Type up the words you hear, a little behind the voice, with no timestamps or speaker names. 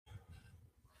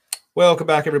Welcome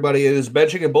back, everybody. It is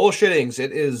Benching and Bullshittings.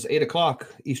 It is 8 o'clock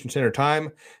Eastern Standard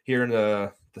Time here in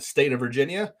the state of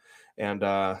Virginia. And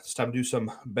it's time to do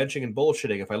some benching and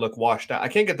bullshitting. If I look washed out, I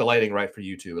can't get the lighting right for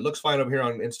YouTube. It looks fine over here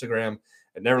on Instagram.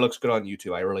 It never looks good on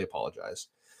YouTube. I really apologize.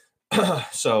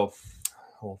 So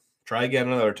we'll try again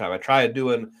another time. I tried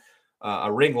doing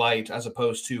a ring light as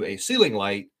opposed to a ceiling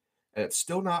light, and it's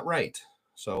still not right.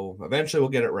 So eventually we'll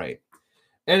get it right.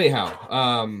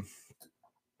 Anyhow,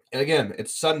 and again,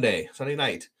 it's Sunday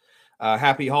night.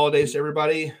 Happy holidays to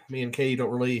everybody. Me and Katie don't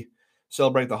really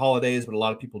celebrate the holidays, but a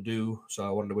lot of people do. So I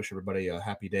wanted to wish everybody a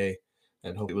happy day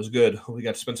and hope it was good. Hope we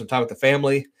got to spend some time with the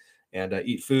family and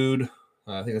eat food.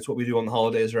 I think that's what we do on the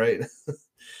holidays, right?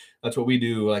 That's what we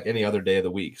do like any other day of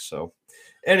the week. So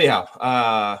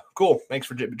anyhow, cool. Thanks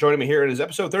for joining me here. It is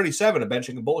episode 37 of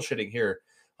Benching and Bullshitting here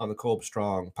on the Kolb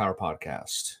Strong Power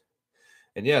Podcast.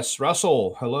 And yes,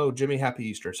 Russell, hello, Jimmy, happy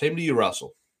Easter. Same to you,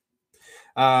 Russell.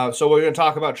 So we're going to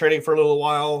talk about training for a little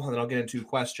while, and then I'll get into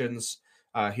questions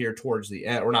here towards the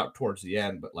end, or not towards the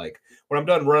end, but like when I'm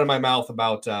done running my mouth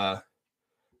about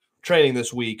training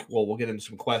this week, we'll get into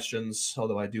some questions.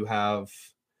 Although I do have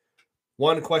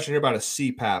one question here about a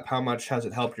CPAP. How much has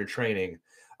it helped your training?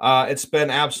 It's been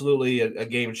absolutely a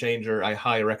game changer. I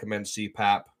highly recommend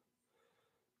CPAP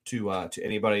to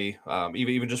anybody,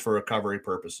 even just for recovery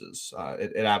purposes.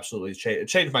 It absolutely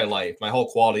changed my life. My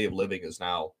whole quality of living is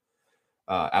now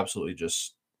absolutely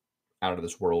just out of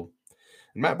this world.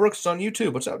 And Matt Brooks is on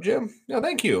YouTube. What's up, Jim? Yeah,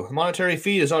 thank you. Monetary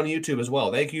Feed is on YouTube as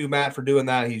well. Thank you, Matt, for doing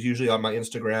that. He's usually on my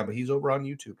Instagram, but he's over on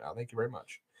YouTube now. Thank you very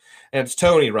much. And it's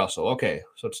Tony Russell. Okay,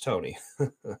 so it's Tony.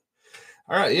 All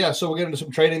right, yeah, so we'll get into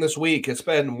some training this week. It's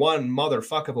been one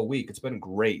motherfuck of a week. It's been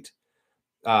great.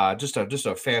 Just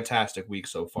a fantastic week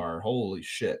so far. Holy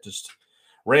shit. Just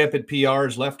rampant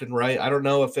PRs left and right. I don't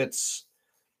know if it's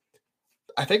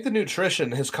I think the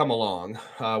nutrition has come along.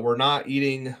 We're not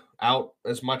eating out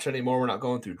as much anymore. We're not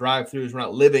going through drive-throughs. We're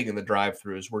not living in the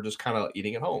drive-throughs. We're just kind of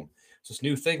eating at home. It's this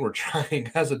new thing we're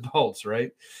trying as adults,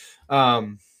 right?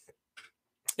 So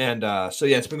yeah,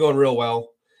 it's been going real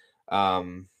well. I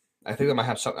think I might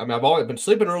have some. I mean, I've always been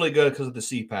sleeping really good because of the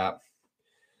CPAP,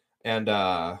 and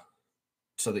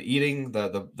so the eating,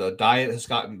 the diet has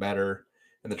gotten better,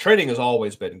 and the training has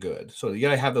always been good. So you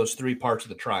got to have those three parts of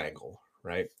the triangle,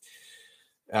 right?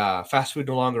 Fast food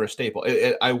no longer a staple.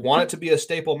 I want it to be a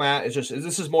staple, Matt. It's just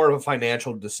this is more of a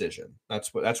financial decision.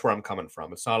 That's where I'm coming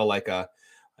from. It's not I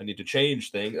need to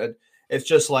change thing. It's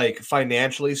just like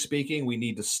financially speaking, we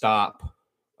need to stop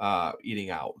eating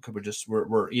out because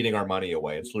we're eating our money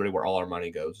away. It's literally where all our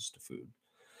money goes is to food.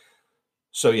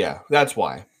 So yeah, that's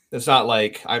why. It's not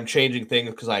like I'm changing things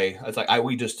because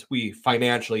we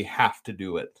financially have to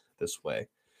do it this way.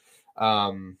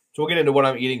 So we'll get into what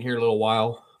I'm eating here in a little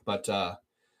while, but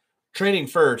training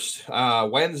first,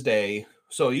 Wednesday.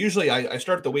 So usually I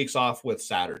start the weeks off with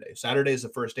Saturday. Saturday is the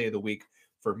first day of the week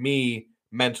for me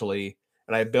mentally,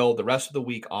 and I build the rest of the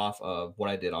week off of what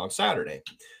I did on Saturday.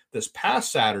 This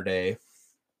past Saturday,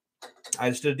 I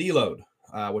just did a deload,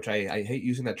 which I hate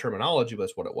using that terminology, but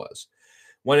that's what it was.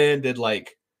 Went in, did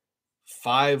like a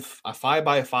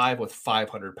 5x5 with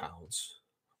 500 pounds,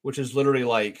 which is literally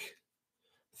like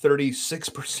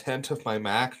 36% of my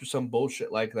max or some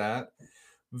bullshit like that.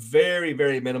 Very,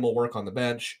 very minimal work on the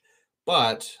bench,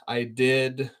 but I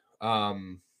did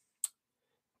go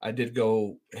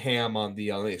ham on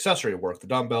the accessory work, the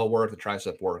dumbbell work, the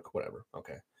tricep work, whatever.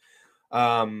 Okay.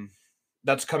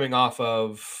 That's coming off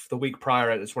of the week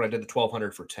prior. It's when I did the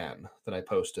 1200 for 10 that I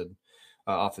posted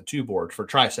off the 2 board for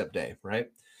tricep day, right?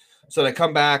 So I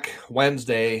come back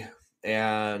Wednesday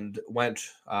and went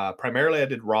primarily I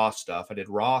did raw stuff. I did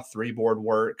raw 3 board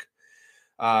work.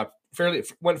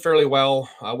 Went fairly well.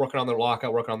 Working on the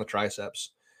lockout, working on the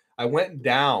triceps. I went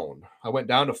down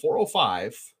to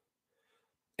 405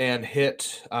 and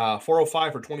hit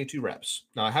 405 for 22 reps.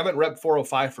 Now I haven't repped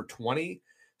 405 for 20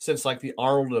 since like the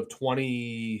Arnold of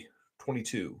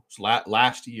 2022, so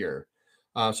last year.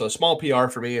 So a small PR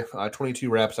for me. 22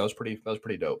 reps. That was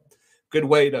pretty dope. Good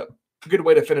way to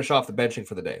finish off the benching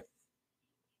for the day.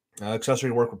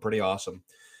 Accessory work were pretty awesome.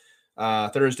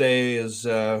 Thursday is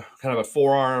kind of a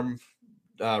forearm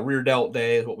rear delt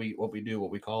day is what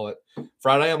we call it.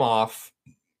 Friday I'm off,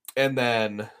 and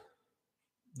then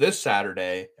this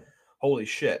Saturday, holy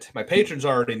shit, my patrons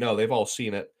already know, they've all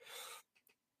seen it.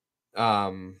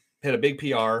 Hit a big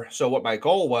PR. So what my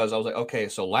goal was, I was like, okay,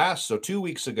 so 2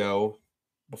 weeks ago,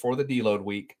 before the deload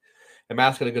week, I'm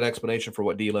asking a good explanation for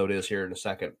what deload is here in a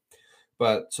second.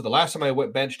 But so the last time I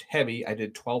went benched heavy, I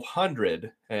did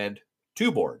 1200 and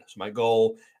 2 board. So my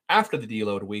goal after the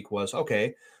deload week was,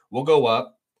 okay, we'll go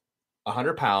up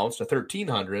 100 pounds to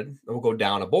 1,300, and we'll go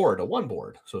down a one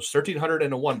board. So it's 1,300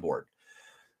 and a one board.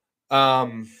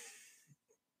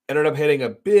 Ended up hitting a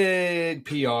big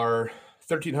PR,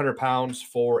 1,300 pounds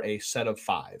for a set of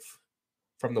 5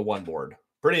 from the one board.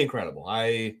 Pretty incredible.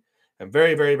 I am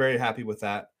very, very, very happy with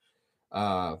that.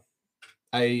 I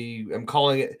am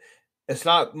calling it. It's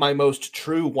not my most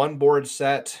true one board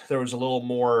set. There was a little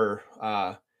more.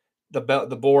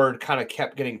 The board kind of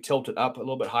kept getting tilted up a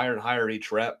little bit higher and higher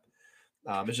each rep.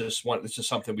 It's just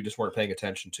something we just weren't paying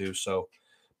attention to. So,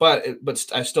 but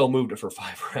I still moved it for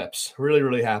 5 reps. Really,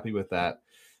 really happy with that.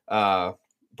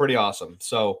 Pretty awesome.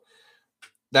 So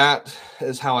that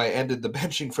is how I ended the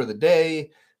benching for the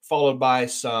day, followed by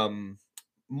some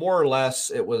more or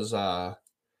less it was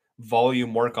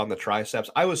volume work on the triceps.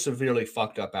 I was severely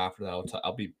fucked up after that.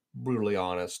 I'll be brutally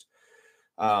honest.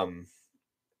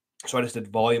 So I just did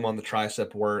volume on the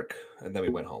tricep work, and then we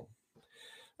went home.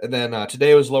 And then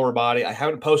today was lower body. I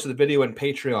haven't posted the video in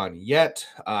Patreon yet.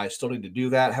 I still need to do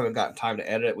that. Haven't gotten time to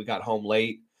edit it. We got home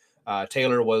late.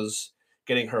 Taylor was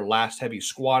getting her last heavy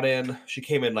squat in. She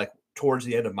came in like towards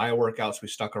the end of my workouts. We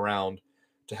stuck around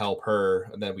to help her,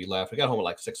 and then we left. We got home at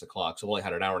like 6 o'clock, so we only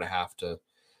had an hour and a half to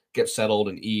get settled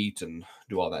and eat and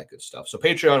do all that good stuff. So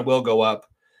Patreon will go up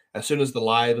as soon as the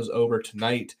live is over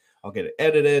tonight. I'll get it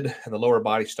edited, and the lower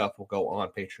body stuff will go on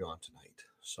Patreon tonight.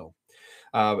 So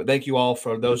thank you all.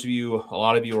 For those of you, a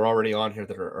lot of you are already on here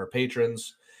that are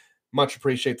patrons. Much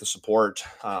appreciate the support.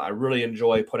 I really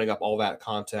enjoy putting up all that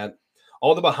content,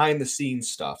 all the behind the scenes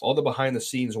stuff, all the behind the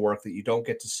scenes work that you don't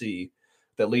get to see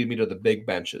that lead me to the big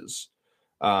benches.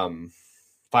 5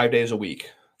 days a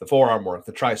week, the forearm work,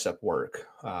 the tricep work,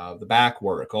 the back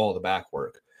work, all the back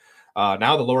work.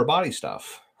 Now the lower body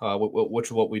stuff, which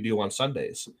is what we do on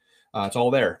Sundays. It's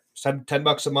all there.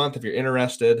 $10 a month if you're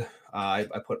interested. I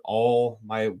put all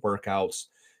my workouts,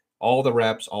 all the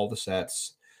reps, all the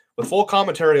sets, with full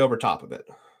commentary over top of it.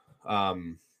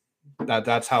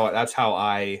 That's how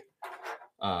I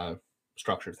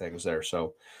structure things there.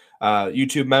 So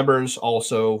YouTube members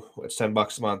also, it's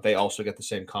 $10 a month. They also get the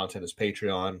same content as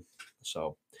Patreon.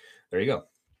 So there you go.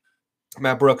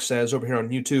 Matt Brooks says over here on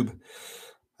YouTube,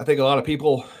 I think a lot of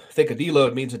people think a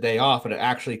deload means a day off, and it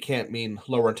actually can't mean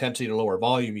lower intensity to lower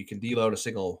volume. You can deload a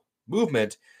single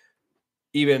movement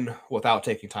even without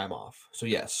taking time off. So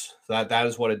yes, that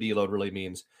is what a deload really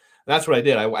means. And that's what I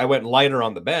did. I went lighter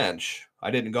on the bench.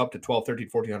 I didn't go up to 12, 13,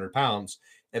 1,400 pounds.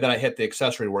 And then I hit the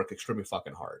accessory work extremely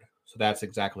fucking hard. So that's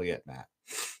exactly it, Matt.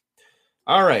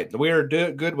 All right. We are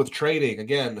good with trading.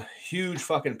 Again, huge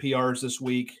fucking PRs this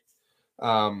week.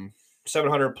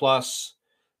 700 plus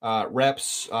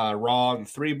reps raw and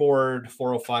 3 board,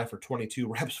 405 for 22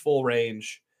 reps full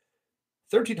range,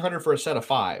 1,300 for a set of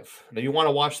 5. Now, you want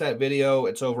to watch that video,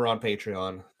 it's over on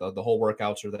Patreon. The whole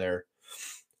workouts are there.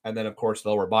 And then, of course, the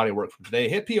lower body work from today.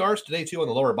 Hit PRs today, too, on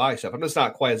the lower body stuff. I'm just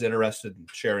not quite as interested in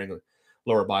sharing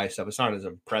lower body stuff. It's not as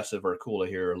impressive or cool to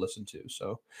hear or listen to.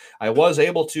 So I was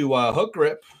able to hook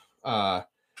grip 5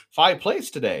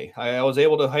 plates today. I was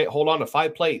able to hold on to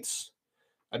 5 plates.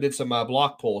 I did some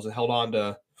block pulls and held on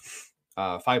to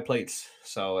 5 plates.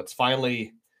 So it's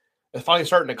finally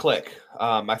starting to click.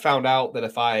 I found out that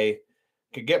if I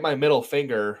could get my middle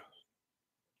finger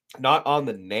not on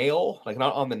the nail, like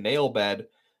not on the nail bed,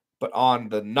 but on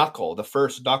the knuckle, the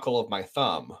first knuckle of my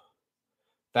thumb,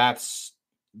 that's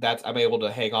I'm able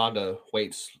to hang on to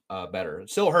weights better. It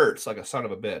still hurts like a son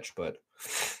of a bitch, but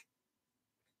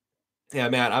yeah,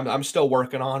 man, I'm still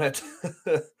working on it.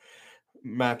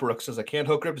 Matt Brooks says, I can't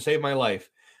hook grip to save my life.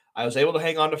 I was able to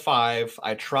hang on to 5.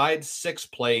 I tried 6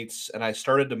 plates and I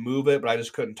started to move it, but I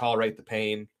just couldn't tolerate the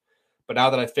pain. But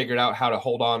now that I figured out how to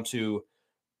hold on to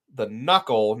the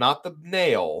knuckle, not the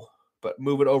nail, but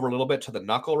move it over a little bit to the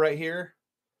knuckle right here.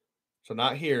 So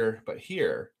not here, but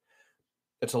here.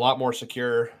 It's a lot more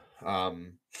secure. I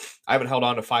haven't held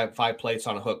on to five plates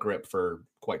on a hook grip for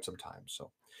quite some time.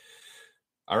 So,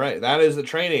 all right, that is the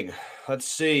training. Let's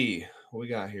see what we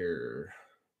got here.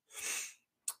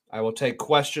 I will take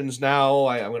questions now.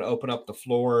 I'm going to open up the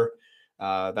floor.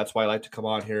 That's why I like to come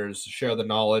on here, is to share the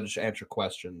knowledge, answer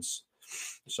questions.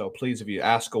 So please, if you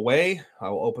ask away, I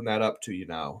will open that up to you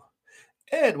now.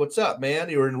 Ed, what's up, man?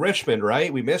 You were in Richmond,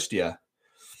 right? We missed you.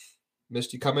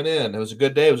 Missed you coming in. It was a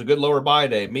good day. It was a good lower body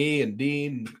day. Me and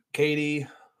Dean, Katie,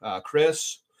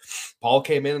 Chris, Paul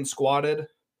came in and squatted.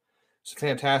 It's a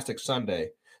fantastic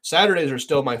Sunday. Saturdays are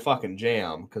still my fucking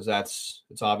jam because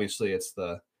it's obviously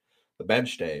the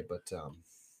bench day. But so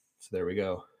there we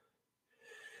go.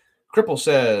 Cripple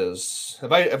says,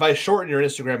 if I shorten your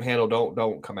Instagram handle,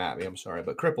 don't come at me. I'm sorry,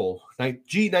 but Cripple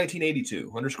G1982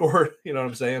 _. You know what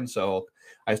I'm saying? So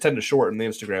I tend to shorten the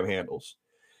Instagram handles.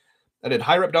 I did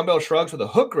high rep dumbbell shrugs with a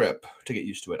hook grip to get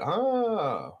used to it.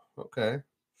 Ah, okay.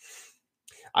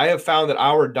 I have found that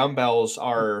our dumbbells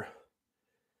are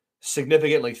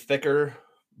significantly thicker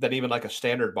than even like a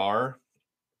standard bar.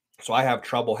 So I have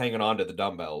trouble hanging on to the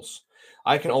dumbbells.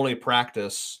 I can only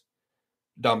practice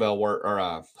dumbbell work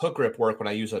or hook grip work when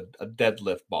I use a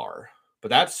deadlift bar. But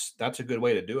that's a good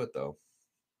way to do it though.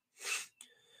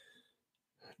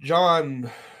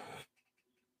 John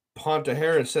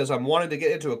Ponte says, I'm wanting to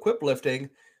get into equip lifting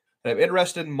and I'm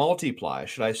interested in multiply.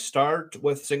 Should I start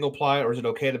with single ply or is it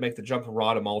okay to make the jump from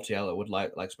raw to multi? I would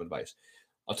like some advice.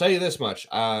 I'll tell you this much.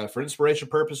 For inspiration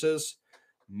purposes,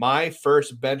 my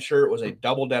first bench shirt was a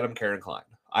double denim Karen Klein.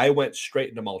 I went straight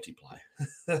into multiply.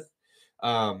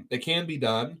 It can be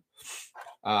done.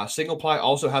 Single ply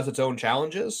also has its own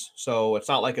challenges. So it's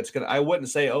not like I wouldn't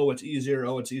say, it's easier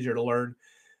to learn.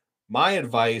 My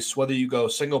advice, whether you go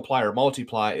single ply or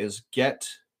multiply, is get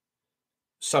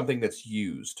something that's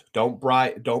used. Don't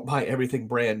buy everything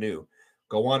brand new.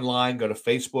 Go online, go to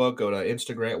Facebook, go to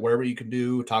Instagram, wherever you can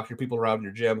talk to your people around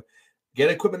your gym. Get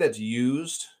equipment that's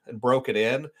used and broken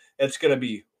in. It's going to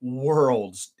be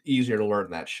worlds easier to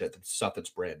learn that shit than stuff that's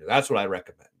brand new. That's what I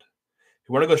recommend. If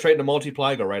you want to go straight into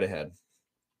multiply, go right ahead.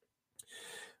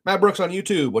 Matt Brooks on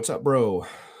YouTube. What's up, bro?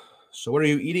 So what are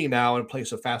you eating now in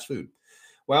place of fast food?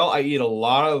 Well, I eat a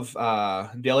lot of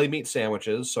deli meat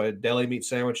sandwiches. So I had deli meat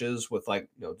sandwiches with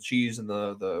cheese and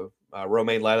the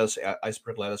romaine lettuce,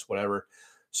 iceberg lettuce, whatever.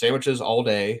 Sandwiches all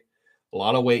day. A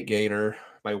lot of weight gainer.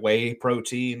 My whey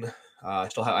protein. I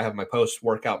have my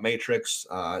post-workout matrix.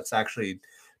 It's actually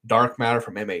dark matter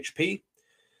from MHP.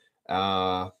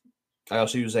 I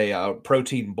also use a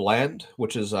protein blend,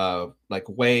 which is like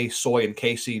whey, soy, and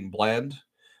casein blend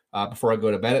before I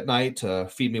go to bed at night to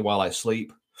feed me while I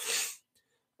sleep.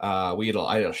 I eat a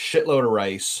shitload of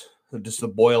rice, just the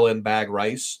boil-in bag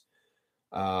rice.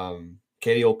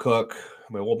 Katie will cook.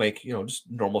 I mean, we'll make, just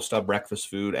normal stuff, breakfast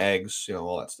food, eggs,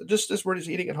 all that stuff. Just we're just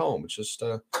eating at home. It's just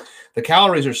the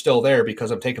calories are still there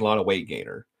because I'm taking a lot of weight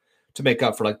gainer to make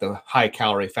up for like the high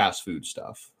calorie fast food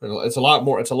stuff. It's a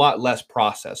lot less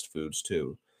processed foods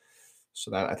too.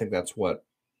 So I think that's what.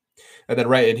 And then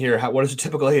right in here, what does a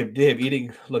typical day of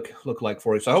eating look like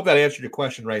for you? So I hope that answered your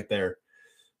question right there.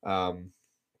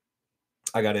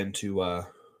 I got into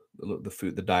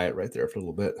the diet right there for a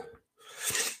little bit.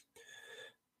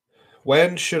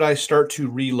 When should I start to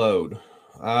reload?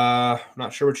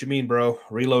 Not sure what you mean, bro.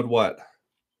 Reload what?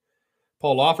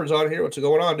 Paul Lawford's on here. What's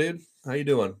going on, dude? How you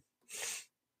doing?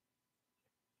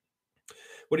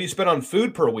 What do you spend on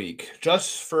food per week?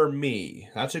 Just for me.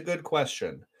 That's a good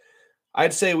question.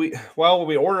 I'd say when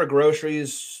we order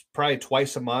groceries probably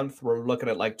twice a month, we're looking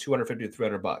at like $250 to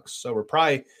 $300. So we're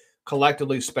probably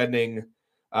collectively spending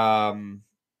about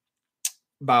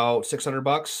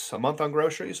 $600 a month on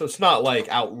groceries. So it's not like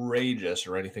outrageous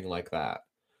or anything like that.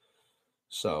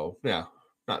 So yeah,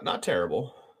 not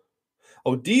terrible.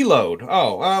 Oh, deload.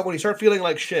 Oh, when you start feeling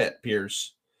like shit,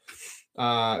 Pierce.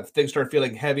 If things start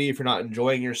feeling heavy, if you're not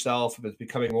enjoying yourself, if it's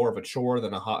becoming more of a chore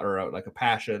than like a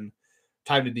passion,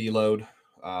 time to deload.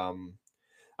 I'm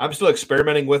still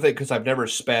experimenting with it because I've never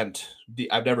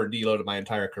deloaded my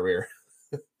entire career.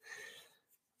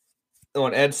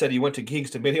 When Ed said he went to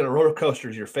Kingston, maybe on a roller coaster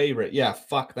is your favorite. Yeah,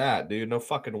 fuck that, dude. No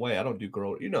fucking way. I don't do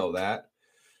girl. You know that.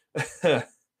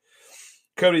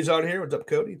 Cody's on here. What's up,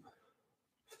 Cody?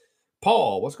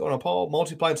 Paul, what's going on, Paul?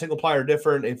 Multiply and single ply are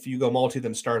different. If you go multi,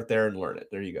 then start there and learn it.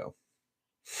 There you go.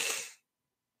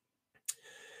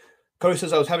 Cody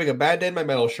says, I was having a bad day in my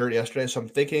metal shirt yesterday, so my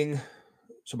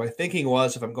thinking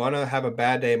was if I'm going to have a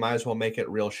bad day, might as well make it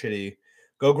real shitty.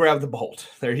 Go grab the bolt.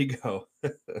 There you go.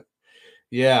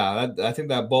 Yeah, I think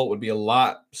that bolt would be a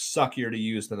lot suckier to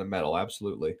use than the metal.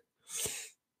 Absolutely.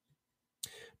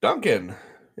 Duncan.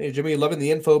 Hey, Jimmy, loving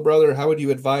the info, brother. How would you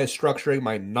advise structuring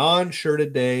my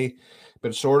non-shirted day?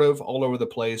 Been sort of all over the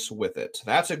place with it.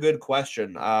 That's a good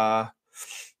question. Not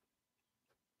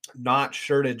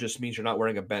shirted just means you're not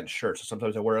wearing a bench shirt. So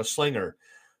sometimes I wear a slinger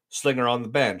on the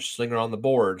bench, slinger on the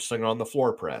board, slinger on the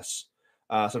floor press.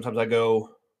 Sometimes I go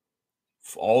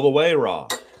all the way raw.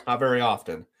 Not very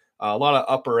often. A lot of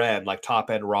upper end, like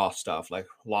top end raw stuff, like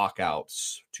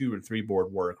lockouts, 2 and 3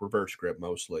 board work, reverse grip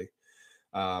mostly.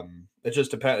 It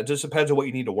just depends. It just depends on what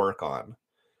you need to work on.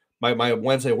 My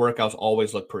Wednesday workouts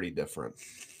always look pretty different.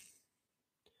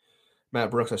 Matt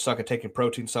Brooks, I suck at taking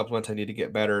protein supplements. I need to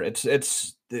get better. It's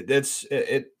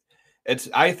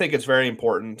I think it's very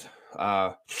important.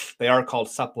 They are called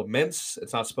supplements.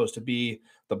 It's not supposed to be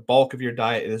the bulk of your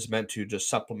diet. It is meant to just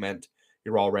supplement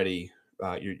your diet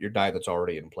that's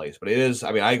already in place. But it is.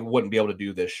 I mean, I wouldn't be able to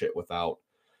do this shit without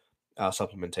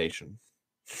supplementation.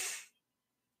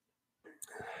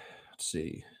 Let's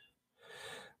see.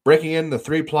 Breaking in the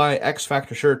 3-ply X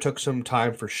Factor sure took some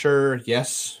time for sure.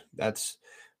 Yes, that's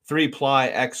 3-ply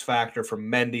X Factor from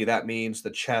Mendy. That means the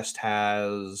chest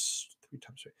has 3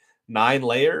 times 3, 9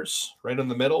 layers right in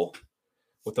the middle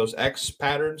with those X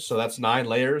patterns. So that's 9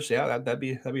 layers. Yeah, that'd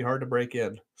be hard to break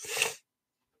in.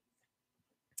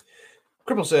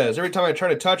 Cripple says, every time I try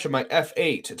to touch my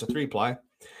F8, it's a 3-ply,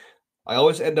 I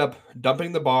always end up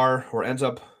dumping the bar or ends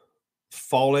up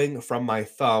falling from my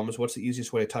thumbs. What's the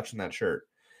easiest way to touch in that shirt?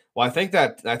 Well, I think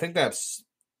that's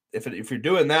if you're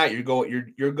doing that,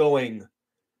 you're going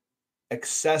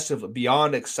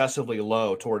beyond excessively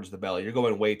low towards the belly. You're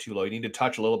going way too low. You need to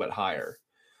touch a little bit higher.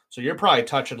 So you're probably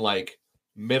touching like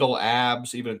middle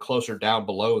abs, even closer down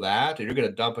below that, and you're going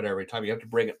to dump it every time. You have to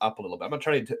bring it up a little bit.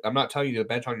 I'm not telling you to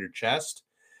bench on your chest,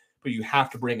 but you have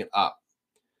to bring it up.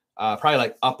 Probably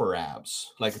like upper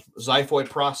abs, like xiphoid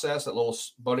process, that little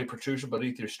bony protrusion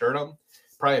beneath your sternum,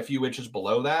 probably a few inches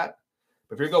below that.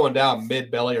 But if you're going down mid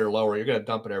belly or lower, you're going to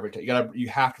dump it every time. You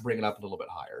have to bring it up a little bit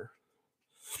higher.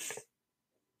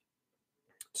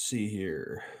 Let's see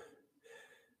here.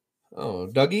 Oh,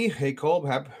 Dougie, hey Kolb,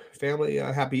 happy family,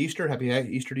 happy Easter, happy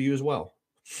Easter to you as well.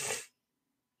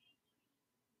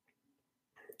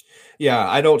 Yeah,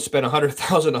 I don't spend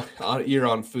 $100,000 a year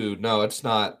on food. No, it's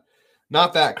not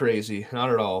that crazy,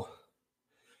 not at all.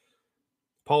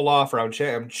 Paul Loffer,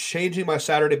 I'm changing my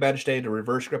Saturday bench day to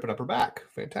reverse grip and upper back.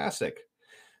 Fantastic.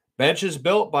 Bench is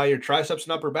built by your triceps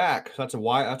and upper back. That's a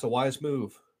wise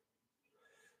move.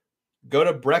 Go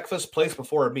to breakfast place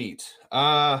before a meet.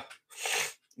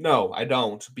 No, I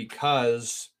don't,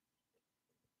 because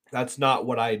that's not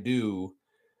what I do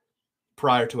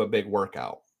prior to a big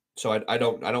workout. So I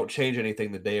don't change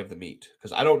anything the day of the meet,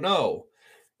 because I don't know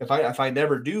if I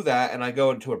never do that and I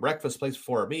go into a breakfast place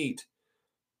before a meet,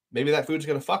 maybe that food's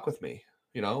going to fuck with me,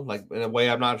 like in a way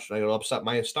it'll upset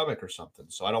my stomach or something.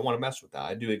 So I don't want to mess with that.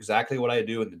 I do exactly what I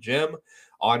do in the gym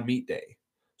on meet day.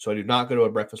 So I do not go to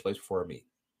a breakfast place before a meet.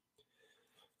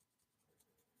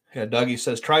 Yeah, Dougie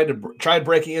says, tried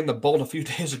breaking in the bolt a few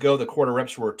days ago. The quarter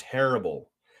reps were terrible.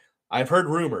 I've heard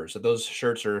rumors that those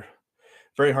shirts are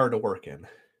very hard to work in.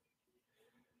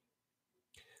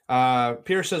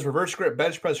 Pierce says, reverse grip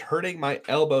bench press hurting my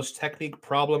elbows, technique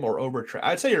problem or overtraining.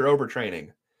 I'd say you're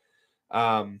overtraining.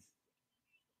 Now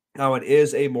it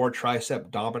is a more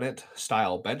tricep dominant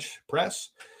style bench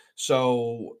press.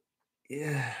 So,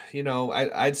 yeah,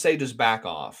 I'd say just back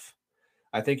off.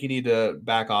 I think you need to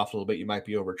back off a little bit. You might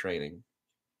be overtraining.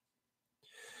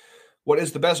 What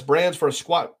is the best brands for a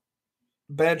squat,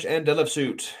 bench, and deadlift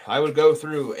suit? I would go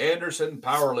through Anderson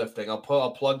Powerlifting.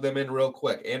 I'll plug them in real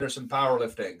quick. Anderson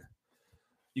Powerlifting.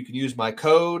 You can use my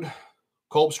code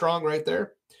Kolbstrong right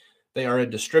there. They are a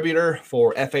distributor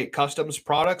for F8 Customs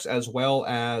products as well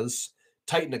as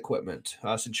Titan equipment,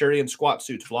 Centurion squat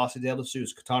suits, Velocity deadlift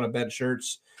suits, Katana bench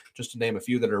shirts, just to name a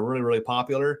few that are really, really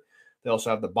popular. They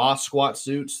also have the Boss squat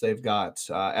suits. They've got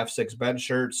F6 bench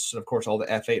shirts, and of course all the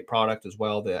F8 product as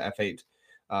well, the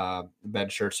F8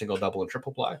 bench shirt, single, double, and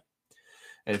triple ply.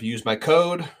 And if you use my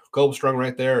code Kolbstrong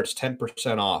right there, it's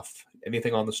 10% off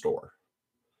anything on the store.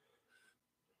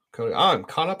 Cody, I'm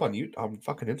caught up on you on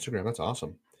fucking Instagram. That's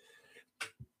awesome.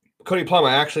 Cody Plum,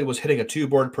 I actually was hitting a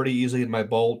 2-board pretty easily in my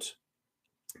bolt.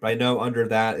 But I know under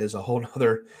that is a whole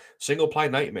other single ply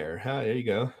nightmare. There you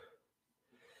go.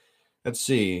 Let's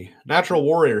see. Natural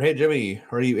Warrior. Hey, Jimmy,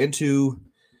 are you into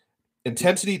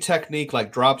intensity technique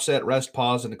like drop set, rest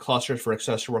pause, and the clusters for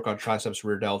accessory work on triceps,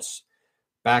 rear delts,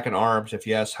 back, and arms? If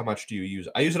yes, how much do you use?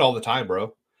 I use it all the time,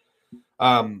 bro.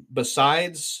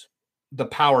 Besides the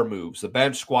power moves, the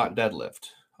bench, squat, and deadlift,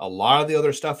 a lot of the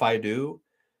other stuff I do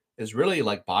is really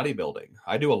like bodybuilding.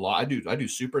 I do a lot. I do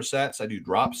supersets. I do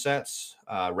drop sets,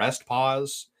 rest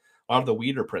pause, a lot of the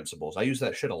Weider principles. I use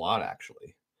that shit a lot,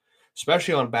 actually,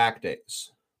 especially on back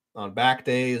days. On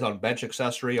bench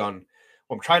accessory, when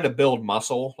I'm trying to build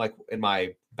muscle, like in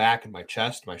my back and my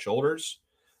chest, my shoulders.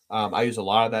 I use a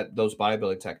lot of those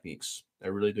bodybuilding techniques. I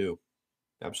really do.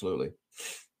 Absolutely.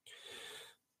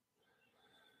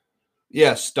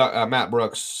 Yes, Matt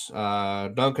Brooks,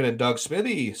 Duncan and Doug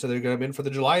Smithy said they're going to be in for the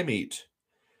July meet.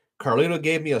 Carlino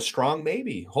gave me a strong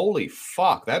maybe. Holy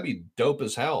fuck, that'd be dope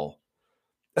as hell.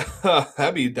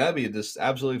 that'd be just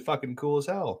absolutely fucking cool as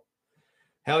hell.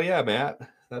 Hell yeah, Matt.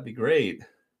 That'd be great.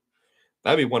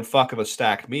 That'd be one fuck of a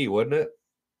stacked me, wouldn't it?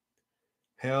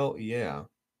 Hell yeah.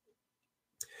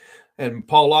 And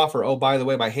Paul Loffer, oh, by the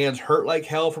way, my hands hurt like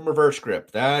hell from reverse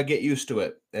grip. Get used to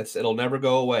it. It'll never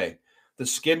go away. The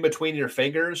skin between your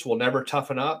fingers will never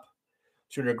toughen up.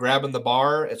 So when you're grabbing the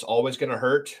bar, it's always going to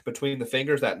hurt between the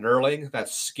fingers. That knurling, that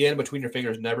skin between your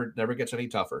fingers never gets any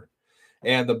tougher.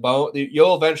 And the bone,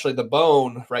 you'll eventually, the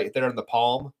bone right there in the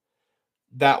palm,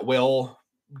 that will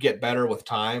get better with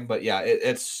time. But yeah,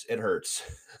 it hurts.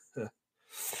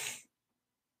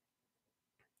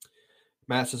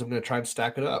 Matt says I'm going to try and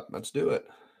stack it up. Let's do it.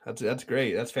 That's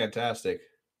great. That's fantastic.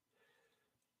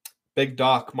 Big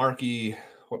Doc, Marky,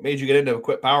 what made you get into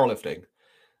quit powerlifting?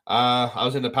 I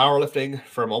was into powerlifting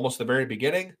from almost the very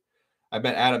beginning. I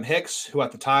met Adam Hicks, who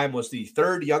at the time was the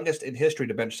third youngest in history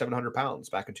to bench 700 pounds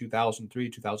back in 2003,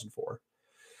 2004.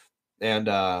 And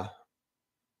no,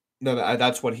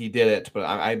 that's when he did it. But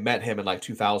I met him in like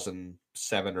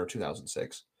 2007 or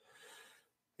 2006.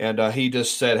 And he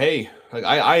just said, "Hey, like,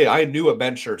 I knew what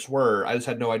bench shirts were. I just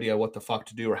had no idea what the fuck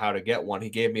to do or how to get one." He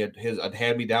gave me a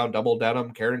hand-me-down double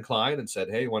denim Calvin Klein and said,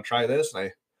 "Hey, you want to try this?"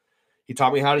 And he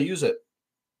taught me how to use it.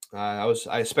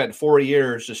 I spent 4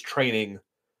 years just training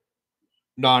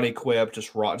non-equipped,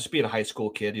 just raw, just being a high school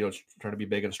kid, just trying to be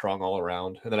big and strong all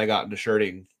around. And then I got into shirt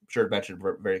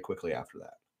benching very quickly after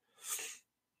that.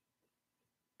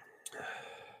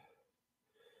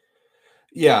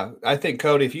 Yeah, I think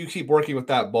Cody, if you keep working with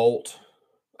that bolt,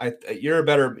 you're a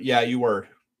better. Yeah, you were.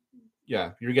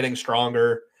 Yeah, you're getting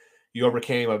stronger. You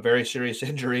overcame a very serious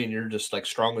injury, and you're just like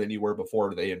stronger than you were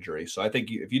before the injury. So I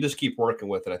think if you just keep working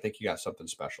with it, I think you got something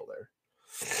special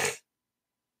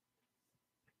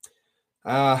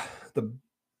there. The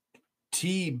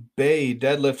T Bay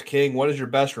Deadlift King. What is your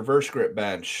best reverse grip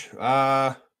bench?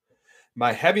 My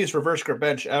heaviest reverse grip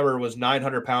bench ever was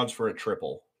 900 pounds for a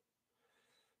triple.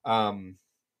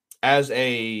 As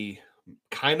a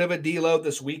kind of a deload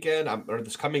this weekend, or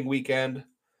this coming weekend,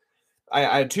 I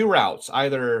had two routes.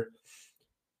 Either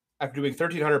after doing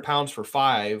 1,300 pounds for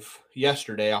 5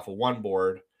 yesterday off of one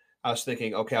board, I was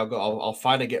thinking, okay, I'll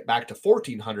finally get back to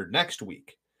 1,400 next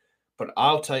week. But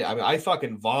I'll tell you, I mean, I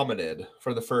fucking vomited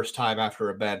for the first time after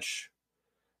a bench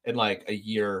in like a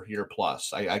year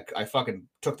plus. I fucking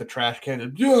took the trash can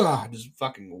and just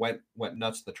fucking went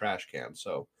nuts in the trash can.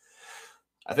 So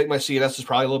I think my CNS is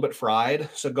probably a little bit fried.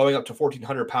 So going up to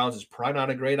 1,400 pounds is probably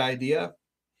not a great idea.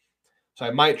 So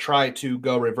I might try to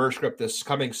go reverse grip this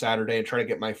coming Saturday and try to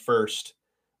get my first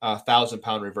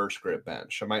 1,000-pound reverse grip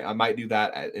bench. I might do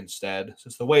that instead,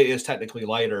 since the weight is technically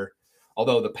lighter,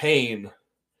 although the pain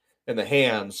in the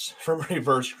hands from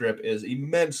reverse grip is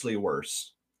immensely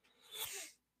worse.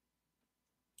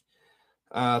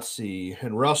 Let's see.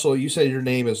 And Russell, you said your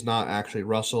name is not actually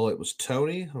Russell. It was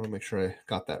Tony. I want to make sure I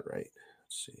got that right.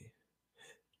 Let's see.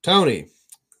 Tony.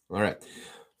 All right.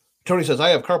 Tony says, I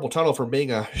have carpal tunnel from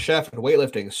being a chef and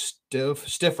weightlifting.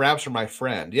 Stiff wraps are my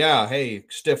friend. Yeah. Hey,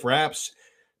 stiff wraps.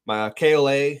 My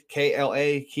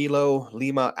KLA, Kilo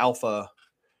Lima Alpha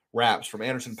wraps from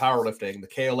Anderson Powerlifting. The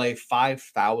KLA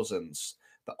 5000s,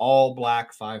 the all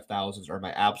black 5000s are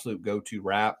my absolute go-to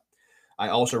wrap. I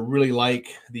also really like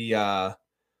the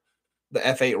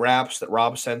F8 wraps that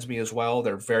Rob sends me as well.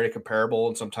 They're very comparable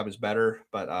and sometimes better,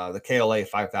 but the KLA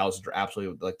 5000s are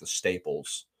absolutely like the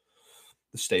staples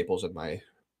in my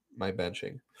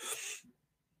benching.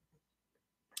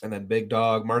 And then Big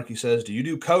Dog Marky says, do you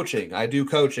do coaching? I do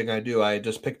coaching. I do. I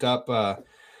just picked up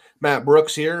Matt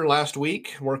Brooks here last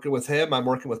week, working with him. I'm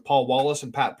working with Paul Wallace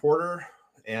and Pat Porter,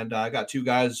 and I got two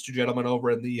gentlemen over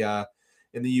in the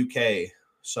UK.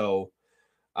 So,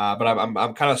 but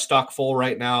I'm kind of stuck full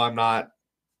right now. I'm not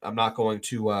going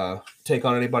to take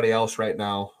on anybody else right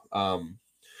now.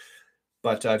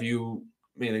 But if you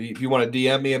want to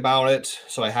DM me about it,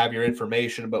 so I have your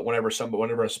information. But whenever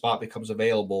a spot becomes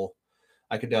available,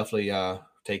 I can definitely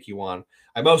take you on.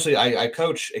 I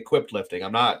coach equipped lifting.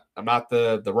 I'm not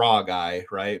the raw guy,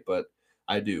 right? But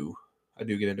I do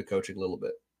get into coaching a little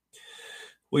bit.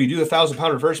 Will you do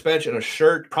 1,000-pound reverse bench in a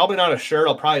shirt? Probably not a shirt.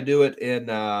 I'll probably do it in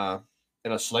a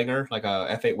slinger, like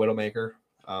a F8 Widowmaker.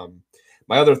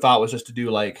 My other thought was just to do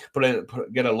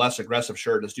get a less aggressive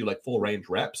shirt and just do like full range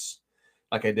reps,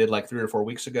 like I did like 3 or 4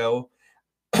 weeks ago.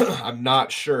 I'm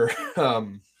not sure.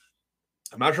 I'm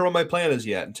not sure what my plan is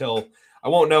yet. I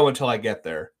won't know until I get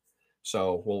there.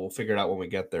 So we'll figure it out when we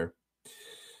get there.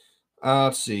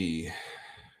 Let's see.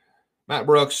 Matt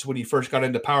Brooks, when he first got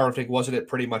into powerlifting, wasn't it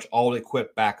pretty much all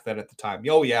equipped back then at the time?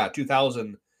 Oh, yeah.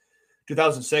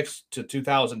 2006 to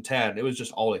 2010, it was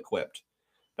just all equipped.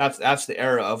 That's the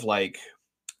era of like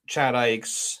Chad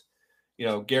Ikes,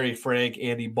 Gary Frank,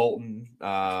 Andy Bolton,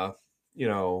 fuck,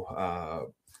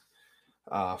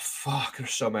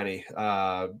 there's so many.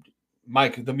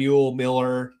 Mike the Mule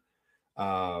Miller,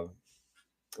 Vlad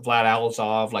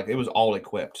Alizov, like it was all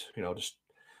equipped, just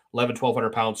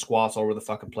 1,200 pound squats all over the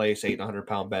fucking place, 800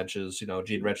 pound benches,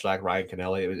 Gene Richlack, Ryan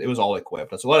Kennelly. It was all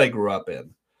equipped. That's what I grew up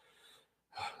in.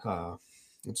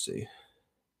 Let's see.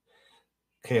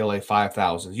 KLA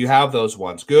 5000. You have those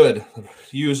ones. Good.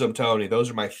 Use them, Tony. Those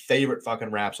are my favorite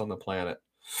fucking wraps on the planet.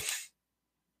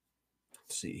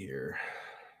 Let's see here.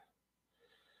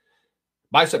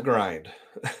 Bicep grind.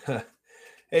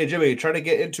 Hey, Jimmy, trying to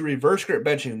get into reverse grip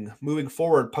benching moving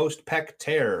forward post pec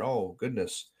tear. Oh,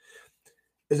 goodness.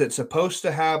 Is it supposed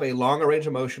to have a longer range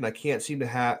of motion? I can't seem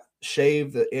to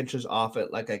shave the inches off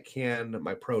it like I can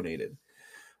my pronated.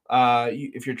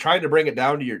 If you're trying to bring it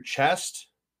down to your chest,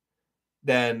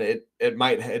 then you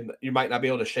might not be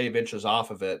able to shave inches off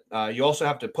of it. You also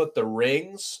have to put the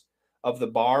rings of the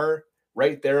bar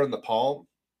right there in the palm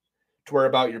to where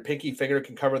about your pinky finger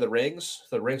can cover the rings.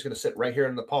 So the ring's going to sit right here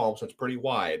in the palm, so it's pretty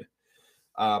wide.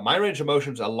 My range of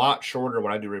motion is a lot shorter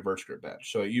when I do reverse grip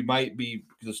bench. So you might be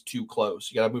just too close.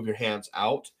 You got to move your hands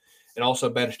out and also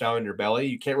bench down in your belly.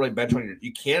 You can't really bench on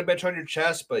you can bench on your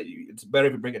chest, but it's better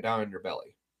if you bring it down in your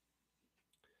belly.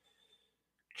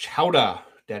 Chowda,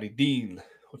 Daddy Dean.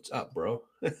 What's up, bro?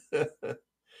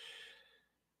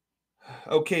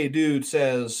 Okay, dude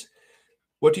says,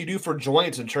 what do you do for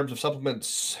joints in terms of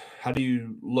supplements? How do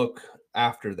you look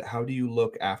after that? How do you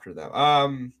look after them?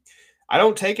 I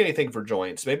don't take anything for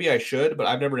joints. Maybe I should, but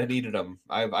I've never needed them.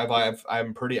 I've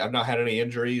not had any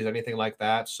injuries, anything like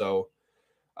that. So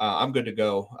I'm good to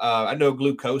go. I know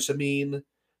glucosamine,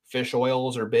 fish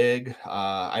oils are big.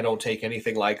 I don't take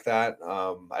anything like that.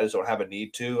 I just don't have a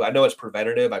need to. I know it's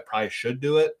preventative. I probably should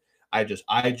do it. I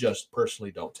just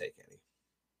personally don't take any.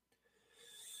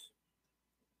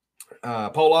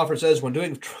 Paul Offer says, when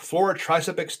doing floor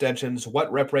tricep extensions, what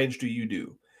rep range do you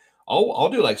do? I'll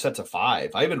do like sets of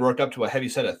 5. I even worked up to a heavy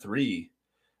set of 3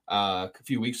 a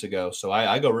few weeks ago. So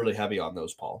I go really heavy on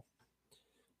those, Paul.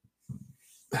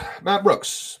 Matt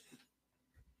Brooks.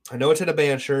 I know it's in a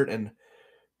band shirt and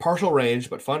partial range,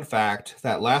 but fun fact,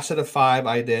 that last set of 5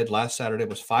 I did last Saturday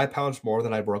was 5 pounds more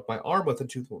than I broke my arm with in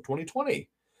 2020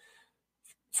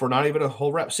 for not even a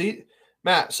whole rep. See,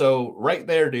 Matt, so right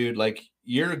there, dude, like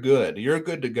you're good. You're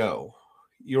good to go.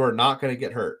 You are not going to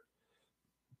get hurt.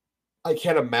 I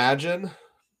can't imagine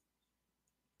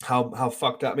how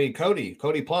fucked up. I mean, Cody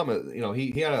Plum,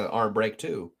 he had an arm break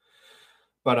too.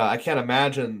 But I can't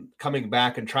imagine coming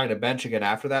back and trying to bench again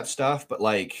after that stuff. But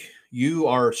like, you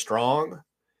are strong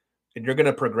and you're going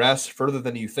to progress further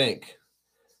than you think.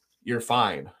 You're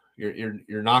fine.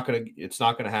 You're not going to, it's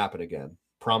not going to happen again.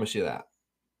 Promise you that.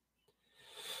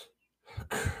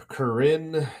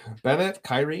 Kyrene Bennett,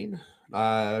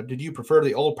 did you prefer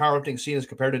the old powerlifting scene as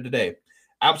compared to today?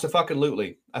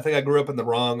 Absolutely. I think I grew up in the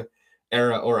wrong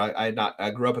era, or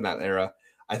I grew up in that era.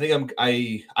 I think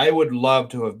I would love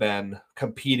to have been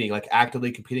competing, like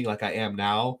actively competing like I am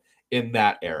now in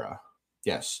that era.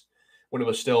 Yes. When it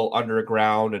was still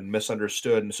underground and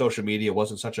misunderstood and social media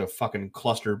wasn't such a fucking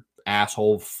cluster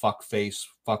asshole, fuck face,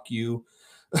 fuck you.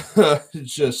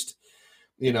 It's just,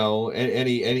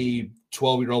 any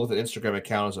 12-year-old with an Instagram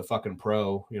account is a fucking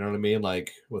pro. You know what I mean?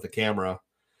 Like with a camera.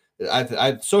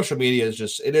 Social media is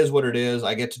just, it is what it is.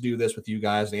 I get to do this with you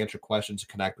guys and answer questions and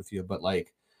connect with you, but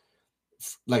like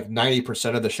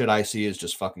 90% of the shit I see is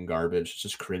just fucking garbage. It's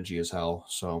just cringy as hell.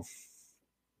 So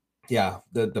yeah,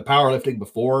 the powerlifting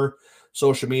before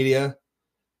social media,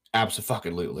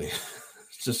 absolutely.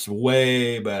 It's just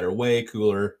way better, way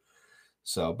cooler.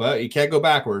 So, but you can't go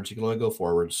backwards. You can only go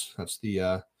forwards. That's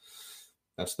the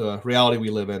reality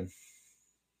we live in.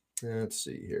 Let's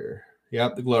see here.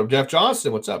 Yep, the glory. Jeff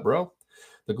Johnson, what's up, bro?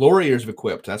 The glory years of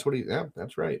equipped. That's what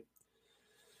that's right.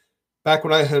 Back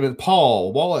when I had with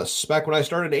Paul Wallace, back when I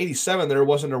started in 87, there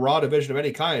wasn't a raw division of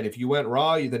any kind. If you went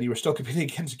raw, then you were still competing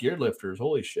against gear lifters.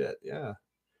 Holy shit. Yeah.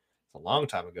 It's a long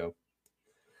time ago.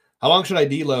 How long should I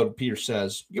deload? Peter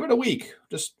says, give it a week.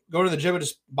 Just go to the gym and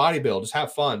just bodybuild. Just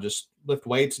have fun. Just lift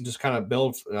weights and just kind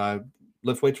of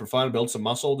lift weights for fun, build some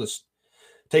muscle. Just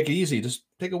take it easy. Just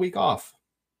take a week off.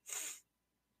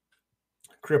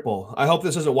 Cripple. I hope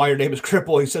this isn't why your name is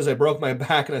Cripple. He says, I broke my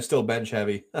back and I still bench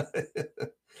heavy.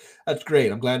 That's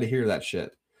great. I'm glad to hear that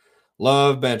shit.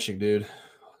 Love benching, dude.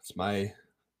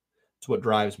 It's what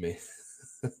drives me.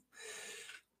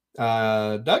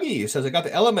 Dougie says, I got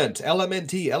the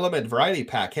Element variety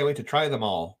pack. Can't wait to try them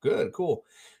all. Good, cool.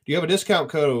 Do you have a discount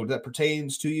code that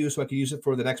pertains to you so I can use it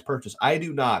for the next purchase? I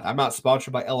do not. I'm not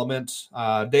sponsored by Element.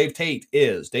 Dave Tate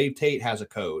is. Dave Tate has a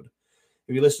code.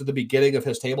 If you listen to the beginning of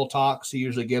his table talks, he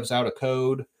usually gives out a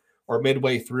code, or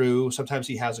midway through. Sometimes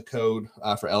he has a code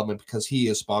for Element because he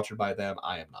is sponsored by them.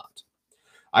 I am not.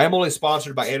 I am only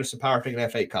sponsored by Anderson Powerlifting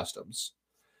and F8 Customs.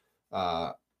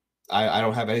 I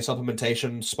don't have any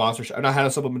supplementation sponsorship. I've not had a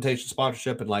supplementation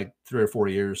sponsorship in like 3 or 4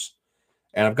 years.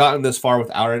 And I've gotten this far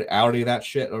without any of that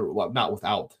shit, or well, not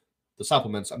without the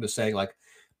supplements. I'm just saying, like,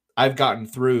 I've gotten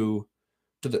through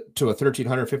to a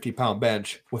 1,350 pound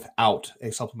bench without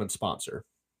a supplement sponsor.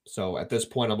 So at this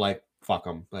point, I'm like, fuck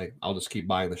them. Like, I'll just keep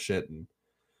buying the shit and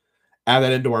add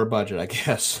that into our budget, I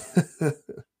guess. Let's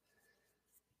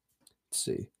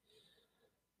see.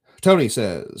 Tony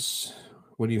says,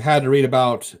 when you had to read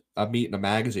about a meet in a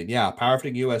magazine, yeah,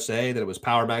 Powerlifting USA, then it was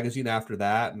Power Magazine after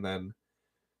that, and then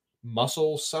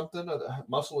Muscle something,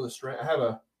 Muscle with a Strength. I have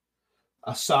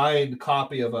a signed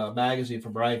copy of a magazine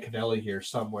from Brian Canelli here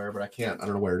somewhere, but I don't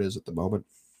know where it is at the moment.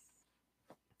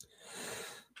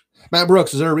 Matt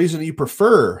Brooks, is there a reason you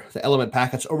prefer the Element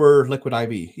packets over Liquid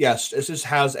IV? Yes, this just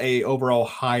has a overall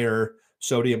higher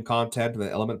sodium content than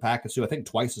the Element packets do. I think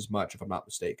twice as much, if I'm not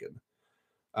mistaken.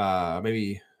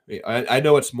 Maybe I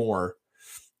know it's more.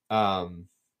 And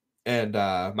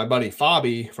my buddy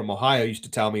Fabi from Ohio used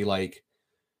to tell me, like,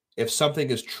 if something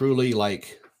is truly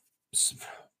like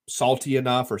salty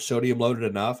enough or sodium loaded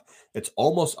enough, it's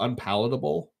almost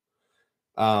unpalatable.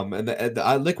 And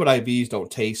the Liquid IVs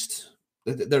don't taste.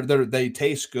 They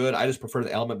taste good. I just prefer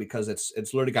the Element because it's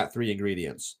literally got 3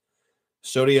 ingredients: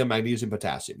 sodium, magnesium,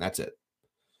 potassium. That's it.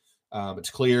 It's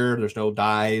clear. There's no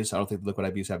dyes. I don't think the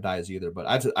Liquid IVs have dyes either, but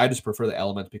I just prefer the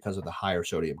Element because of the higher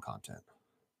sodium content.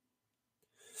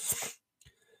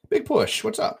 Big Push,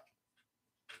 what's up?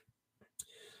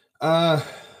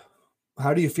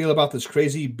 How do you feel about this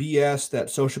crazy BS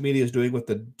that social media is doing with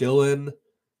the Dylan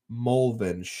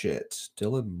Mulvin shit?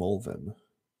 Dylan Mulvin.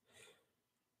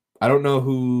 I don't know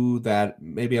who that.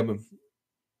 Maybe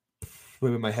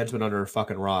my head's been under a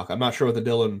fucking rock. I'm not sure what the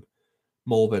Dylan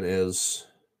Mulvin is.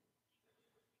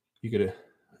 You could,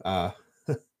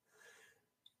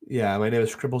 yeah, my name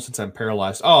is Cripple since I'm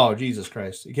paralyzed. Oh, Jesus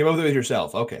Christ. You came up with it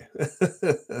yourself. Okay.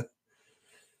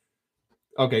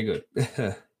 Okay, good.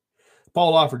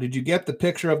 Paul Offer, did you get the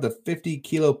picture of the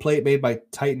 50-kilo plate made by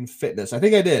Titan Fitness? I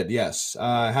think I did, yes.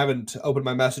 I haven't opened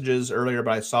my messages earlier,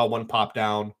 but I saw one pop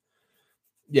down.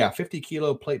 Yeah,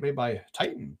 50-kilo plate made by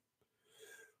Titan.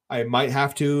 I might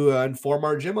have to inform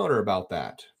our gym owner about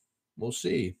that. We'll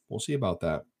see. We'll see about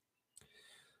that.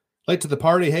 Late to the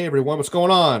party. Hey, everyone. What's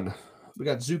going on? We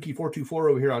got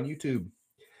Zuki424 over here on YouTube.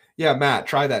 Yeah, Matt,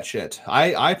 try that shit.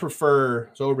 I prefer,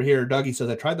 so over here, Dougie says,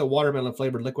 I tried the watermelon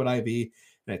flavored Liquid IV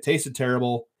and it tasted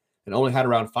terrible and only had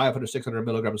around 500, 600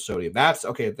 milligrams of sodium.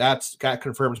 That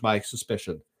confirms my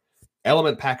suspicion.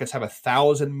 Element packets have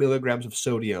 1,000 milligrams of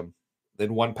sodium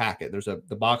in one packet. There's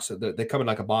the box, they come in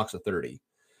like a box of 30.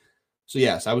 So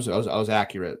yes, I was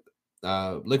accurate.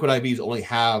 Liquid IVs only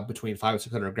have between 500 and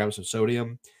 600 grams of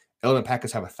sodium. Element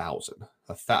packets have 1,000.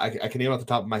 I can name it off the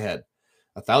top of my head.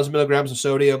 1,000 milligrams of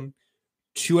sodium,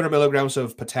 200 milligrams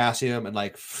of potassium, and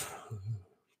like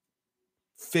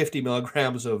 50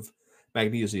 milligrams of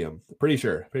magnesium. Pretty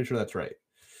sure that's right.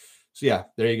 So yeah,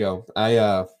 there you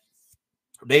go.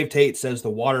 Dave Tate says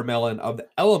the watermelon of the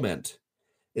Element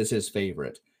is his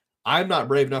favorite. I'm not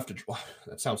brave enough to.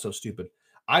 That sounds so stupid.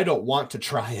 I don't want to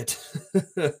try it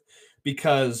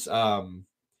because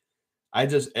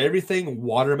everything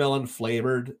watermelon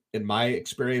flavored, in my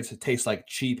experience, it tastes like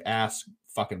cheap ass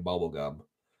fucking bubble gum.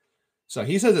 So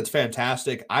he says it's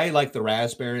fantastic. I like the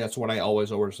raspberry. That's what I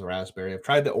always order, is the raspberry. I've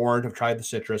tried the orange. I've tried the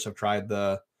citrus. I've tried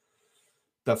the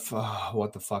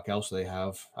what the fuck else do they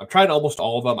have? I've tried almost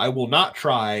all of them. I will not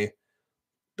try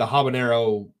the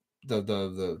habanero,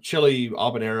 the chili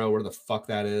habanero, where the fuck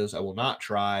that is. I will not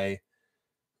try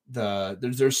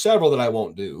there's several that I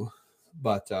won't do,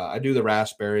 but I do the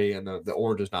raspberry, and the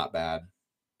orange is not bad.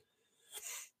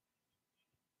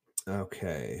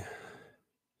 Okay.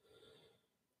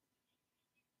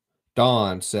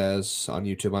 Dawn says on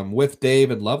YouTube, I'm with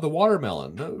Dave and love the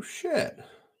watermelon. No shit.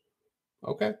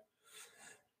 Okay.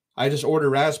 I just ordered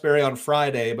raspberry on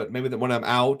Friday, but maybe when I'm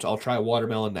out, I'll try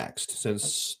watermelon next,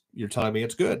 since you're telling me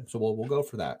it's good. So we'll go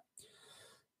for that.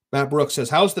 Matt Brooks says,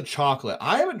 how's the chocolate?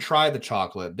 I haven't tried the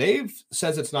chocolate. Dave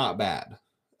says it's not bad,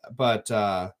 but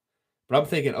I'm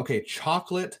thinking, okay,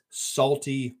 chocolate,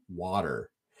 salty water.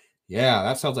 Yeah,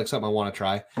 that sounds like something I want to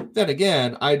try. Then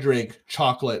again, I drink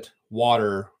chocolate,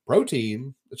 water,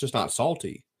 protein. It's just not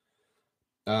salty.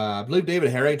 I believe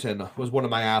David Harrington was one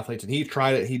of my athletes, and he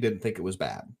tried it. He didn't think it was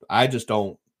bad. I just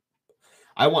don't.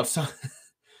 I want some.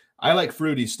 I like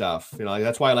fruity stuff. You know, like,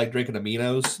 that's why I like drinking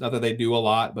aminos. Not that they do a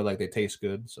lot, but like they taste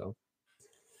good. So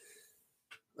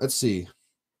let's see.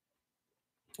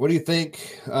 What do you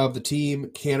think of the Team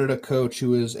Canada coach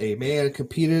who is a man,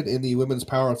 competed in the women's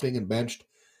powerlifting and benched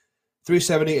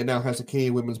 370 and now has a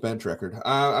Canadian women's bench record?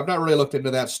 I've not really looked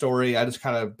into that story. I just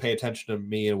kind of pay attention to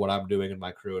me and what I'm doing and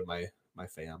my crew and my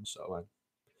fam. So I'm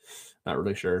not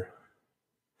really sure.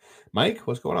 Mike,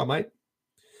 what's going on, Mike?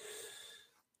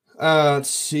 Let's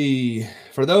see.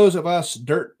 For those of us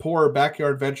dirt poor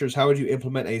backyard ventures, how would you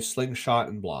implement a slingshot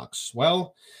and blocks?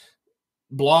 Well,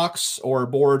 blocks or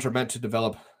boards are meant to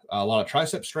develop a lot of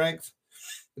tricep strength.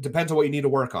 It depends on what you need to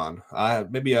work on.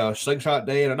 Maybe a slingshot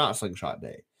day and a not slingshot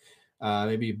day.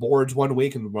 Maybe boards one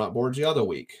week and boards the other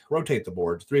week. Rotate the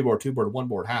boards, 3 board, 2 board, 1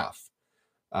 board, half.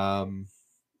 You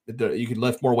can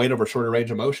lift more weight over shorter range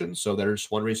of motion. So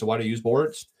there's one reason why to use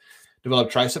boards.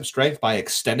 Develop tricep strength by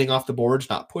extending off the boards,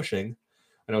 not pushing.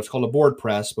 I know it's called a board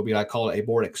press, but I call it a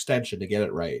board extension to get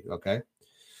it right. Okay.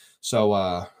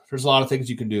 So there's a lot of things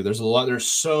you can do. There's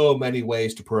so many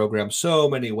ways to program, so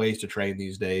many ways to train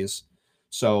these days.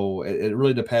 So it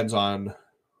really depends on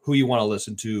who you want to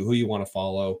listen to, who you want to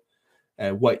follow,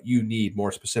 and what you need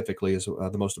more specifically is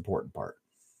the most important part.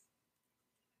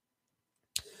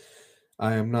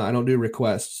 I don't do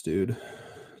requests, dude.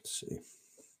 Let's see.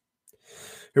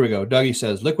 Here we go. Dougie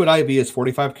says liquid IV is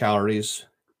 45 calories,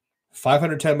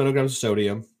 510 milligrams of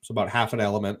sodium, so about half an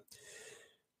element,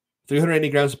 380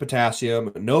 grams of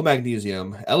potassium, no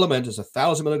magnesium. Element is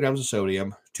 1,000 milligrams of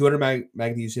sodium, 200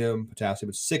 magnesium, potassium,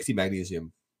 it's 60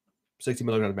 magnesium, 60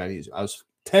 milligrams of magnesium. I was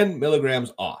 10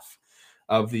 milligrams off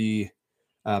of the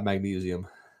magnesium.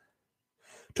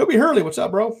 Toby Hurley, what's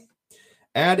up, bro?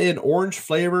 Add in orange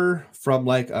flavor from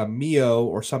like a Mio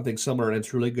or something similar, and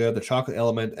it's really good. The chocolate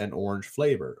element and orange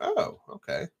flavor. Oh,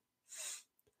 okay.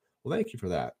 Well, thank you for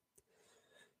that.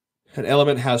 An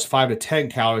element has 5 to 10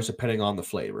 calories depending on the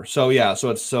flavor. So yeah,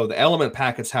 so the element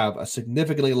packets have a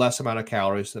significantly less amount of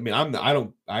calories. I mean,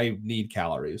 I need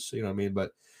calories, you know what I mean?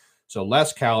 But so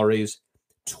less calories,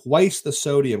 twice the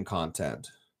sodium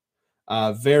content.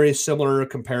 Very similar,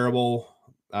 comparable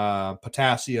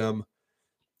potassium.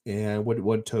 And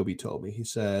what Toby told me, he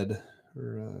said,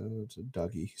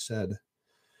 Dougie, he said,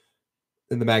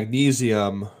 in the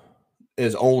magnesium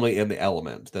is only in the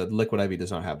element. The liquid IV does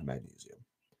not have magnesium.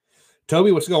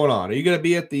 Toby, what's going on? Are you going to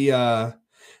be at the?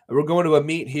 We're going to a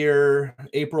meet here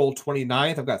April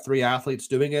 29th. I've got 3 athletes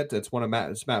doing it. It's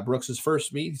Matt Brooks's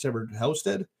first meet he's ever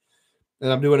hosted,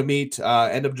 and I'm doing a meet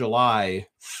end of July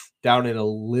down in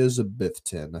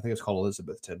Elizabethton. I think it's called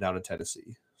Elizabethton down in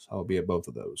Tennessee. So I'll be at both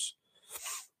of those.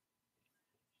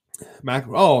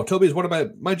 Toby's one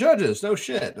of my judges. No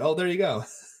shit. Oh, there you go.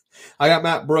 I got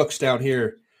Matt Brooks down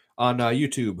here on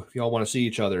YouTube. If y'all want to see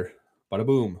each other, bada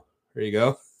boom. There you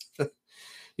go.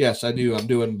 Yes, I do. I'm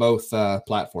doing both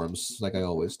platforms like I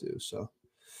always do. So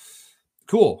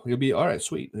cool. You'll be all right.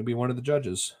 Sweet. You'll be one of the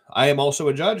judges. I am also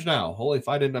a judge now. Holy, if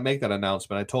I didn't make that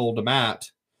announcement, I told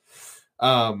Matt.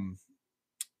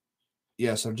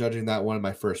 Yes, I'm judging that one of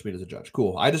my first meet as a judge.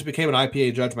 Cool. I just became an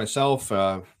IPA judge myself.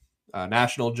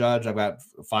 National judge. I've got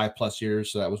 5+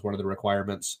 years, so that was one of the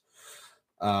requirements.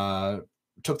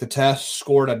 Took the test,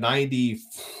 scored a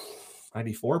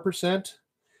 94%.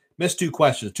 Missed 2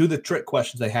 questions, 2 of the trick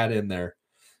questions they had in there.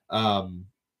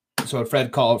 So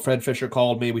Fred Fisher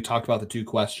called me. We talked about the 2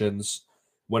 questions,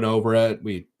 went over it.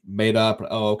 We made up.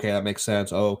 Oh, okay, that makes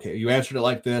sense. Oh, okay, you answered it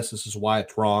like this. This is why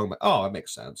it's wrong. Oh, that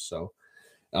makes sense. So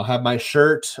I'll have my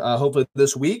shirt hopefully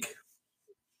this week,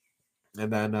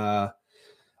 and then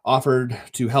offered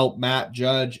to help Matt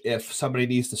judge if somebody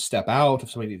needs to step out, if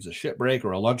somebody needs a shit break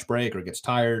or a lunch break or gets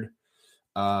tired.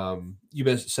 You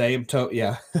been same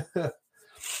yeah.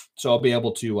 So I'll be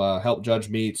able to help judge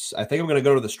meets. I think I'm going to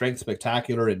go to the Strength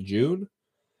Spectacular in June.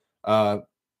 Rob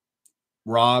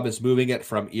is moving it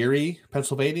from Erie,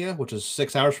 Pennsylvania, which is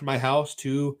 6 hours from my house,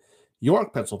 to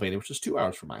York, Pennsylvania, which is 2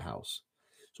 hours from my house.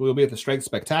 So we'll be at the Strength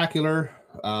Spectacular.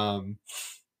 And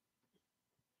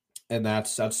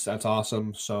that's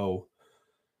awesome. So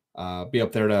be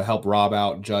up there to help Rob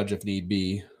out and judge if need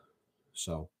be.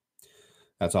 So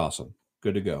that's awesome.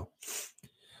 Good to go.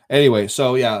 Anyway,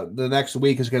 so yeah, the next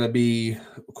week is going to be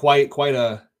quite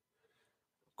a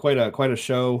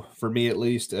show for me, at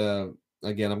least. Again,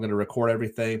 I'm going to record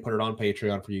everything, put it on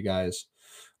Patreon for you guys.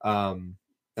 I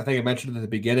think I mentioned at the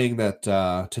beginning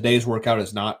that today's workout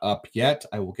is not up yet.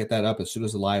 I will get that up as soon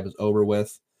as the live is over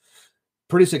with.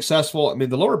 Pretty successful. I mean,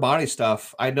 the lower body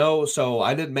stuff, I know. So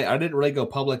I didn't really go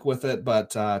public with it,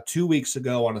 but 2 weeks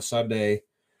ago on a Sunday,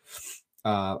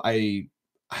 I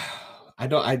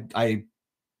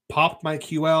popped my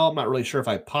QL. I'm not really sure if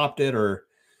I popped it or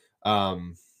I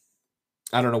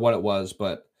don't know what it was,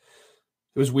 but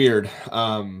it was weird.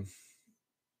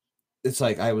 It's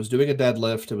like I was doing a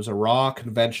deadlift. It was a raw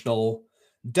conventional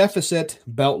deficit,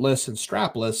 beltless and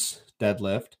strapless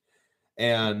deadlift.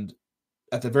 And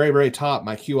at the very, very top,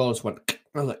 my QL just went,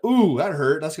 I was like, ooh, that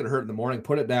hurt. That's going to hurt in the morning.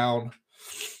 Put it down.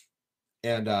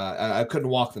 And I couldn't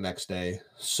walk the next day.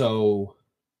 So,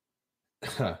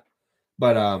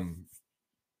 but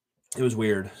It was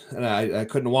weird. And I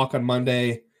couldn't walk on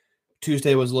Monday.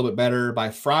 Tuesday was a little bit better. By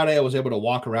Friday, I was able to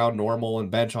walk around normal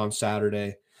and bench on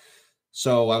Saturday.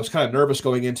 So I was kind of nervous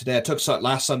going in today. I took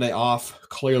last Sunday off.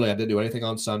 Clearly, I didn't do anything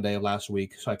on Sunday of last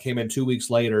week. So I came in 2 weeks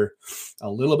later, a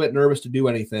little bit nervous to do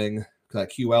anything because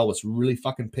that QL was really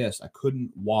fucking pissed. I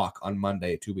couldn't walk on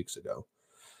Monday 2 weeks ago.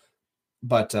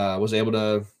 But was able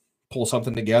to pull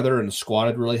something together and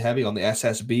squatted really heavy on the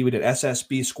SSB. We did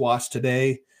SSB squats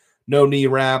today. No knee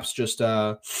wraps, just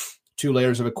 2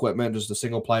 layers of equipment, just a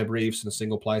single ply briefs and a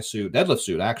single ply suit, deadlift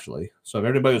suit actually. So if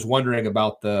everybody was wondering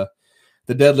about the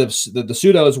deadlifts, the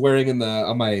suit I was wearing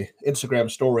on my Instagram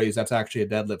stories, that's actually a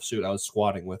deadlift suit. I was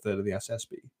squatting with it in the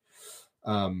SSB.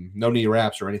 No knee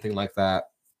wraps or anything like that.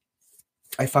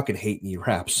 I fucking hate knee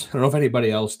wraps. I don't know if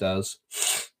anybody else does.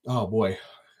 Oh boy,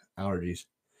 allergies.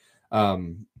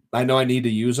 I know I need to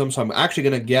use them, so I'm actually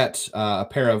going to get a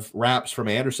pair of wraps from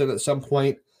Anderson at some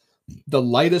point. The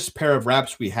lightest pair of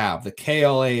wraps we have, the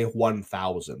KLA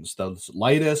 1000s, the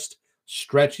lightest,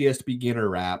 stretchiest beginner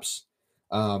wraps.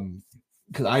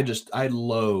 Because I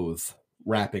loathe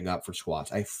wrapping up for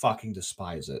squats. I fucking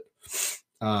despise it.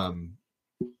 So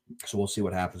we'll see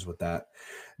what happens with that.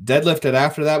 Deadlifted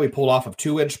after that, we pulled off of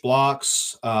 2-inch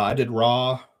blocks. I did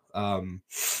raw. I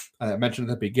mentioned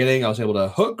at the beginning, I was able to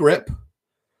hook grip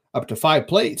up to 5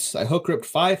 plates. I hook gripped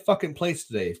 5 fucking plates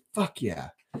today. Fuck yeah.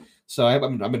 So I've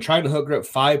been trying to hook grip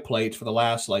 5 plates for the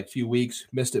last few weeks.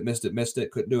 Missed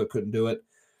it. Couldn't do it.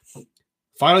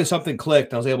 Finally, something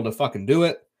clicked. I was able to fucking do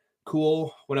it.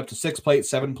 Cool. Went up to 6 plates,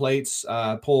 7 plates.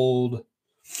 Pulled,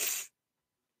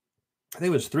 I think it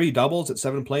was 3 doubles at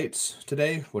 7 plates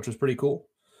today, which was pretty cool.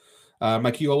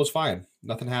 My QO was fine.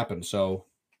 Nothing happened. So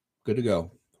good to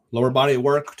go. Lower body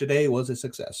work today was a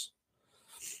success.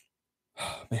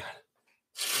 Oh, man.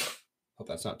 Hope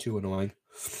that's not too annoying.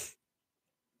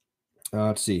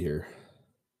 Let's see here.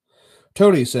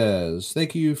 Tony says,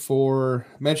 thank you for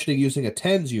mentioning using a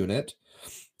TENS unit.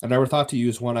 I never thought to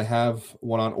use one. I have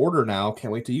one on order now.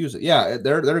 Can't wait to use it. Yeah,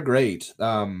 they're great.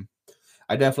 I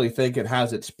definitely think it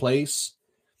has its place.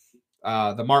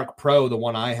 The Mark Pro, the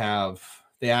one I have,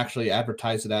 they actually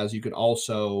advertise it as you can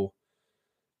also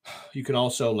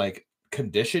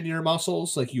condition your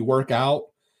muscles. Like you work out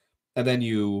and then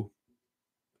you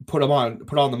put on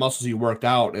the muscles you worked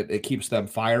out. It keeps them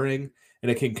firing and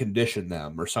it can condition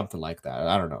them or something like that.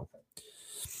 I don't know.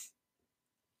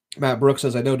 Matt Brooks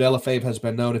says, I know Delafave has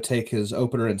been known to take his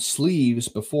opener in sleeves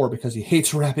before because he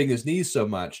hates wrapping his knees so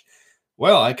much.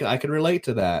 Well, I can relate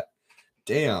to that.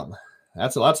 Damn.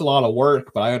 That's a lot of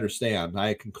work, but I understand.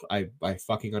 I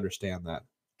fucking understand that.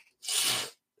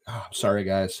 Oh, sorry,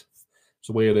 guys. It's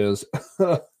the way it is.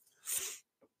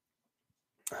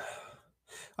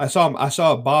 I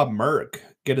saw Bob Merck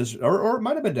get his, or it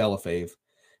might have been Delafave.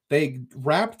 They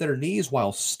wrapped their knees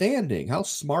while standing. How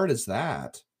smart is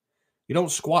that? You don't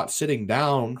squat sitting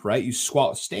down, right? You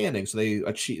squat standing. So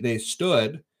they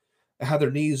stood and had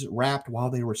their knees wrapped while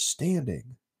they were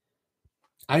standing.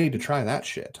 I need to try that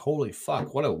shit. Holy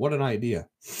fuck. What an idea.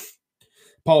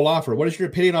 Paul Loffer, what is your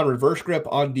opinion on reverse grip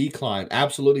on decline?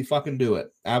 Absolutely fucking do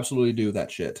it. Absolutely do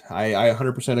that shit. I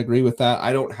 100% agree with that.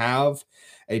 I don't have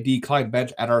a decline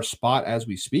bench at our spot as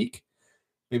we speak.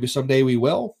 Maybe someday we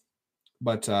will.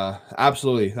 But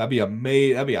absolutely, that'd be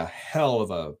a hell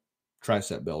of a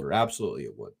tricep builder. Absolutely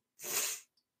it would.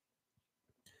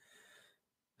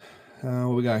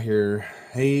 What we got here?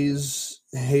 Hazem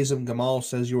Gamal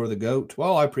says you are the GOAT.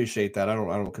 Well, I appreciate that. I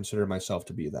don't consider myself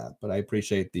to be that, but I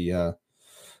appreciate the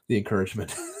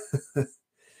encouragement.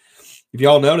 If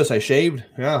y'all notice, I shaved.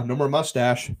 Yeah, no more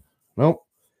mustache. Nope.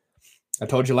 I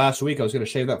told you last week I was going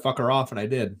to shave that fucker off, and I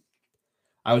did.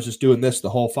 I was just doing this the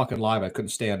whole fucking live. I couldn't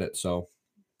stand it, so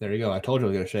there you go. I told you I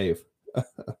was going to shave.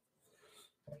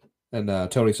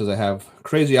 And Tony says I have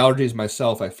crazy allergies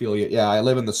myself. I feel you. Yeah, I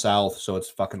live in the South, so it's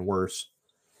fucking worse.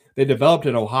 They developed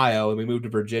in Ohio, and we moved to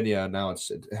Virginia, and now it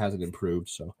hasn't improved.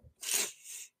 So,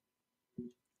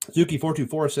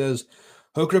 Zuki424 says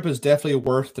hook grip is definitely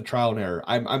worth the trial and error.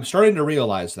 I'm starting to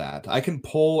realize that I can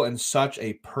pull in such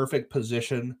a perfect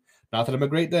position. Not that I'm a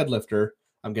great deadlifter.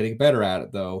 I'm getting better at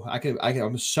it though.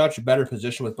 I'm in such a better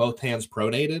position with both hands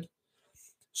pronated.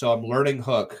 So I'm learning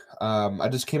hook. I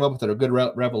just came up with a good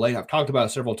revelation. I've talked about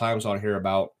it several times on here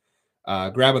about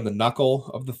grabbing the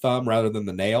knuckle of the thumb rather than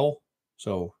the nail.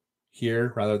 So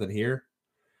here rather than here.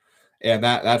 And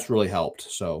that's really helped.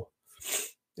 So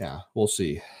yeah, we'll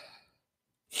see.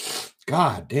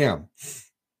 God damn.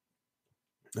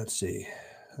 Let's see.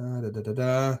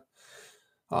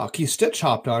 Keith Stitch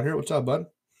hopped on here. What's up, bud?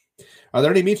 Are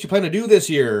there any meets you plan to do this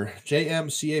year?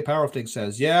 JMCA Powerlifting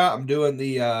says, yeah, I'm doing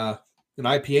the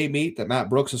an IPA meet that Matt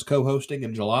Brooks is co-hosting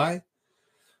in July.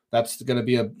 That's gonna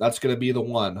be the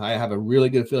one. I have a really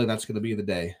good feeling that's gonna be the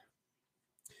day.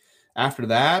 After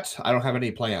that, I don't have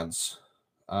any plans.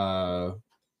 That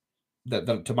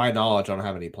to my knowledge, I don't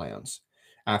have any plans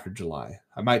after July.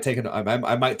 I might take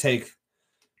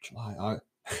July,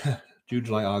 June,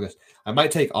 July, August. I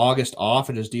might take August off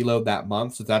and just deload that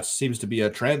month. So that seems to be a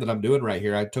trend that I'm doing right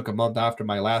here. I took a month after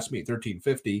my last meet,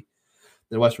 1350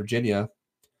 in West Virginia.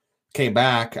 Came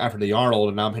back after the Arnold,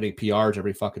 and now I'm hitting PRs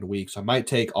every fucking week. So I might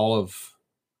take all of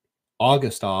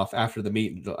August off after the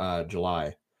meet in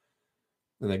July,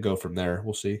 and then go from there.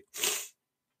 We'll see.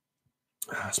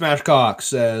 Smashcock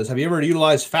says, have you ever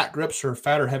utilized fat grips or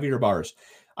fat or heavier bars?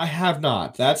 I have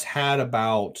not. That's had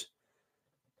about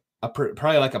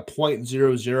probably like a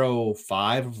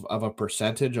 0.005 of a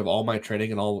percentage of all my training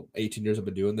and all 18 years I've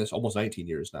been doing this, almost 19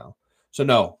 years now. So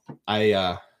no,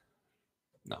 I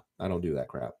don't do that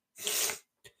crap.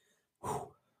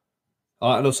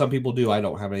 I know some people do. I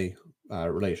don't have any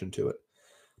relation to it.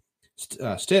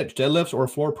 Stitch, deadlifts or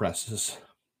floor presses?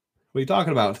 What are you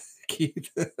talking about, Keith?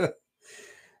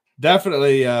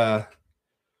 Definitely. I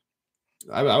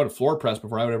would floor press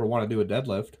before I would ever want to do a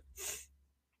deadlift.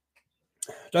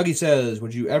 Dougie says,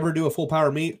 would you ever do a full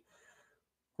power meet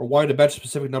or wanting to bench a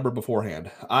specific number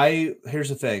beforehand? Here's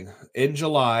the thing. In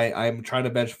July, I'm trying to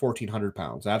bench 1,400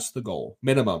 pounds. That's the goal.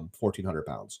 Minimum 1,400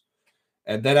 pounds.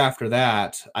 And then after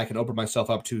that, I can open myself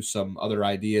up to some other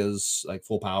ideas like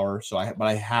full power. But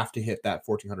I have to hit that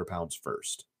 1,400 pounds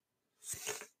first.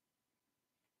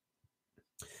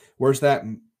 Where's that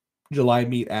July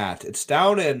meet at? It's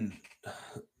down in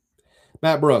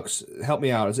Matt Brooks. Help me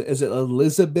out. Is it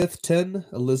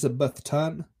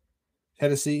Elizabethton,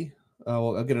 Tennessee?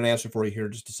 Well, I'll get an answer for you here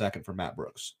in just a second from Matt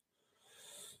Brooks.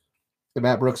 And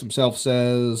Matt Brooks himself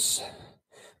says,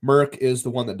 Merck is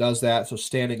the one that does that. So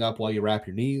standing up while you wrap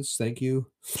your knees. Thank you.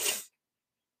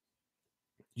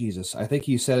 Jesus. I think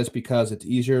he said it's because it's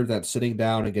easier than sitting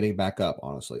down and getting back up,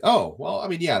 honestly. Oh, well, I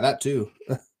mean, yeah, that too.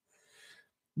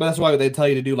 But that's why they tell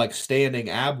you to do like standing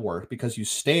ab work, because you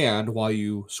stand while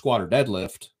you squat or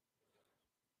deadlift.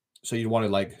 So you want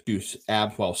to like do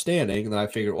abs while standing. And then I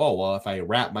figured, oh, well, if I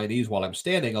wrap my knees while I'm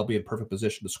standing, I'll be in perfect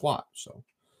position to squat. So,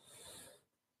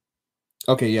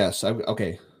 okay, yes.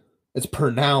 Okay. It's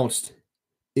pronounced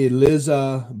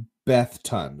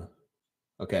Elizabethton.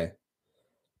 Okay.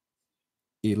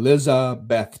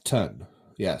 Elizabethton.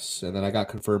 Yes. And then I got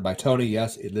confirmed by Tony.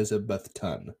 Yes,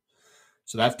 Elizabethton.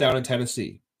 So that's down in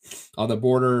Tennessee, on the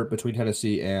border between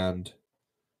Tennessee and,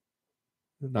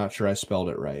 I'm not sure I spelled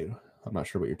it right. I'm not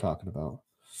sure what you're talking about.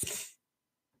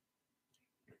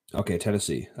 Okay,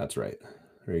 Tennessee. That's right.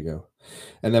 There you go.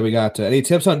 And then we got any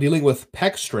tips on dealing with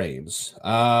pec strains?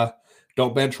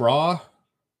 Don't bench raw.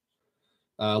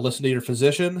 Listen to your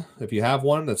physician if you have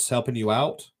one that's helping you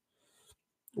out.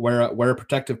 Wear a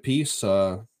protective piece,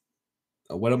 a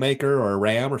Widowmaker or a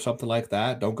Ram or something like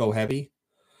that. Don't go heavy.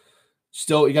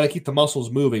 Still, you got to keep the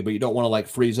muscles moving, but you don't want to like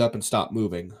freeze up and stop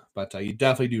moving. But you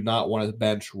definitely do not want to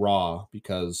bench raw,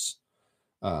 because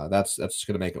that's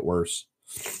going to make it worse.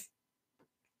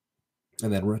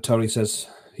 And then Tony says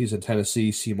he's in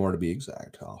Tennessee, Seymour to be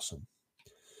exact. Awesome.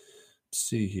 Let's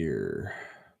see here.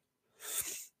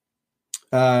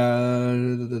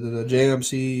 The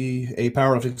JMC A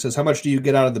Powerlifting says, how much do you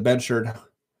get out of the bench shirt?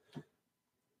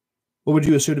 What would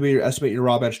you assume to be estimate your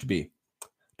raw bench to be?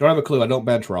 Don't have a clue. I don't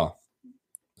bench raw.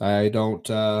 I don't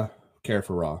care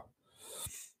for raw.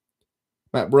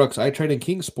 Matt Brooks, I train in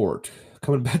Kingsport.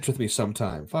 Come and bench with me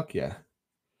sometime. Fuck yeah.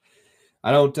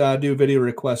 I don't do video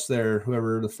requests there,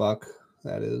 whoever the fuck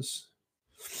that is.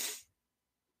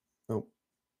 Oh.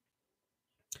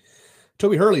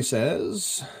 Toby Hurley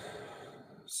says,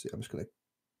 let's see, I'm just going to,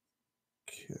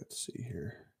 let's see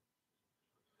here.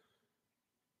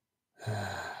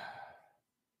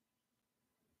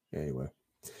 Anyway.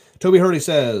 Toby Hurley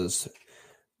says,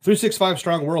 365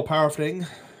 Strong World Powerlifting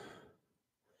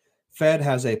Fed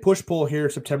has a push-pull here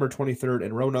September 23rd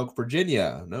in Roanoke,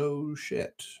 Virginia. No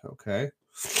shit. Okay.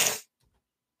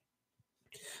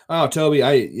 Oh, Toby,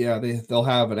 they'll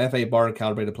have an FA bar and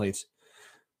calibrated plates.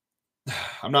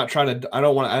 I'm not trying to, I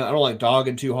don't like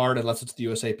dogging too hard unless it's the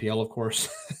USAPL, of course.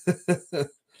 But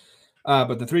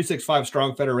the 365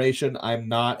 Strong Federation, I'm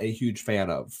not a huge fan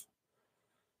of.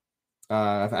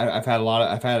 I've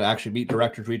had actually meet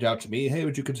directors reach out to me. Hey,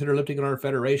 would you consider lifting in our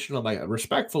federation? I'm like,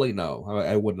 respectfully, no,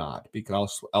 I would not,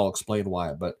 because I'll explain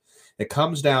why. But it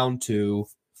comes down to,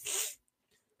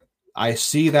 I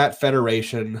see that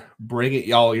federation, bring it,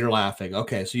 y'all. You're laughing.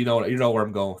 Okay, so you know where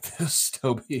I'm going with this,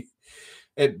 Toby.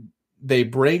 They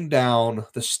bring down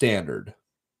the standard.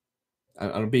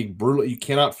 I'm being brutal. You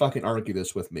cannot fucking argue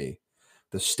this with me.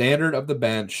 The standard of the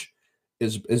bench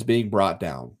is being brought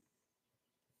down.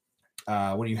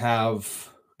 When you have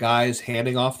guys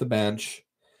handing off the bench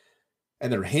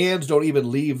and their hands don't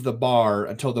even leave the bar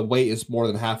until the weight is more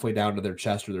than halfway down to their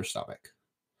chest or their stomach.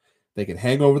 They can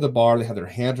hang over the bar. They have their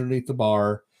hands underneath the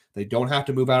bar. They don't have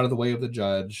to move out of the way of the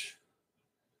judge.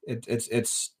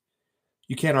 It's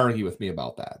you can't argue with me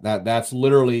about that. That's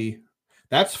literally,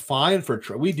 that's fine for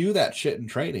we do that shit in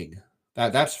training.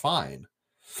 That's fine.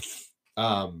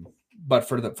 But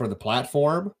for the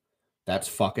platform, that's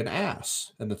fucking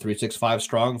ass. And the 365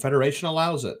 Strong Federation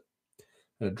allows it.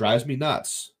 And it drives me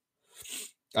nuts.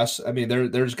 I mean,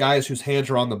 there's guys whose hands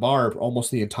are on the bar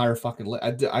almost the entire fucking.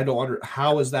 I don't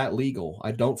how is that legal?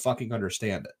 I don't fucking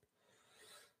understand it.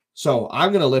 So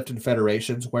I'm going to lift in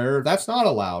federations where that's not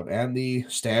allowed, and the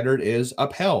standard is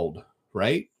upheld,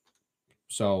 right?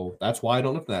 So that's why I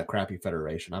don't lift in that crappy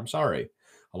federation. I'm sorry.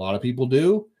 A lot of people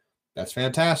do. That's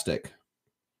fantastic.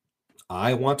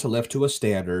 I want to lift to a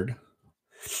standard,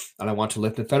 and I want to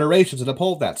lift in federations that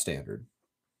uphold that standard.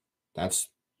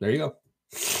 There you go.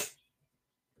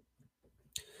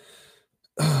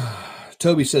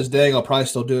 Toby says, dang, I'll probably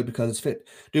still do it because it's fit.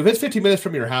 Dude, if it's 15 minutes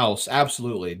from your house,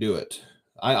 absolutely do it.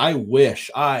 I wish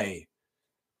a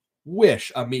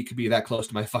meet could be that close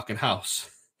to my fucking house.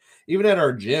 Even at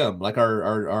our gym, like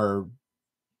our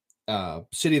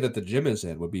city that the gym is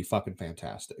in would be fucking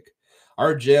fantastic.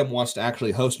 Our gym wants to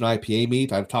actually host an IPA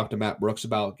meet. I've talked to Matt Brooks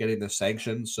about getting this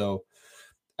sanctioned. So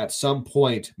at some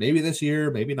point, maybe this year,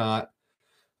 maybe not,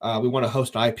 we want to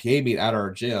host an IPA meet at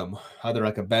our gym, either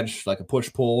like a bench, like a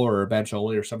push-pull or a bench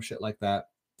only or some shit like that.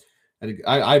 And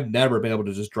I've never been able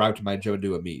to just drive to my gym and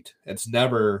do a meet. It's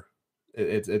never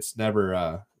happened.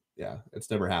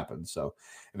 So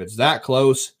if it's that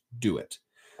close, do it.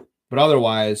 But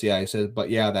otherwise, yeah, he says, but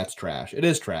yeah, that's trash. It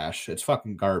is trash. It's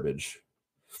fucking garbage.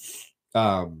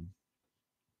 I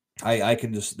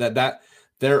can just that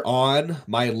they're on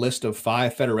my list of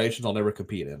 5 federations I'll never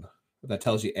compete in. If that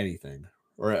tells you anything.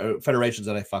 Or federations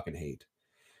that I fucking hate.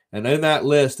 And in that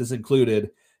list is included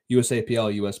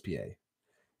USAPL, USPA.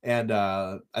 And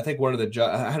I think one of the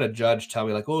I had a judge tell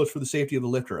me like, oh, it's for the safety of the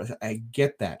lifter. I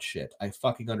get that shit. I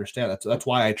fucking understand. That's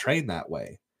why I train that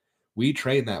way. We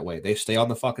train that way. They stay on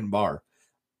the fucking bar.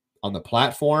 On the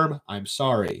platform, I'm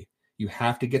sorry. You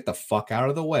have to get the fuck out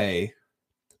of the way.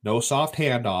 No soft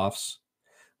handoffs.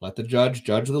 Let the judge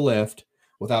the lift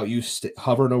without you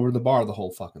hovering over the bar the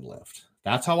whole fucking lift.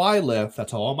 That's how I lift.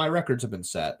 That's how all my records have been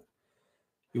set.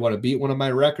 You want to beat one of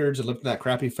my records and lift in that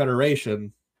crappy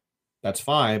federation, that's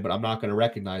fine, but I'm not going to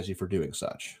recognize you for doing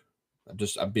such.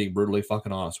 I'm being brutally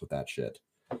fucking honest with that shit.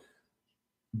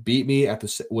 Beat me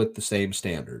with the same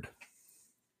standard.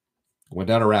 Went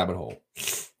down a rabbit hole.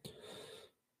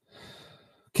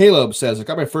 Caleb says, I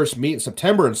got my first meet in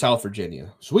September in South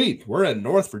Virginia. Sweet. We're in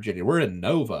North Virginia. We're in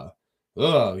Nova.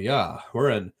 Oh, yeah.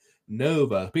 We're in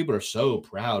Nova. People are so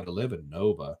proud to live in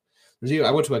Nova.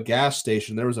 I went to a gas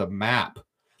station. There was a map. I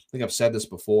think I've said this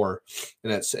before.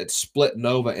 And it split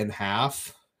Nova in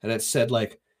half. And it said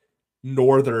like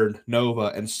Northern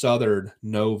Nova and Southern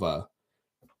Nova.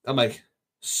 I'm like,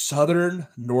 Southern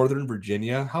Northern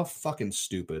Virginia? How fucking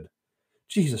stupid.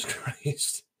 Jesus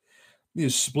Christ. You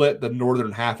split the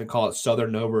northern half and call it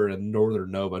Southern Nova and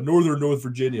Northern Nova. Northern North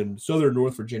Virginia and Southern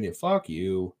North Virginia. Fuck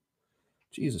you.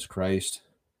 Jesus Christ.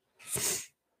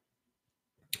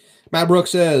 Matt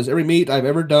Brooks says, every meet I've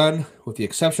ever done, with the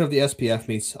exception of the SPF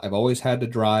meets, I've always had to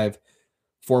drive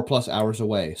 4+ hours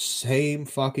away. Same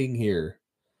fucking here.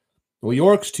 Well,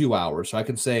 York's 2 hours, so I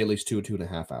can say at least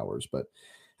 2.5 hours.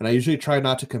 And I usually try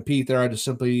not to compete there. I just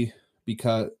simply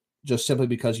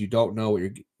because you don't know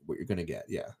what you're gonna get.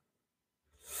 Yeah.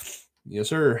 Yes,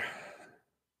 sir.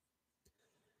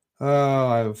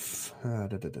 Let's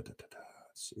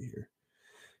see here.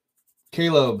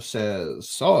 Caleb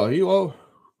says,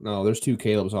 no, there's 2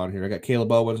 Calebs on here. I got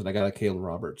Caleb Owens and I got a Caleb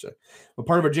Roberts. What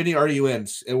part of Virginia are you in?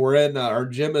 And we're in, our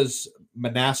gym is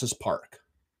Manassas Park.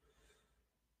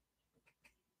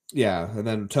 Yeah, and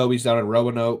then Toby's down in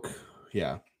Roanoke.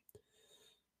 Yeah.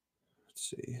 Let's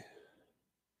see.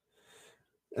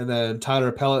 And then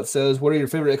Tyler Pellet says, what are your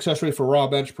favorite accessories for raw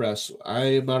bench press? I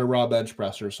am not a raw bench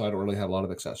presser, so I don't really have a lot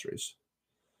of accessories.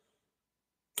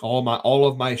 All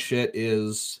of my shit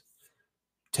is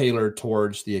tailored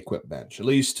towards the equipped bench, at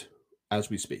least as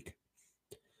we speak.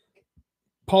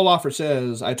 Paul Offer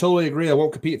says, I totally agree. I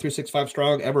won't compete 365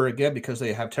 Strong ever again because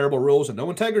they have terrible rules and no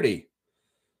integrity.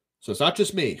 So it's not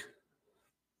just me.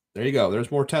 There you go.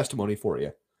 There's more testimony for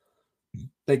you.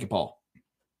 Thank you, Paul.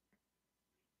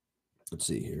 Let's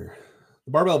see here.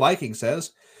 The Barbell Viking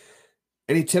says,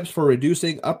 Any tips for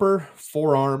reducing upper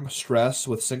forearm stress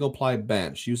with single ply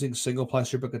bench? Using single ply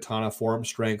super katana, forearm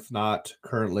strength not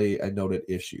currently a noted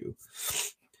issue.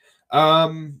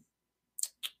 Forearm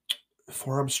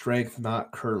strength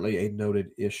not currently a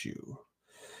noted issue.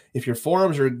 If your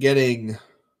forearms are getting,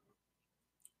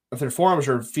 if their forearms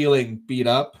are feeling beat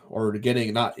up or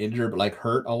getting not injured but like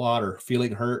hurt a lot or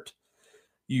feeling hurt,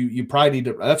 you probably need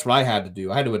to. That's what I had to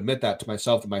do. I had to admit that to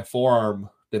myself that my forearm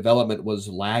development was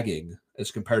lagging as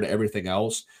compared to everything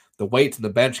else. The weights in the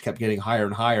bench kept getting higher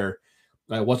and higher.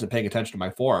 And I wasn't paying attention to my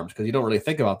forearms because you don't really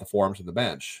think about the forearms in the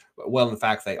bench. But well, in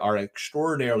fact, they are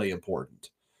extraordinarily important.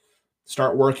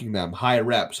 Start working them, high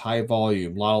reps, high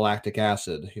volume, a lot of lactic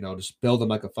acid, just build them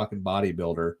like a fucking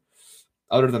bodybuilder.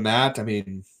 Other than that, I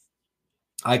mean,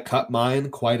 I cut mine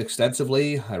quite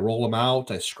extensively. I roll them out.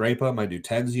 I scrape them. I do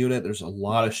TENS unit. There's a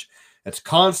lot of it's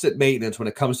constant maintenance when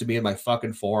it comes to me and my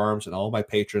fucking forearms, and all my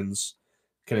patrons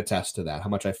can attest to that, how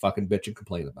much I fucking bitch and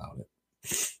complain about it.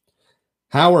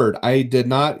 Howard, I did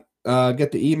not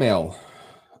get the email.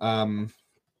 I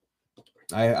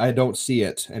don't see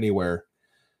it anywhere.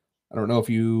 I don't know if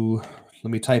you, let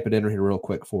me type it in here real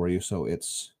quick for you. So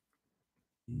it's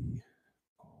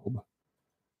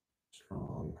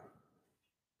strong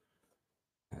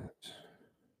at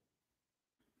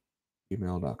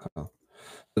gmail.com.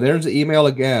 So there's the email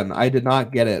again. I did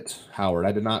not get it, Howard.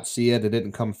 I did not see it. It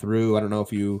didn't come through. I don't know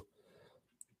if you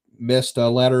missed a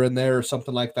letter in there or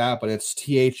something like that, but it's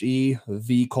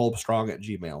THEVKolbstrong at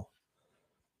Gmail.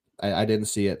 I didn't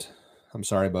see it. I'm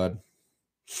sorry, bud.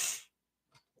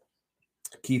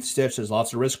 Keith Stitch says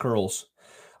lots of wrist curls.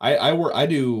 I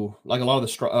do like a lot of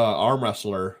the arm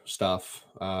wrestler stuff,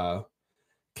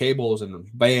 cables and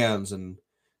bands and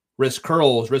wrist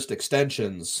curls, wrist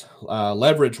extensions,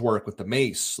 leverage work with the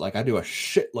mace. Like I do a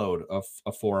shitload of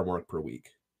forearm work per week.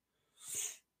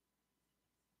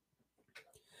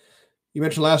 You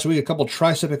mentioned last week a couple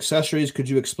tricep accessories. Could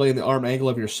you explain the arm angle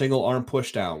of your single arm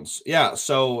push downs? Yeah,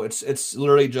 so it's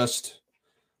literally just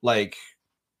like,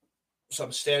 so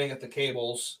I'm standing at the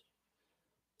cables.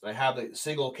 I have the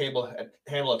single cable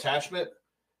handle attachment,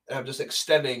 and I'm just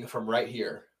extending from right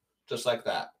here, just like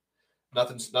that.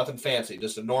 Nothing fancy,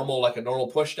 just a normal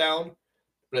push down,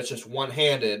 but it's just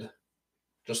one-handed,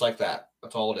 just like that.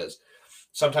 That's all it is.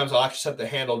 Sometimes I'll actually set the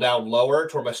handle down lower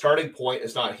to where my starting point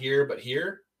is not here, but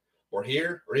here, or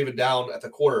even down at the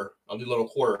quarter. I'll do little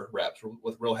quarter reps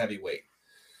with real heavy weight.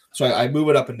 So I move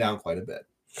it up and down quite a bit.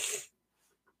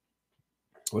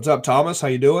 What's up, Thomas? How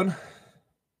you doing?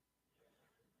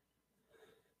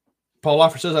 Paul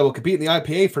Loffer says, I will compete in the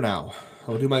IPA for now.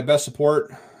 I will do my best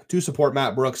to support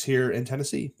Matt Brooks here in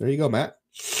Tennessee. There you go, Matt.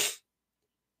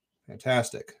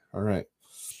 Fantastic. All right.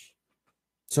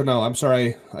 So, no, I'm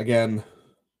sorry again,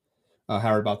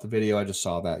 Howard, about the video. I just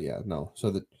saw that. Yeah, no.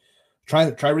 So,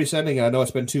 try resending it. I know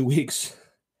it's been 2 weeks.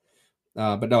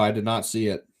 But no, I did not see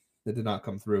it. It did not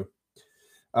come through.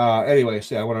 Anyway,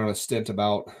 so I went on a stint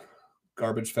about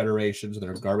garbage federations and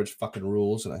their garbage fucking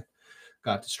rules, and I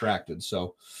got distracted.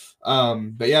 So,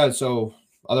 but yeah, so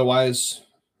otherwise,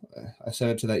 I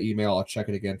sent it to that email. I'll check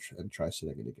it again and try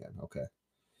sending it again. Okay.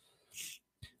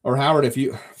 Or Howard, if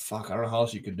you, I don't know how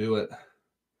else you can do it. I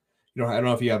don't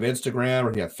know if you have Instagram or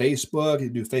if you have Facebook. You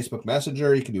can do Facebook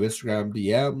Messenger. You can do Instagram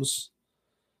DMs.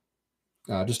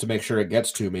 Just to make sure it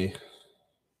gets to me.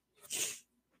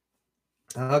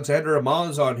 Alexander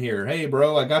Amon's on here. Hey,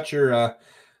 bro, I got your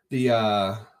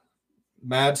the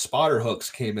Mad Spotter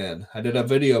hooks came in. I did a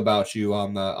video about you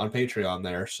on Patreon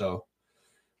there, so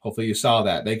hopefully you saw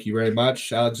that. Thank you very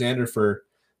much, Alexander, for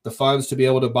the funds to be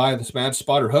able to buy this Mad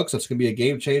Spotter hooks. That's going to be a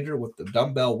game changer with the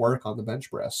dumbbell work on the bench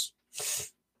press.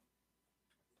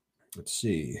 Let's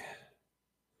see.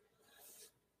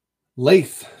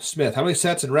 Lath Smith, how many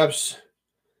sets and reps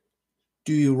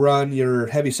do you run your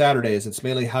heavy Saturdays? It's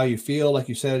mainly how you feel, like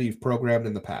you said, you've programmed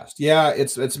in the past. Yeah,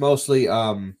 it's mostly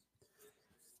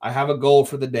I have a goal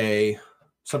for the day.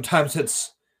 Sometimes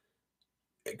it's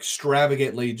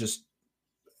extravagantly just,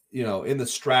 in the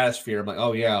stratosphere. I'm like,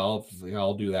 oh yeah, I'll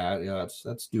do that. Yeah,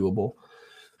 that's doable.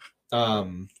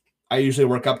 I usually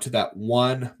work up to that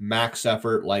one max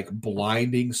effort, like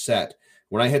blinding set.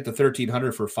 When I hit the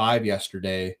 1300 for 5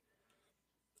 yesterday,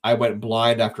 I went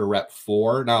blind after rep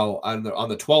 4. Now on the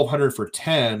 1200 for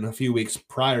 10, a few weeks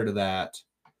prior to that,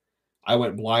 I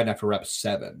went blind after rep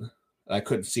 7. I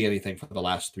couldn't see anything for the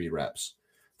last 3 reps.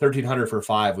 1300 for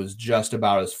 5 was just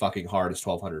about as fucking hard as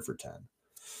 1200 for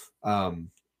 10.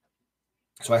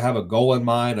 So I have a goal in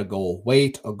mind, a goal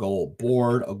weight, a goal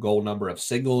board, a goal number of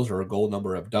singles, or a goal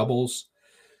number of doubles.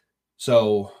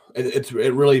 So it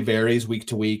really varies week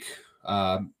to week,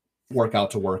 workout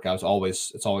to workout. It's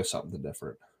always something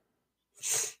different.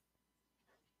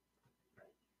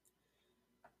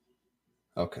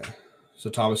 Okay. So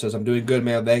Thomas says, I'm doing good,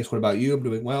 man. Thanks. What about you? I'm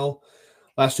doing well.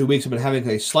 Last 2 weeks, I've been having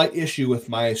a slight issue with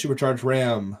my supercharged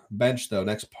RAM bench, though.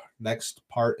 Next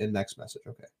part in next message.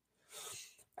 Okay.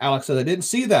 Alex says, I didn't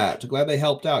see that. Glad they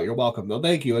helped out. You're welcome. No,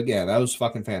 thank you again. That was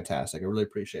fucking fantastic. I really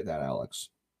appreciate that, Alex.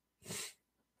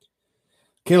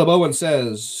 Caleb Owen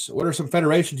says, what are some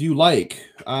federations you like?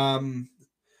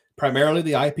 Primarily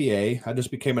the IPA. I just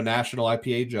became a national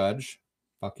IPA judge.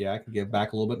 Fuck yeah, I can give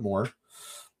back a little bit more.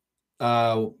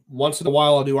 Once in a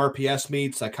while, I'll do RPS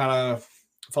meets. I kind of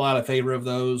fell out of favor of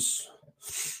those.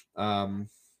 What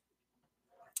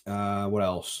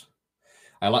else?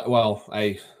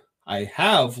 I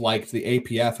have liked the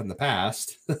APF in the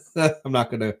past. I'm not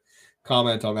going to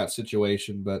comment on that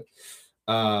situation, but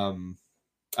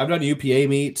I've done UPA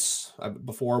meets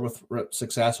before with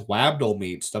success. Wabdal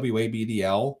meets,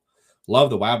 WABDL.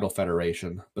 Love the Wabdal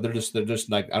Federation, but they're just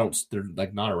like they're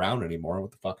like not around anymore.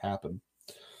 What the fuck happened?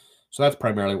 So that's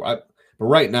primarily but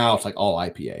right now it's like all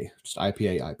IPA, just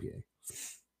IPA.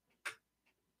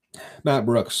 Matt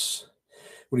Brooks,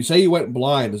 when you say you went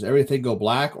blind, does everything go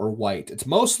black or white? It's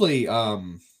mostly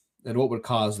and what would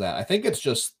cause that? I think it's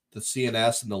just the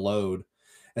CNS and the load.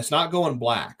 It's not going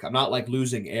black. I'm not like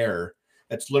losing air.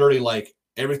 It's literally like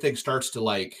everything starts to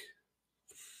like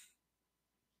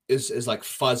is like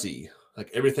fuzzy. Like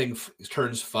everything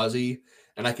turns fuzzy,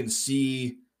 and I can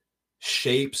see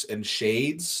shapes and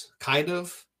shades kind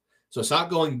of. So it's not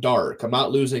going dark. I'm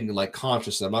not losing like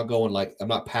consciousness. I'm not going like I'm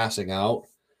not passing out.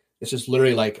 It's just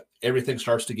literally like everything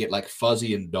starts to get like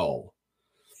fuzzy and dull.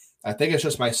 I think it's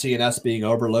just my CNS being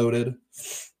overloaded.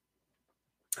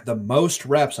 The most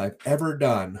reps I've ever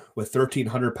done with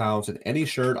 1,300 pounds in any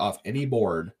shirt off any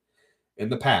board in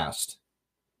the past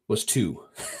was 2.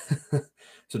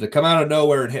 So to come out of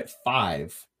nowhere and hit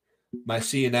 5, my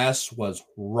CNS was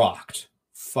rocked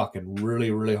fucking really,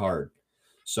 really hard.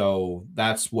 So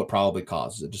that's what probably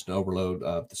causes it, just an overload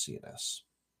of the CNS.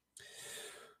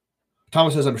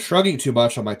 Thomas says, I'm shrugging too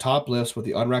much on my top lifts with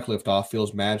the unrack lift off.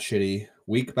 Feels mad shitty.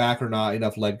 Weak back or not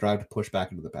enough leg drive to push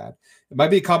back into the pad. It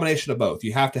might be a combination of both.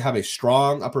 You have to have a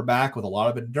strong upper back with a lot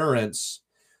of endurance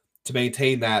to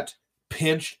maintain that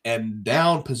pinch and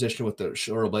down position with the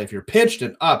shoulder blade. If you're pinched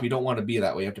and up, you don't want to be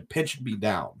that way. You have to pinch and be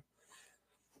down.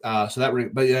 But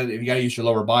you got to use your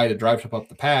lower body to drive up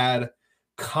the pad.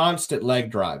 Constant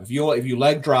leg drive. If you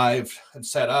leg drive and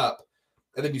set up,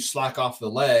 and then you slack off the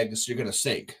legs, you're going to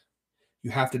sink.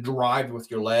 You have to drive with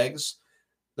your legs.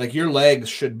 Like your legs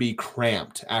should be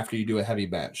cramped after you do a heavy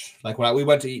bench. Like when we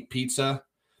went to eat pizza,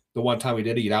 the one time we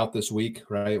did eat out this week,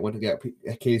 right? Went to get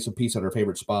Katie some pizza at her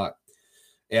favorite spot,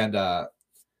 and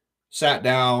sat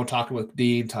down talking with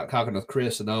Dean, talking with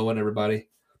Chris and Owen, everybody.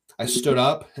 I stood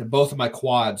up and both of my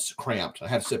quads cramped. I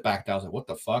had to sit back down. I was like, what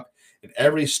the fuck? And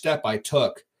every step I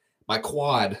took, my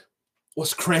quad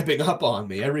was cramping up on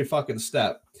me every fucking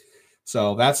step.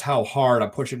 So that's how hard I'm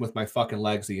pushing with my fucking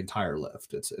legs the entire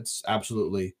lift. It's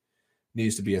absolutely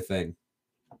needs to be a thing.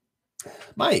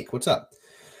 Mike, what's up?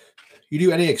 You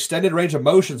do any extended range of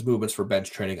motions movements for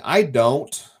bench training? I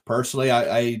don't. Personally,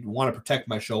 I want to protect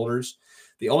my shoulders.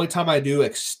 The only time I do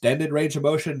extended range of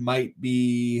motion might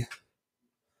be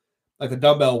like the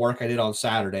dumbbell work I did on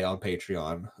Saturday on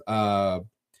Patreon,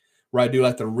 where I do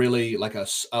like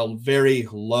a very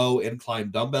low incline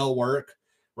dumbbell work,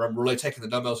 where I'm really taking the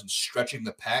dumbbells and stretching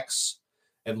the pecs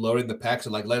and loading the pecs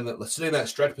and like sitting in that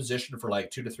stretch position for like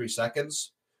 2 to 3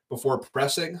 seconds before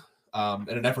pressing in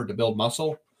an effort to build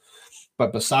muscle.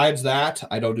 But besides that,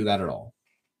 I don't do that at all.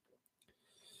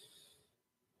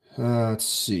 Let's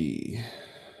see.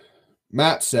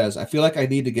 Matt says, I feel like I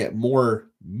need to get more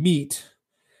meat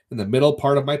in the middle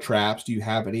part of my traps. Do you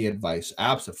have any advice?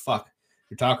 Fuck.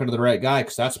 You're talking to the right guy,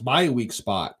 because that's my weak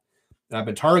spot. And I've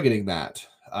been targeting that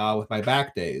with my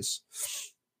back days.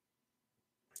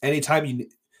 Anytime if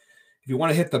you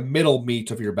want to hit the middle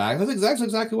meat of your back, that's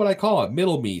exactly what I call it.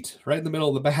 Middle meat, right in the middle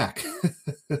of the back.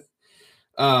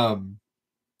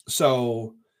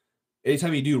 So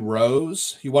anytime you do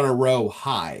rows, you want to row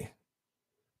high,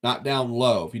 not down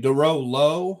low. If you do row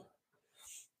low,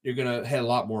 you're going to hit a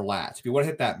lot more lats. If you want to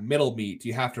hit that middle meat,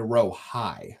 you have to row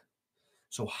high.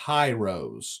 So high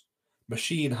rows,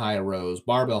 machine high rows,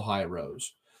 barbell high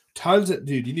rows. Dude,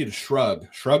 you need to shrug.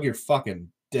 Shrug your fucking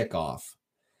dick off.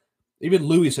 Even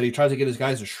Louis said he tries to get his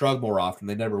guys to shrug more often.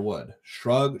 They never would.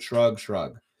 Shrug, shrug,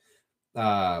 shrug.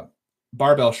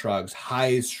 Barbell shrugs,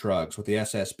 highs shrugs with the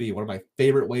SSB. One of my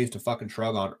favorite ways to fucking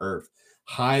shrug on earth.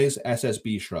 Highs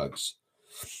SSB shrugs.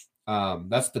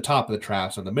 That's the top of the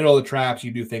traps. In the middle of the traps,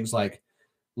 you do things like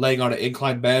laying on an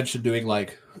incline bench and doing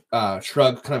like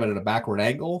shrug kind of at a backward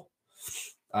angle.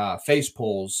 face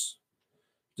pulls,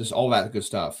 just all that good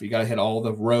stuff. You got to hit all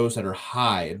the rows that are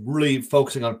high and really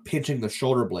focusing on pinching the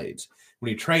shoulder blades.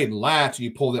 When you train lats and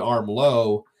you pull the arm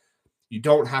low, you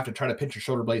don't have to try to pinch your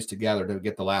shoulder blades together to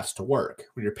get the lats to work.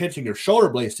 When you're pinching your shoulder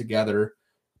blades together,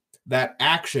 that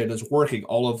action is working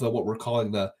all of the what we're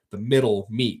calling the middle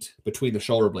meat between the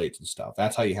shoulder blades and stuff.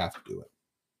 That's how you have to do it.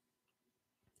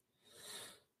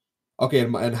 Okay,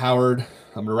 and Howard,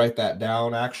 I'm going to write that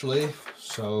down, actually.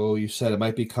 So you said it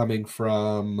might be coming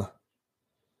from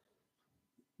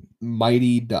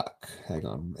Mighty Duck. Hang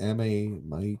on.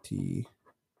 Mighty.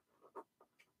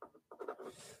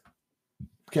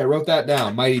 Okay, I wrote that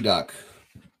down. Mighty Duck.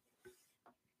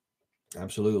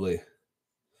 Absolutely.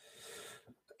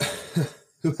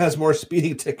 Who has more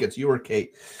speeding tickets, you or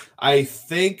Kate? I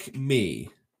think me.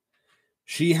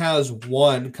 She has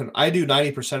one. I do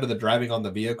 90% of the driving on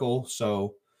the vehicle,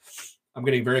 so I'm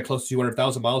getting very close to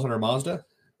 200,000 miles on her Mazda.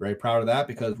 Very proud of that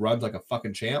because it runs like a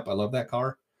fucking champ. I love that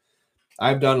car.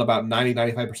 I've done about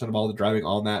 95% of all the driving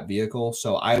on that vehicle,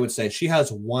 so I would say she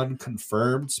has one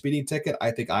confirmed speeding ticket.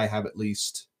 I think I have at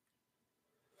least,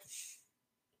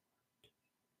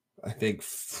 I think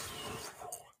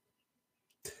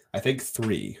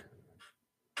 3,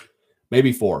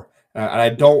 maybe 4. And I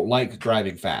don't like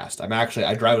driving fast.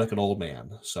 I drive like an old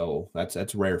man, so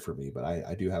that's rare for me. But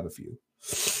I do have a few.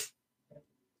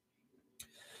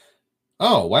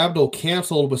 Oh, Wabdell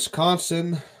canceled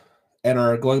Wisconsin and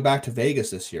are going back to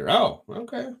Vegas this year. Oh,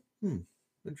 okay.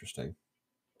 Interesting.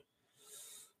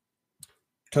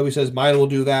 Toby says mine will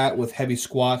do that with heavy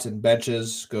squats and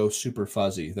benches. Go super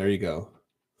fuzzy. There you go.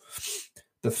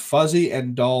 The fuzzy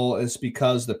and dull is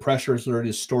because the pressures are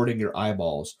distorting your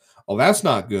eyeballs. Oh, that's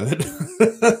not good.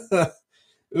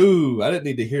 Ooh, I didn't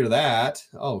need to hear that.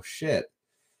 Oh, shit.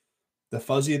 The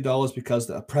fuzzy and dull is because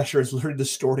the pressure is literally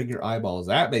distorting your eyeballs.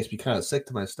 That makes me kind of sick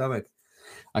to my stomach.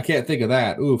 I can't think of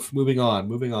that. Oof, moving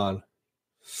on.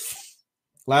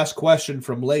 Last question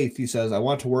from Lath. He says, I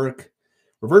want to work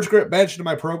reverse grip bench into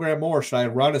my program more. Should I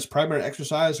run as primary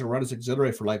exercise or run as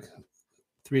auxiliary for like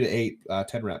 3 to 8,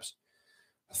 10 reps?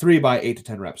 3 by 8 to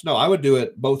 10 reps. No, I would do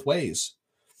it both ways.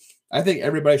 I think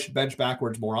everybody should bench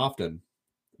backwards more often.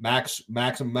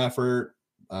 Maximum effort,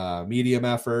 medium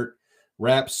effort,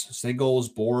 reps, singles,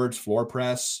 boards, floor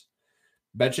press.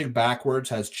 Benching backwards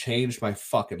has changed my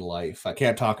fucking life. I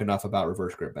can't talk enough about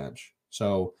reverse grip bench.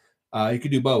 So you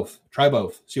can do both. Try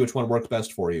both. See which one works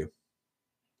best for you.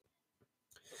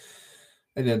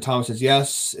 And then Thomas says,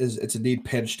 yes, it's indeed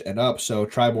pinched and up. So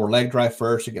try more leg drive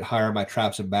first and get higher on my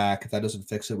traps and back. If that doesn't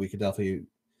fix it, we could definitely,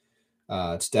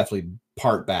 it's definitely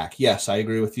part back. Yes, I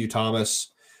agree with you,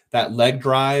 Thomas. That leg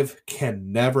drive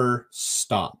can never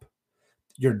stop.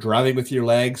 You're driving with your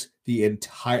legs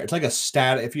it's like a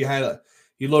stat. If you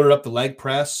loaded up the leg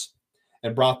press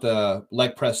and brought the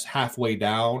leg press halfway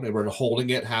down and were holding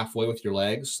it halfway with your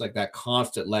legs, like that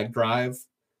constant leg drive.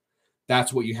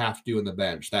 That's what you have to do in the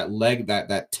bench. That leg,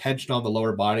 that tension on the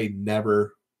lower body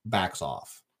never backs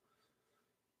off.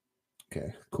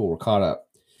 Okay, cool. We're caught up.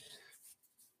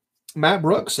 Matt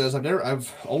Brooks says,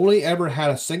 I've only ever had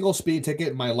a single speed ticket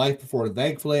in my life before.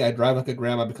 Thankfully, I drive like a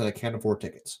grandma because I can't afford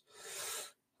tickets.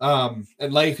 And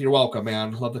Lath, you're welcome,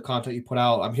 man. Love the content you put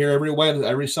out. I'm here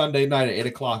every Sunday night at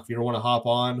 8:00. If you ever want to hop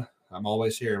on, I'm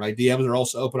always here. My DMs are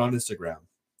also open on Instagram.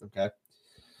 Okay.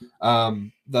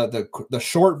 The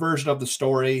short version of the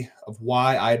story of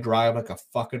why I drive like a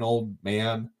fucking old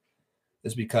man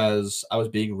is because I was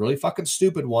being really fucking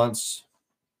stupid once.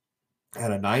 I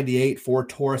had a 98 Ford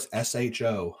Taurus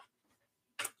SHO.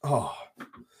 Oh,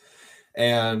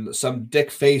 and some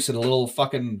dick face in a little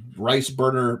fucking rice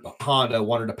burner Honda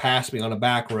wanted to pass me on a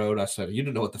back road. I said, you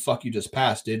didn't know what the fuck you just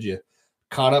passed, did you?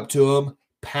 Caught up to him,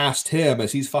 passed him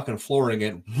as he's fucking flooring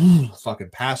it, fucking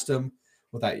passed him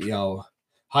with that,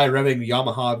 high revving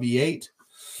Yamaha V8.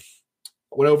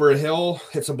 Went over a hill,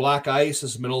 hit some black ice.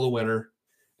 This is middle of the winter,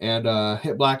 and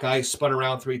hit black ice, spun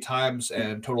around 3 times,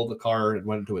 and totaled the car and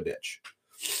went into a ditch.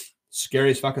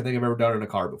 Scariest fucking thing I've ever done in a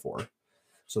car before.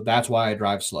 So that's why I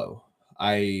drive slow.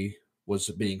 I was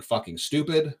being fucking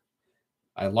stupid.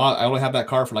 I only had that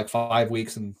car for like 5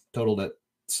 weeks and totaled it.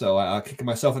 So I'm kicking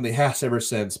myself in the ass ever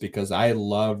since because I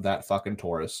loved that fucking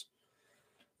Taurus.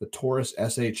 The Taurus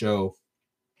SHO.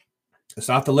 It's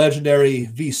not the legendary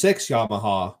V6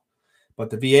 Yamaha, but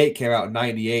the V8 came out in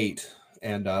 98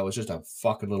 and it was just a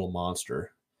fucking little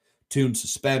monster. Tuned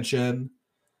suspension.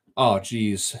 Oh,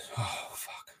 geez. Oh,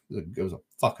 fuck. It was a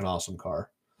fucking awesome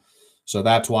car. So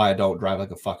that's why I don't drive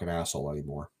like a fucking asshole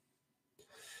anymore.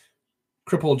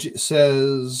 Cripple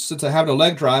says, since I have no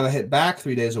leg drive, I hit back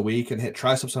 3 days a week and hit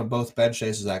triceps on both bench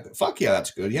days. Is that good? Fuck yeah,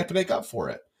 that's good. You have to make up for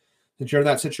it. Since you're in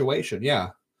that situation, yeah.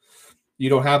 you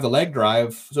don't have the leg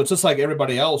drive. So it's just like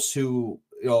everybody else who,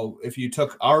 if you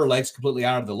took our legs completely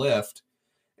out of the lift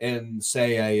and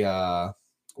say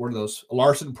what are those, a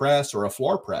Larson press or a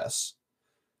floor press,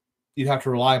 you'd have to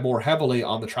rely more heavily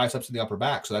on the triceps and the upper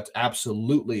back. So that's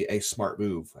absolutely a smart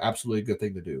move. Absolutely a good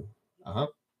thing to do. And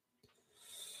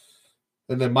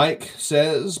then Mike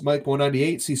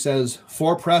 198, he says,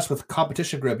 floor press with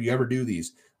competition grip. You ever do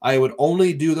these? I would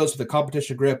only do those with a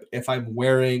competition grip if I'm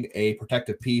wearing a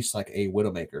protective piece like a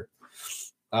Widowmaker.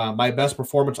 My best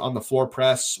performance on the floor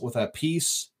press with a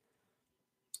piece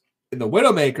in the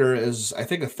Widowmaker is, I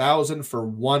think, 1,000 for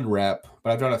one rep,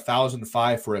 but I've done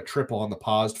 1,005 for a triple on the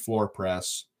paused floor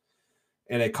press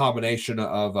in a combination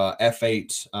of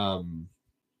F8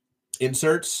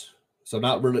 inserts. So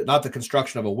not the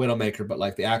construction of a Widowmaker, but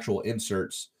like the actual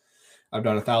inserts. I've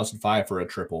done 1,005 for a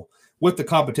triple with the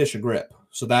competition grip.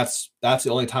 So that's the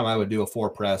only time I would do a floor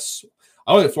press.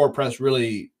 I only floor press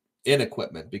really in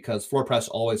equipment because floor press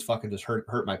always fucking just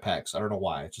hurt my pecs. I don't know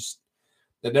why.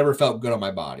 It never felt good on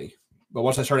my body. But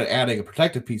once I started adding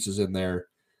protective pieces in there,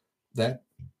 then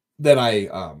I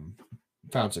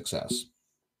found success.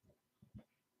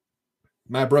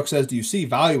 Matt Brooks says, do you see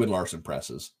value in Larson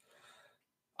presses?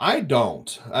 I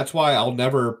don't. That's why I'll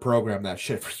never program that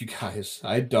shit for you guys.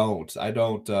 I don't.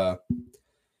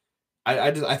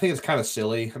 I think it's kind of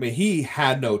silly. I mean, he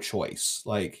had no choice.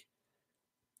 Like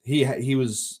he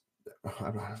was,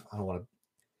 I don't want to,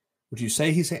 would you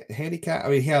say he's handicapped? I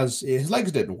mean, his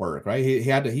legs didn't work, right? He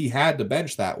had to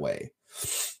bench that way.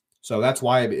 So that's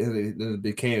why it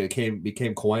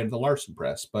became coined the Larson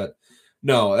press. But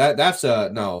no, that's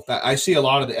no. I see a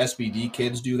lot of the SBD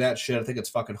kids do that shit. I think it's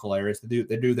fucking hilarious. They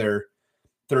do their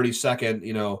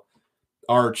 30-second,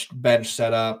 arched bench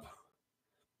setup,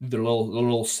 their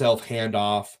little self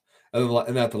handoff, and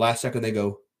then at the last second they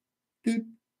go, dude.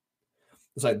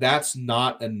 It's like that's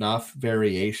not enough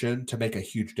variation to make a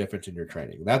huge difference in your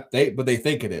training. But they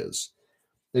think it is.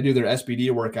 They do their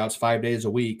SBD workouts 5 days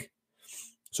a week.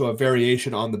 So a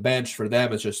variation on the bench for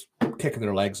them is just kicking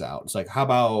their legs out. It's like, how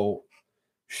about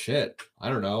I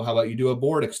don't know. How about you do a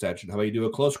board extension? How about you do a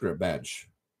close grip bench?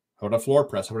 How about a floor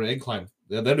press? How about an incline?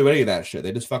 They don't do any of that shit.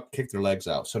 They just fucking kick their legs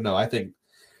out. So no, I think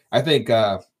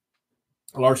a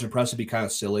Larson press would be kind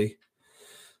of silly.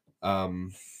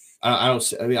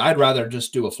 I'd rather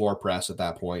just do a floor press at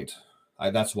that point.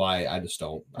 That's why I just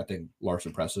don't. I think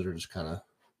Larson presses are just kind of,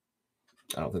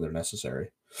 I don't think they're necessary.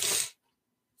 Let's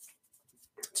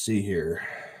see here.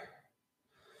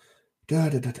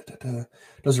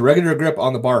 Does a regular grip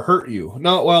on the bar hurt you?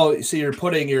 No, well, see,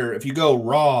 if you go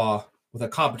raw with a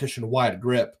competition wide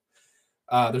grip,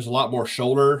 there's a lot more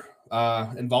shoulder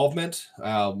involvement,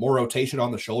 more rotation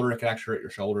on the shoulder. It can actually hurt your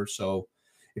shoulders. So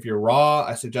if you're raw,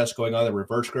 I suggest going either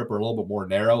reverse grip or a little bit more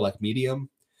narrow, like medium.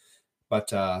 But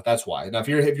that's why. Now, if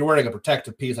you're wearing a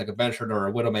protective piece like a Benchard or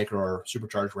a Widowmaker or a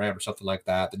Supercharged Ram or something like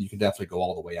that, then you can definitely go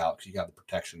all the way out because you have the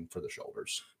protection for the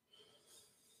shoulders.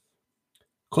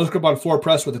 Close grip on floor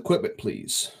press with equipment,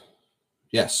 please.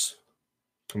 Yes.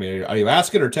 I mean, are you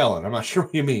asking or telling? I'm not sure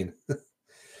what you mean.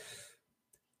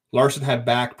 Larson had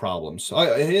back problems.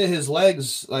 His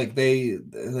legs, he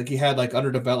had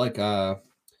underdeveloped,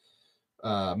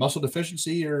 muscle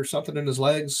deficiency or something in his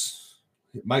legs.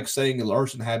 Mike's saying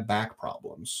Larson had back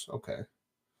problems. Okay.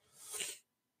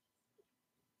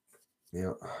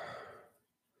 Yeah.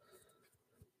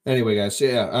 Anyway, guys.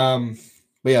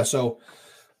 But yeah, so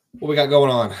what we got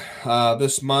going on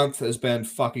this month has been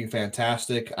fucking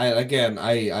fantastic.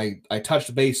 I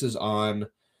touched bases on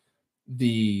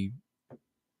the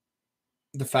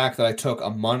fact that I took a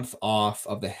month off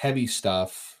of the heavy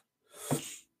stuff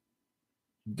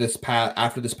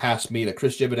after this past meet at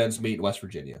Chris Dividend's meet in West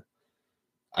Virginia.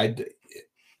 I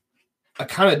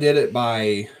kind of did it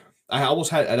by I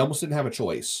almost didn't have a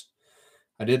choice.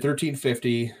 I did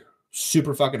 1350.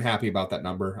 Super fucking happy about that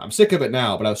number. I'm sick of it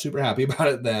now, but I was super happy about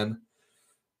it then.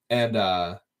 And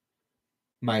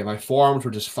my forearms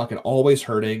were just fucking always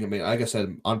hurting. I mean, like I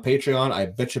said, on Patreon, I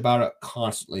bitch about it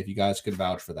constantly, if you guys can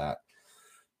vouch for that.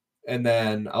 And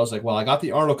then I was like, well, I got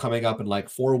the Arnold coming up in like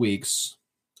 4 weeks.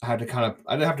 I didn't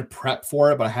have to prep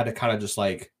for it, but I had to kind of just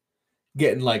like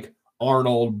get in like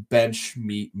Arnold bench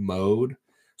meet mode.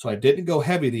 So I didn't go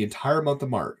heavy the entire month of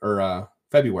March or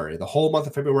February. The whole month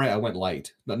of February, I went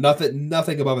light. Nothing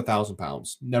above 1,000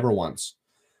 pounds. Never once.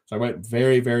 So I went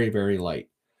very, very, very light.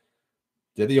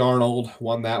 Did the Arnold,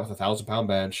 won that with 1,000-pound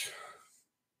bench.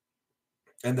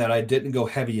 And then I didn't go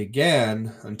heavy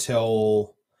again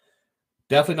until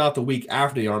definitely not the week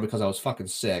after the Arnold because I was fucking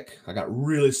sick. I got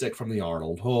really sick from the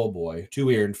Arnold. Oh boy. 2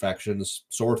 ear infections,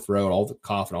 sore throat, all the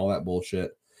cough and all that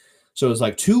bullshit. So it was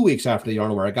like 2 weeks after the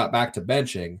Arnold where I got back to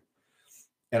benching.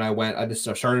 And I just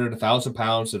started at 1,000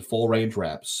 pounds at full range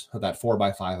reps. That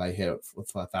 4x5 I hit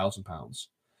with 1,000 pounds.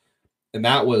 And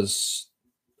that was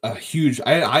a huge,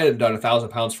 I had done 1,000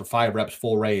 pounds for 5 reps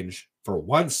full range for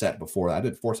 1 set before that. I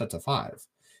did 4 sets of 5.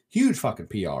 Huge fucking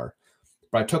PR.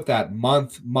 But I took that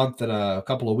month and a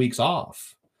couple of weeks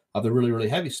off of the really, really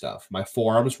heavy stuff. My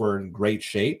forearms were in great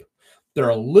shape. They're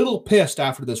a little pissed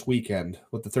after this weekend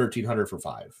with the 1,300 for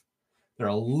 5. They're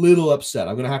a little upset.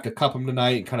 I'm going to have to cup them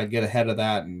tonight and kind of get ahead of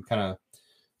that and kind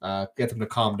of get them to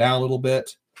calm down a little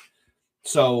bit.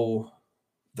 So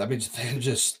that means they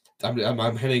just,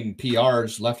 I'm hitting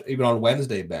PRs left, even on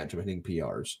Wednesday bench, I'm hitting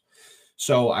PRs.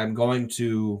 So I'm going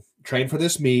to train for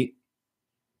this meet.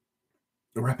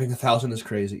 Repping 1,000 is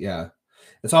crazy. Yeah.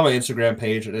 It's on my Instagram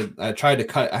page. And I tried to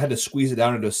cut, I had to squeeze it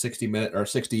down into a 60-minute or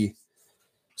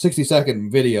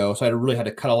 60-second video. So I really had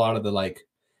to cut a lot of the like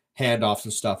handoffs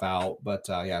and stuff out. But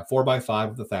yeah,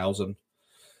 4x5 of the 1,000.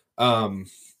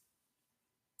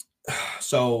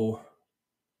 So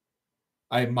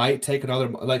I might take another,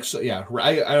 like, so yeah,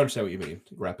 I understand what you mean.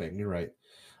 Repping, you're right.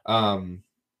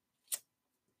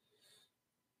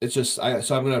 It's just,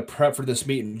 so I'm going to prep for this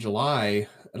meet in July.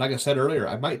 And like I said earlier,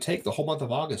 I might take the whole month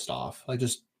of August off. Like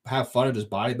just have fun and just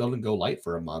bodybuild and go light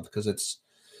for a month. Because it's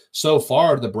so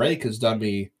far, the break has done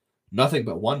me nothing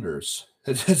but wonders.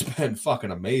 It's been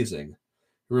fucking amazing.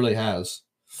 It really has.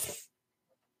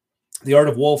 The Art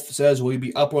of Wolf says, will you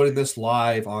be uploading this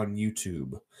live on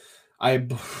YouTube? I'm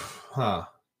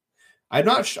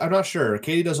not sure.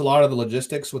 Katie does a lot of the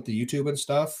logistics with the YouTube and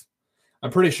stuff.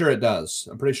 I'm pretty sure it does.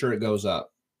 I'm pretty sure it goes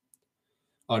up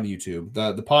on YouTube.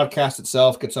 The podcast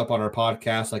itself gets up on our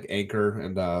podcast like Anchor,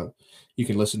 and you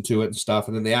can listen to it and stuff.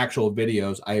 And then the actual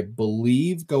videos, I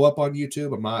believe, go up on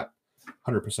YouTube. I'm not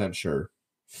 100% sure.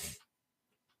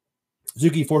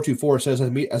 Zuki424 says,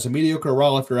 as a mediocre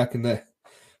raw lifter, I can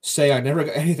say I never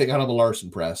got anything out of a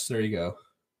Larson press. There you go.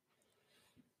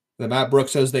 The Matt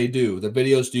Brooks says they do. The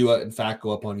videos do, in fact,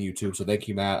 go up on YouTube. So thank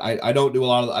you, Matt. I don't do a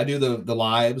lot of, I do the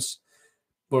lives,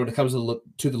 but when it comes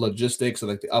to the logistics and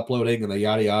like the uploading and the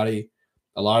yada yada,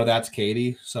 a lot of that's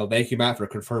Katie. So thank you, Matt, for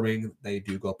confirming they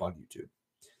do go up on YouTube.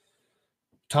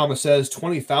 Thomas says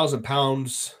 20,000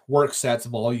 pounds work sets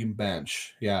volume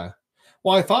bench. Yeah.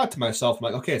 Well, I thought to myself, I'm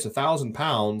like, okay, it's 1,000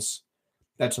 pounds.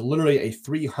 That's literally a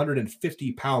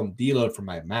 350 pound deload from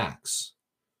my max.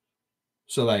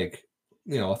 So like,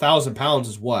 1,000 pounds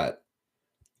is what?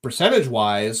 Percentage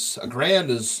wise, a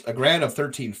grand of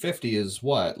 1,350 is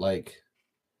what? Like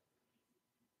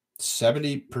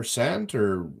 70%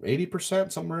 or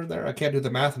 80%, somewhere in there. I can't do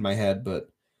the math in my head, but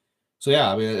so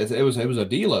yeah, I mean, it was a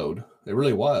deload. It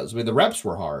really was. I mean, the reps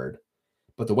were hard,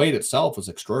 but the weight itself was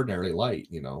extraordinarily light.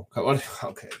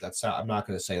 Okay, I'm not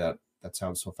going to say that. That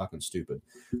sounds so fucking stupid.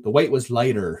 The weight was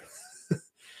lighter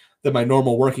than my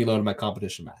normal working load in my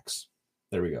competition max.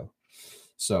 There we go.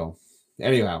 So,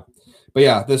 anyhow, but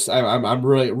yeah, I'm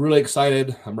really, really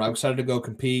excited. I'm excited to go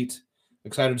compete.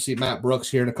 Excited to see Matt Brooks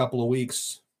here in a couple of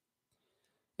weeks.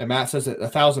 And Matt says that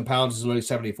 1,000 pounds is literally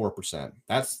 74%.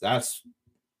 That's.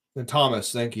 And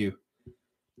Thomas, thank you.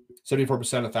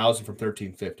 74%, 1,000 from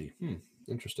 1,350.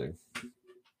 Interesting.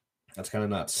 That's kind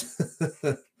of nuts.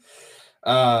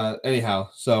 Anyhow,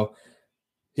 so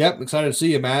yep, excited to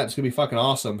see you, Matt. It's gonna be fucking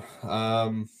awesome.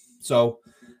 So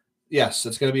yes,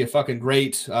 it's gonna be a fucking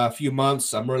great few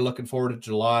months. I'm really looking forward to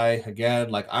July again.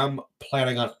 Like I'm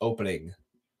planning on opening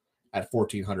at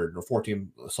 1,400 or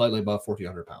 14, slightly above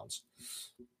 1,400 pounds.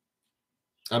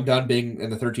 I'm done being in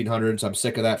the 1,300s. I'm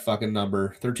sick of that fucking number.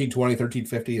 1,320,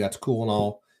 1,350. That's cool and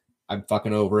all. I'm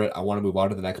fucking over it. I want to move on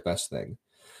to the next best thing.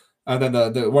 And then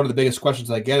the one of the biggest questions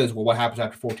I get is, well, what happens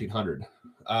after 1,400?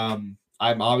 I'm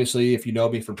obviously, if you know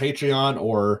me from Patreon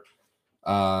or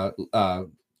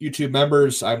YouTube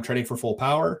members, I'm training for full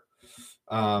power.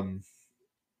 But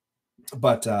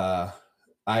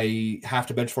I have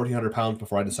to bench 1,400 pounds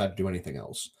before I decide to do anything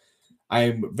else.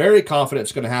 I'm very confident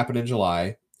it's going to happen in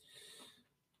July.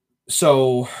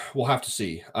 So we'll have to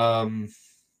see. My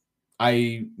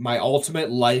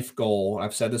ultimate life goal,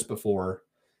 I've said this before,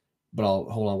 but I'll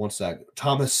hold on one sec.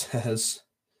 Thomas says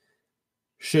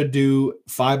should do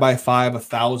 5x5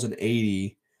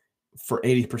 1,080 for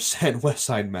 80% West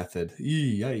Side method.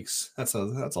 Yikes. That's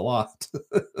a lot.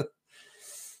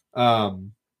 I'll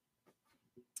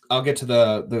get to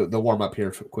the warm up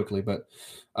here quickly, but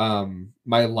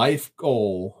my life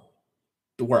goal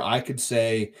where I could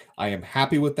say I am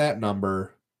happy with that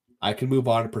number, I can move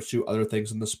on and pursue other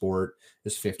things in the sport,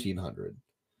 is 1,500.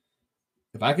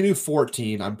 If I can do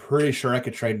 14, I'm pretty sure I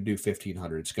could try to do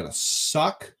 1,500. It's going to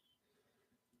suck,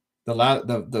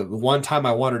 The one time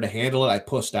I wanted to handle it, I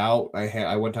pushed out.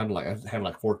 I went down to I had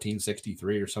like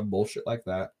 1463 or some bullshit like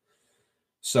that.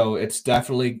 So it's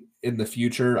definitely in the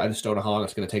future. I just don't know how long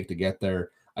it's going to take to get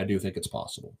there. I do think it's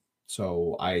possible.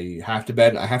 So I have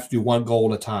to do one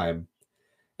goal at a time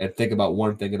and think about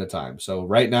one thing at a time. So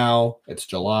right now it's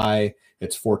July,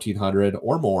 it's 1400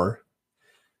 or more,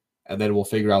 and then we'll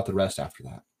figure out the rest after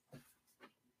that.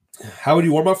 How would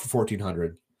you warm up for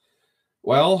 1400?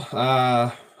 Well,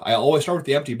 I always start with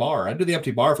the empty bar. I do the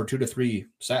empty bar for 2 to 3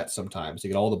 sets sometimes to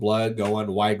get all the blood going,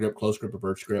 wide grip, close grip,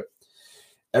 reverse grip.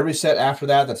 Every set after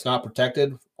that that's not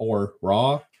protected or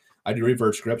raw, I do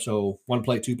reverse grip. So 1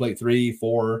 plate, 2 plate, 3,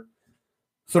 4.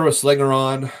 Throw a slinger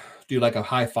on, do like a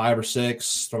high 5 or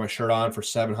 6, throw my shirt on for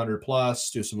 700 plus,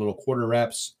 do some little quarter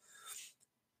reps.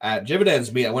 At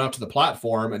Dividends meet, I went out to the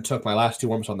platform and took my last 2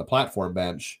 warm-ups on the platform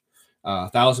bench.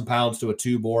 1,000 pounds to a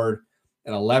 2 board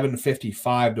and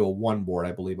 1155 to a 1 board,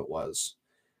 I believe it was.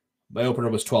 My opener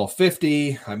was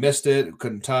 1250. I missed it,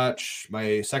 couldn't touch.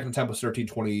 My second attempt was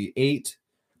 1328.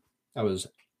 I was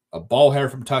a ball hair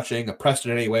from touching. I pressed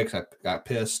it anyway because I got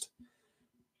pissed.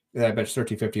 And I benched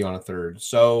 1350 on a third.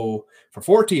 So for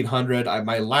 1400,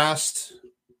 my last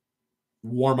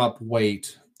warm-up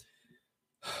weight,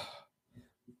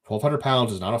 1,200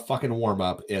 pounds is not a fucking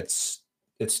warm-up. It's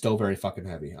still very fucking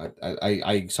heavy.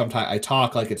 I sometimes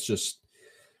talk like it's just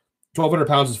 1,200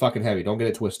 pounds is fucking heavy. Don't get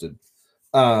it twisted.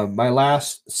 My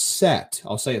last set,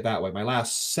 I'll say it that way. My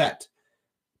last set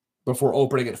before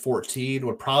opening at 14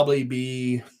 would probably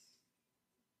be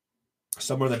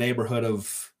somewhere in the neighborhood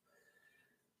of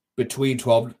between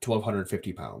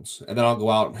 1,250 pounds. And then I'll go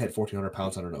out and hit 1,400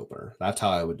 pounds on an opener. That's how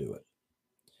I would do it.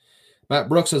 Matt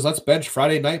Brooks says, let's bench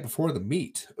Friday night before the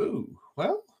meet. Ooh,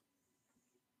 well,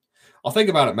 I'll think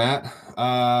about it, Matt.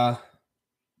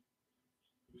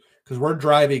 Because we're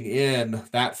driving in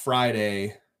that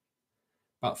Friday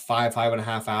about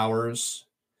 5.5 hours.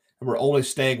 And we're only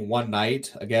staying one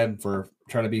night, again, for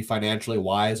trying to be financially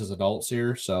wise as adults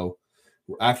here. So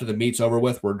after the meet's over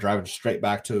with, we're driving straight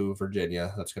back to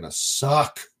Virginia. That's going to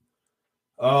suck.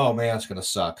 Oh, man, it's going to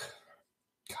suck.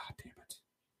 God damn it.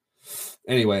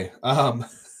 Anyway,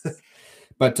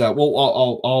 but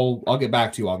I'll get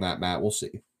back to you on that, Matt. We'll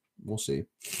see.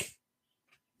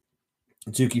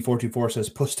 Zuki424 says,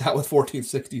 pushed out with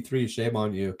 1463. Shame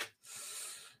on you.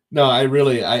 No, I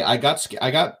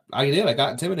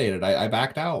got intimidated. I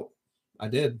backed out. I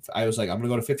did. I was like, I'm going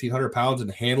to go to 1,500 pounds and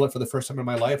handle it for the first time in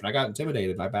my life. And I got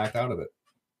intimidated. And I backed out of it.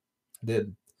 I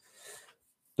did.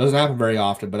 Doesn't happen very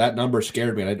often, but that number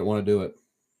scared me and I didn't want to do it.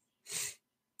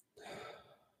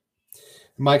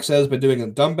 Mike says, been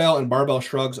doing dumbbell and barbell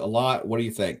shrugs a lot. What do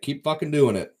you think? Keep fucking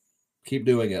doing it. Keep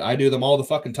doing it. I do them all the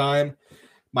fucking time.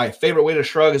 My favorite way to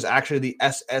shrug is actually the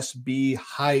SSB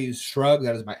Highs shrug.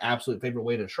 That is my absolute favorite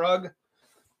way to shrug.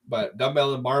 But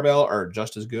dumbbell and barbell are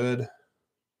just as good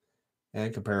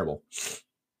and comparable.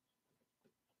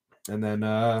 And then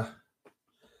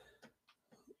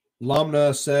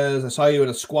Lamna says, I saw you in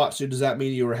a squat suit. Does that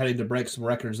mean you were heading to break some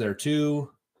records there too?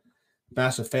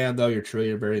 Massive fan, though.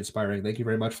 You're very inspiring. Thank you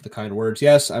very much for the kind words.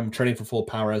 Yes, I'm training for full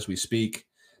power as we speak.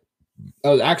 I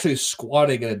was actually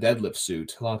squatting in a deadlift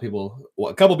suit.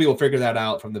 A couple people figured that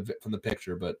out from the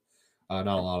picture, but not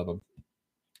a lot of them.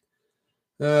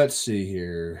 Let's see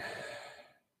here.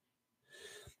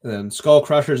 And then skull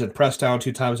crushers and press down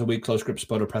 2 times a week, close grip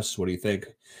spoto presses. What do you think?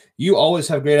 You always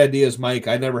have great ideas, Mike.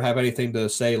 I never have anything to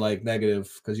say like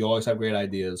negative because you always have great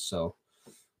ideas. So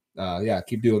yeah,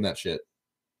 keep doing that shit.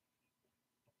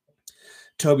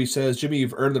 Toby says, Jimmy,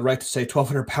 you've earned the right to say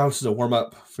 1,200 pounds is a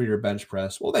warm-up for your bench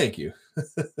press. Well, thank you.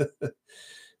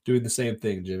 Doing the same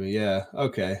thing, Jimmy. Yeah,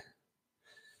 okay.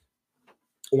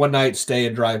 One night, stay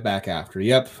and drive back after.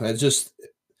 Yep, it's just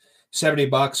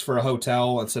 $70 for a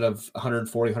hotel instead of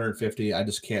 140, 150. I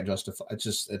just can't justify.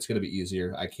 It's going to be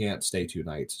easier. I can't stay 2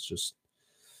 nights. It's just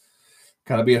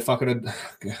gotta be a fucking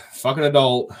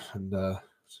adult and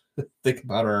think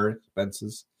about our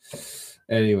expenses.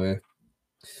 Anyway.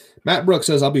 Matt Brooks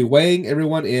says, I'll be weighing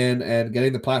everyone in and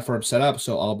getting the platform set up,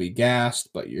 so I'll be gassed.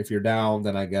 But if you're down,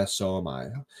 then I guess so am I.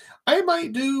 I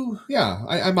might do, yeah,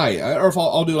 I might. Or if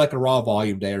I'll do like a raw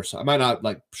volume day or so. I might not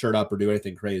like shirt up or do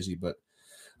anything crazy, but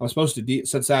I'm supposed to,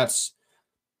 since that's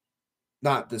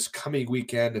not this coming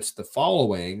weekend, it's the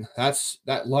following,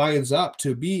 that lines up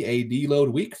to be a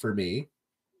deload week for me.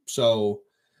 So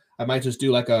I might just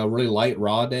do like a really light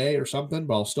raw day or something,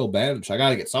 but I'll still bench. I got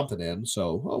to get something in,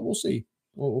 so we'll see.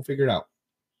 We'll figure it out.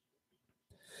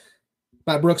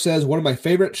 Matt Brooks says, one of my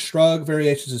favorite shrug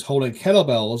variations is holding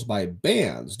kettlebells by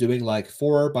bands. Doing like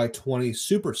 4x20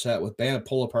 superset with band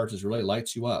pull-aparts really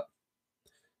lights you up.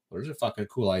 Well, there's a fucking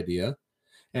cool idea.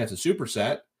 And it's a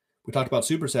superset. We talked about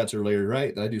supersets earlier,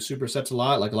 right? That I do supersets a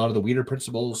lot, like a lot of the Wiener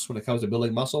principles when it comes to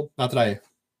building muscle. Not that I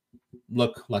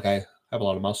look like I have a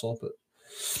lot of muscle, but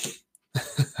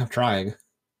I'm trying.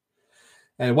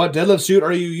 And what deadlift suit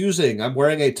are you using? I'm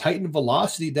wearing a Titan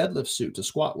Velocity deadlift suit to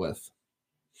squat with.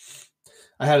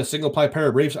 I had a single ply pair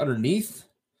of briefs underneath.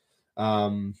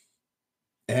 And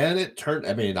it turned,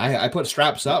 I put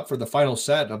straps up for the final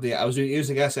set of I was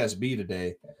using SSB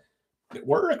today. It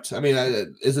worked.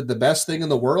 Is it the best thing in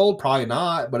the world? Probably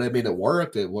not, but it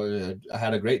worked. I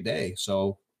had a great day.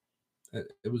 So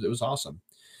it was awesome.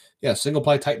 Yeah. Single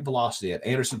ply Titan Velocity at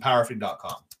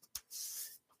AndersonPowerlifting.com.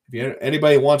 If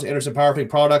anybody wants Anderson Powerlifting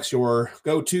products, your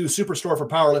go-to superstore for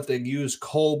powerlifting, use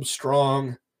Kolb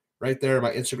Strong right there.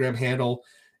 My Instagram handle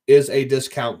is a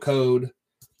discount code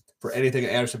for anything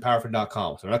at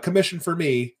AndersonPowerlifting.com. So not a commission for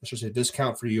me. It's just a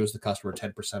discount for you as the customer,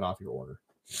 10% off your order.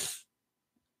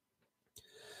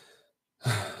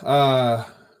 The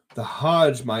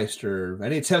Hodgemeister.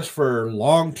 Any tips for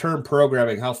long-term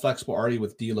programming? How flexible are you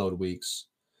with deload weeks?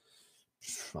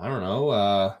 I don't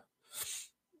know. Let's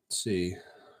see.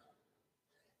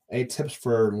 Any tips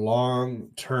for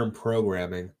long-term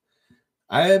programming?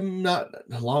 I am not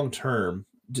long-term.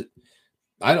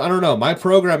 I don't know. My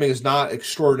programming is not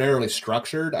extraordinarily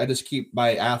structured. I just keep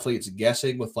my athletes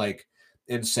guessing with like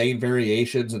insane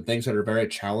variations and things that are very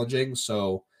challenging.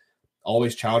 So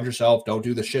always challenge yourself. Don't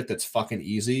do the shit that's fucking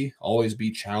easy. Always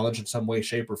be challenged in some way,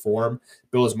 shape, or form.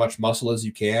 Build as much muscle as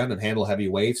you can and handle heavy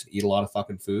weights. Eat a lot of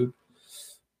fucking food.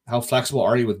 How flexible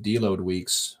are you with deload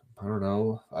weeks? I don't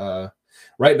know.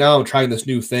 Right now, I'm trying this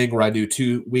new thing where I do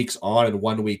 2 weeks on and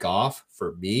 1 week off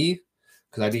for me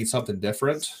because I need something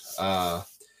different.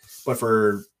 But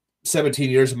for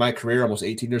 17 years of my career, almost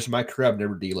 18 years of my career, I've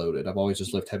never deloaded. I've always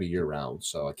just lived heavy year round.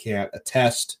 So I can't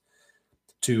attest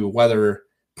to whether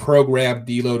programmed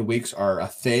deload weeks are a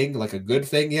thing, like a good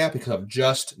thing yet, because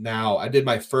I did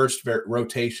my first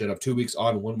rotation of 2 weeks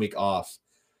on, 1 week off.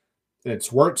 And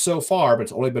it's worked so far, but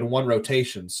it's only been one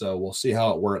rotation. So we'll see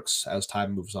how it works as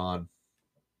time moves on.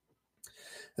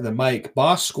 And then Mike,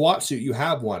 Boss squat suit, you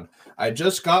have one. I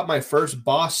just got my first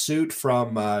Boss suit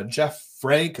from Jeff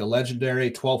Frank, a legendary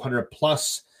 1200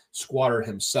 plus squatter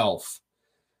himself.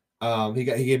 He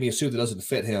gave me a suit that doesn't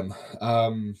fit him.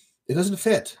 It doesn't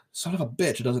fit. Son of a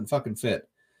bitch, it doesn't fucking fit.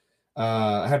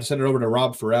 I had to send it over to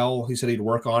Rob Farrell. He said he'd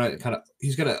work on it.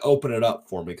 He's going to open it up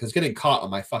for me because it's getting caught on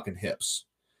my fucking hips,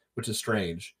 which is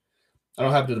strange. I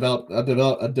don't have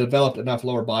developed enough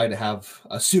lower body to have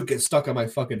a suit get stuck on my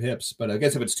fucking hips, but I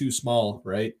guess if it's too small,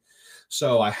 right?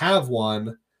 So I have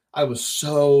one. I was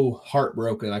so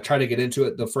heartbroken. I tried to get into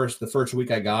it the first week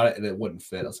I got it, and it wouldn't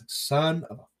fit. I was like, son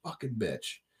of a fucking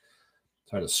bitch.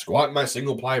 So I had to squat in my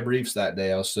single ply briefs that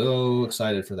day. I was so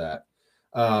excited for that.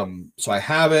 So I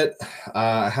have it.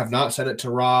 I have not sent it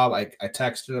to Rob. I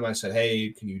texted him. I said, hey,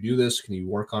 can you do this? Can you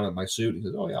work on it, my suit? He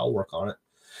says, oh yeah, I'll work on it.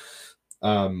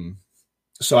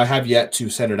 So I have yet to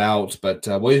send it out, but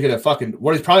what he's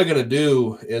probably gonna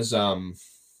do is I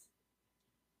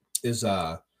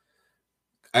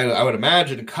would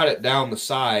imagine cut it down the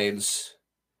sides,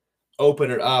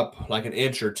 open it up like an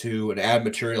inch or two, and add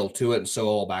material to it and sew it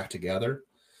all back together.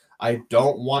 I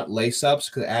don't want lace ups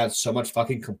because it adds so much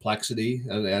fucking complexity.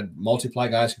 And multiply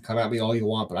guys can come at me all you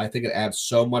want, but I think it adds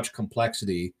so much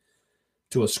complexity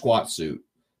to a squat suit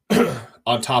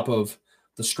on top of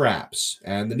the straps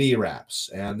and the knee wraps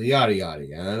and the yada yada.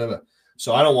 And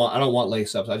so I don't want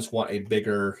lace ups. I just want a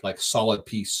bigger, like solid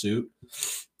piece suit.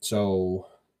 So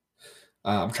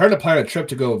I'm trying to plan a trip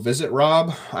to go visit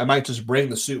Rob. I might just bring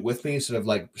the suit with me instead of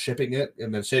like shipping it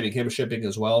and then saving him shipping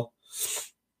as well.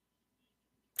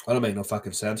 That'll make no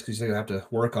fucking sense because he's going to have to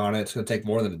work on it. It's going to take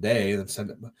more than a day and send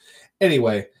it.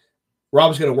 Anyway,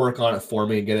 Rob's going to work on it for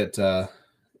me and get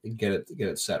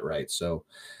it set right. So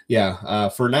yeah,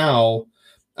 for now,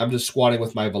 I'm just squatting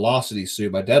with my Velocity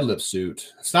suit, my deadlift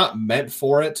suit. It's not meant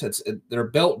for it. They're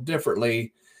built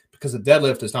differently because the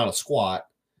deadlift is not a squat.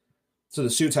 So the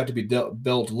suits have to be built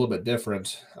a little bit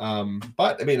different.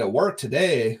 But I mean, it worked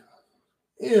today.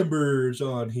 Amber's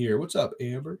on here. What's up,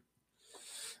 Amber?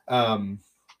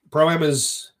 Pro-Am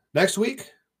is next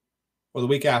week or the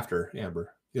week after,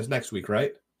 Amber? It's next week,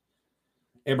 right?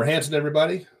 Amber Hansen,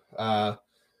 everybody. One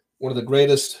of the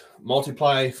greatest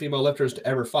multiply female lifters to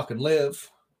ever fucking live.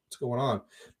 What's going on?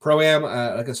 Pro-Am,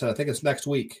 like I said, I think it's next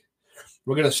week.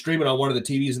 We're going to stream it on one of the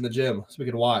TVs in the gym so we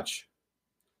can watch.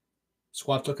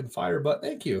 Squats looking fire, but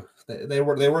thank you. They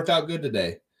worked out good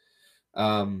today.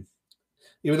 Even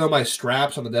though my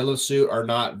straps on the deadlift suit are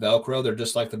not Velcro, they're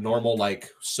just like the normal like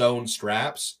sewn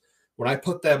straps. When I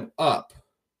put them up,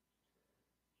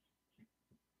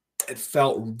 it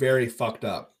felt very fucked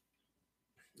up.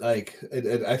 Like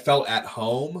I felt at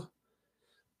home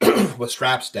with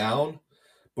straps down,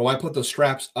 but when I put those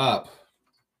straps up,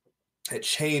 it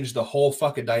changed the whole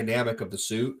fucking dynamic of the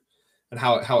suit and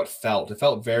how it felt. It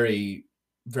felt very,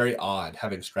 very odd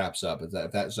having straps up. Is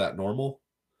that normal?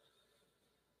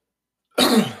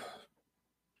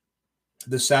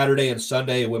 This Saturday and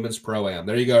Sunday, women's pro-am.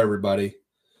 There you go, everybody.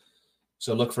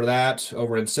 So look for that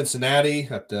over in Cincinnati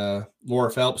at the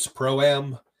Laura Phelps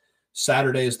Pro-am.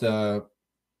 Saturday is the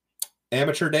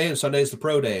amateur day and Sunday is the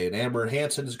pro day. And Amber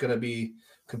Hansen is going to be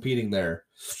competing there.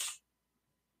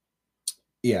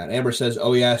 Yeah, and Amber says,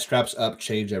 oh yeah, straps up,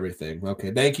 change everything.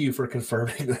 Okay, thank you for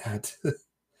confirming that.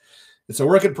 It's a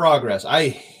work in progress. I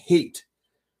hate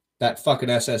that fucking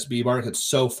SSB mark. It's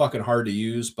so fucking hard to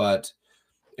use, but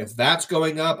if that's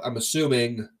going up, I'm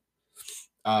assuming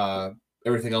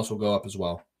everything else will go up as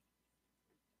well.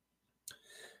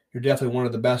 You're definitely one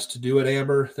of the best to do it,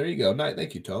 Amber. There you go. Nice.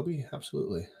 Thank you, Toby.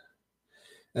 Absolutely.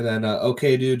 And then,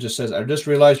 okay, dude just says, I just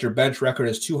realized your bench record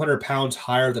is 200 pounds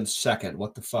higher than second.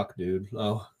 What the fuck, dude?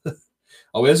 Oh,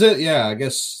 oh, is it? Yeah, I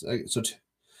guess. So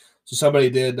somebody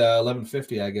did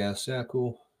 1150, I guess. Yeah,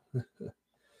 cool.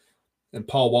 And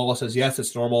Paul Wallace says, yes,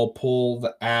 it's normal. Pull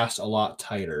the ass a lot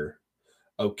tighter.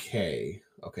 Okay.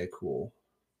 Okay, cool.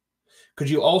 Could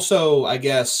you also, I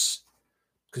guess,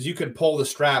 because you can pull the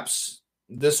straps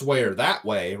this way or that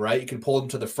way, right? You can pull them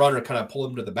to the front or kind of pull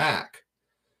them to the back.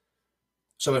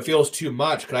 So if it feels too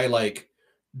much, could I like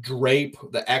drape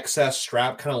the excess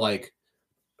strap kind of like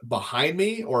behind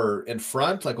me or in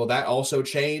front? Like, will that also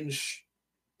change?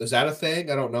 Is that a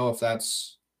thing? I don't know if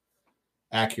that's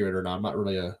accurate or not. I'm not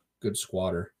really a good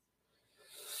squatter.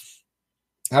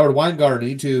 Howard Weingarten,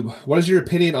 YouTube. What is your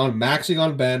opinion on maxing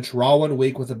on bench, raw 1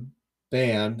 week with a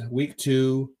band, week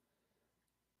 2,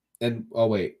 and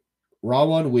raw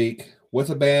 1 week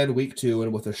with a band, week 2,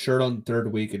 and with a shirt on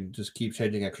third week, and just keep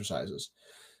changing exercises?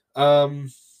 I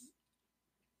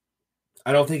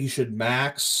don't think you should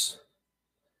max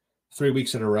 3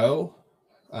 weeks in a row.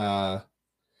 I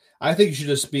think you should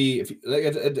just be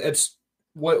it's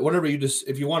whatever you just,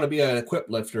 if you want to be an equipped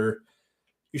lifter,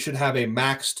 you should have a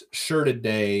maxed shirted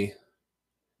day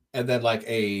and then like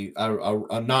a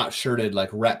not shirted like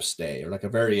reps day or like a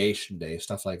variation day,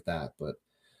 stuff like that. But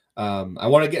I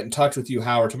want to get in touch with you,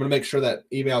 Howard. So I'm going to make sure that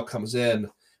email comes in.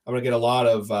 I'm going to get a lot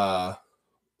of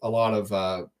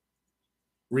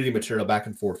reading material back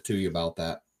and forth to you about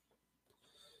that.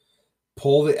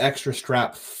 Pull the extra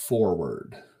strap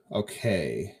forward.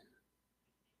 Okay.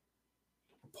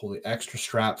 Pull the extra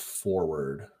strap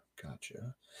forward.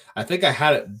 Gotcha. I think I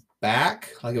had it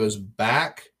back, like it was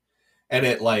back, and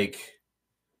it like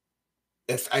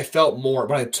I felt more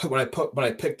when I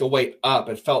picked the weight up,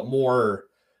 it felt more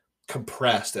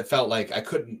compressed. It felt like I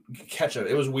couldn't catch it.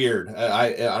 It was weird.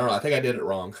 I don't know. I think I did it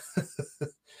wrong.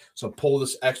 So pull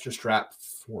this extra strap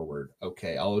forward.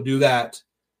 Okay, I'll do that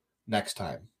next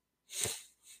time.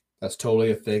 That's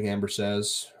totally a thing, Amber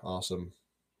says. Awesome.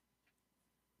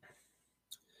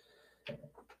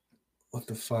 What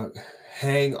the fuck?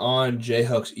 Hang on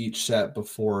J-hooks each set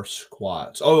before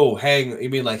squats. Oh, you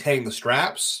mean like hang the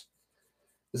straps?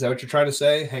 Is that what you're trying to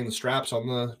say? Hang the straps on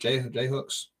the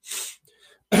J-hooks?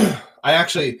 I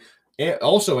actually,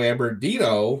 also, Amber,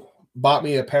 Dino bought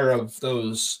me a pair of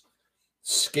those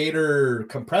skater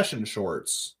compression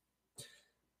shorts.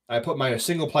 I put my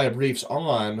single ply briefs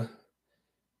on,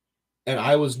 and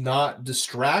I was not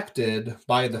distracted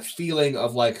by the feeling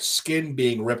of like skin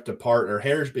being ripped apart or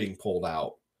hairs being pulled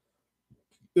out.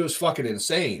 It was fucking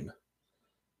insane.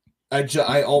 When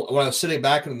I was sitting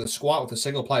back in the squat with the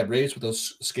single ply briefs with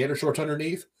those skater shorts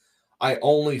underneath, I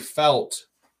only felt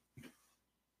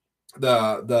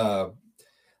the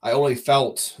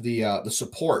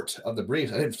support of the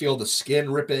briefs. I didn't feel the skin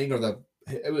ripping or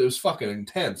it was fucking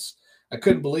intense. I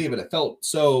couldn't believe it. It felt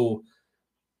so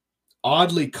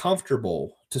oddly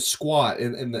comfortable to squat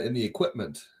in the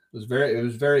equipment. It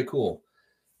was very cool.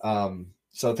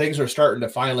 So things are starting to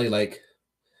finally like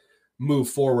move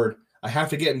forward. I have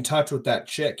to get in touch with that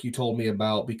chick you told me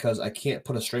about because I can't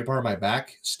put a straight bar on my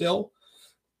back still.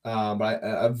 But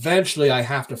eventually I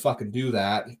have to fucking do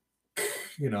that,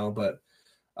 but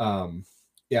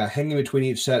yeah, hanging between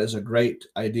each set is a great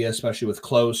idea, especially with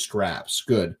closed straps.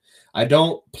 Good. I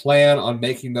don't plan on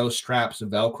making those straps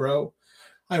Velcro.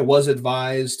 I was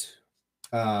advised.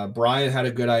 Brian had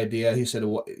a good idea. He said,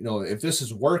 if this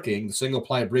is working, the single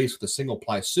ply briefs with a single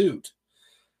ply suit,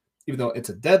 even though it's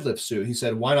a deadlift suit, he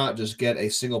said, why not just get a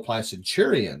single ply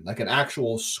Centurion, like an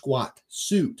actual squat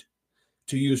suit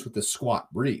to use with the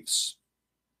squat briefs?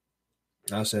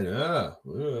 I said,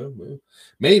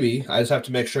 maybe. I just have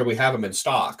to make sure we have them in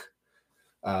stock.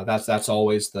 That's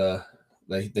always the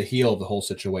heel of the whole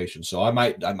situation. So I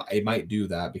might do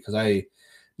that because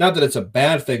not that it's a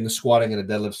bad thing squatting in a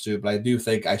deadlift suit, but I do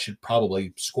think I should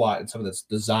probably squat in something that's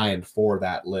designed for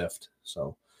that lift.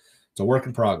 So it's a work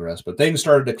in progress, but things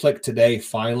started to click today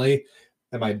finally,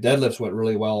 and my deadlifts went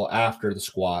really well after the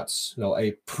squats.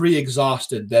 A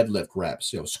pre-exhausted deadlift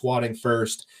reps. Squatting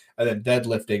first and then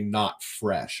deadlifting not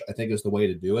fresh, I think is the way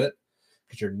to do it,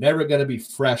 because you're never going to be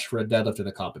fresh for a deadlift in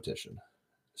a competition,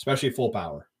 especially full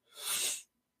power.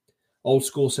 Old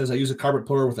School says, I use a carpet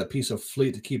puller with a piece of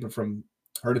fleet to keep it from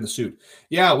hurting the suit.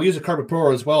 Yeah, we use a carpet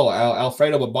puller as well.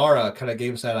 Alfredo Babara kind of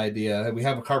gave us that idea. We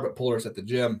have a carpet pullers at the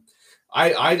gym.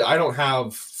 I don't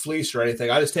have fleece or anything.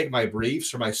 I just take my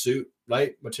briefs or my suit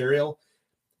material,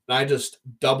 and I just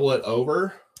double it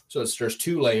over. So there's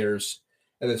 2 layers,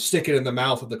 and then stick it in the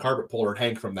mouth of the carpet puller and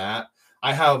hang from that.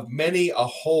 I have many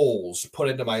holes put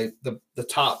into the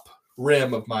top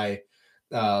rim of my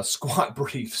squat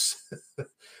briefs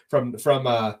from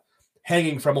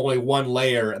hanging from only 1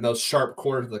 layer, and those sharp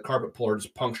corners of the carpet puller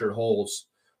just punctured holes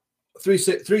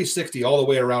 360 all the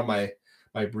way around my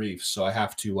briefs. So I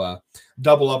have to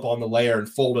double up on the layer and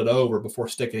fold it over before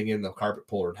sticking in the carpet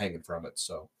puller and hanging from it.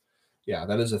 So yeah,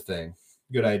 that is a thing.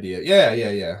 Good idea.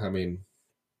 Yeah. I mean,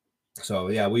 so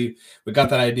yeah, we got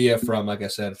that idea from, like I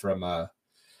said, from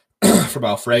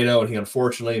Alfredo, and he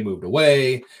unfortunately moved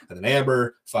away, and then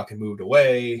Amber fucking moved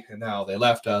away, and now they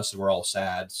left us, and we're all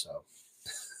sad. So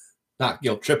not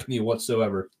guilt tripping you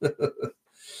whatsoever.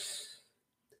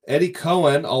 Eddie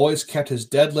Cohen always kept his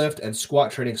deadlift and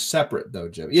squat training separate, though,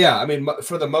 Jim. Yeah, I mean,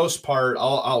 for the most part,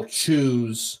 I'll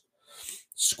choose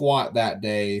squat that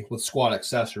day with squat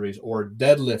accessories or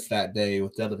deadlift that day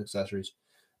with deadlift accessories.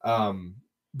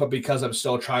 But because I'm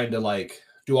still trying to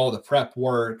do all the prep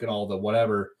work and all the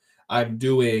whatever, I'm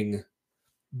doing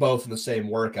both in the same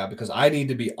workout because I need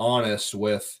to be honest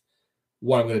with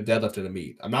what I'm going to deadlift in a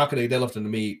meet. I'm not going to deadlift in a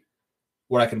meet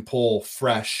where I can pull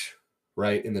fresh,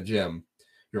 right, in the gym.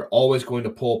 You're always going to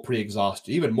pull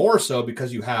pre-exhausted, even more so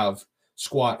because you have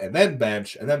squat and then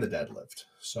bench and then the deadlift.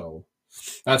 So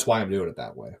that's why I'm doing it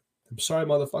that way. I'm sorry,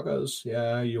 motherfuckers.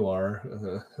 Yeah, you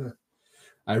are.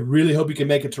 I really hope you can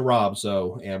make it to Rob's,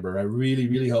 though, Amber. I really,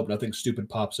 really hope nothing stupid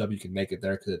pops up. You can make it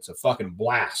there because it's a fucking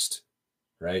blast,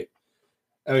 right?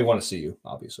 And we want to see you,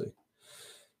 obviously.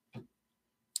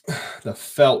 The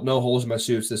felt, no holes in my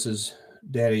suits. This is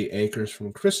Daddy Akers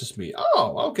from Chris's Meet.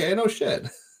 Oh, okay, no shit.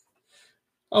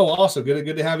 Oh, awesome.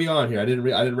 Good to have you on here. I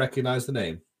didn't recognize the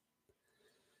name.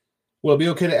 Will it be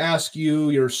okay to ask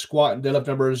you your squat and deadlift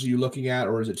numbers you looking at,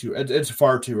 or is it it's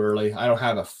far too early? I don't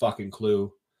have a fucking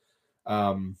clue.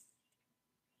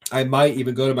 I might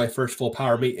even go to my first full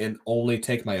power meet and only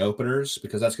take my openers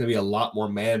because that's going to be a lot more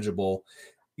manageable.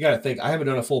 You got to think, I haven't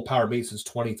done a full power meet since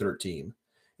 2013.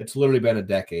 It's literally been a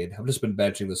decade. I've just been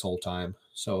benching this whole time.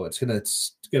 So it's going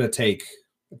to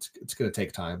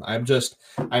take time. I'm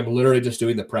literally just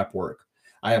doing the prep work.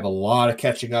 I have a lot of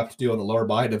catching up to do on the lower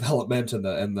body development and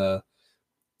the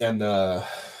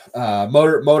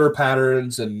motor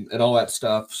patterns and all that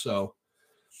stuff. So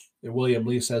William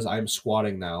Lee says, I'm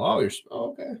squatting now. Oh,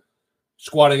 okay.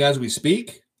 Squatting as we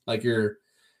speak? Like you're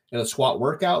in a squat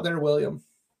workout there, William?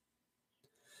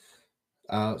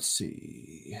 Let's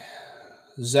see.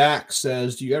 Zach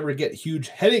says, do you ever get huge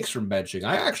headaches from benching?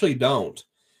 I actually don't.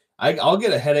 I'll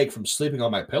get a headache from sleeping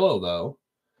on my pillow, though.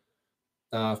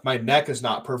 If my neck is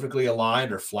not perfectly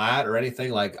aligned or flat or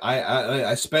anything,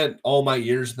 I spent all my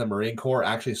years in the Marine Corps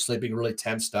actually sleeping really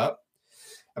tensed up,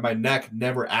 and my neck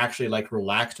never actually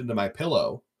relaxed into my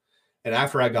pillow. And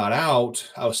after I got out,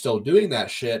 I was still doing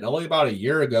that shit. And only about a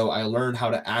year ago, I learned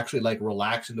how to actually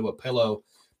relax into a pillow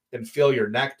and feel your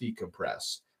neck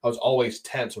decompress. I was always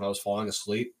tense when I was falling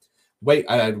asleep.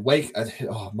 I would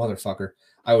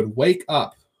wake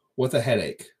up with a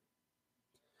headache.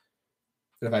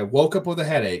 And if I woke up with a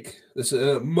headache, this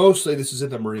is in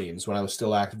the Marines when I was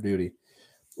still active duty.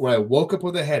 When I woke up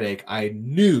with a headache, I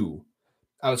knew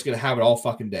I was going to have it all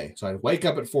fucking day. So I'd wake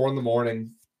up at 4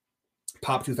 a.m,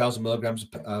 pop 2,000 milligrams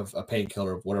of a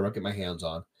painkiller, of whatever I get my hands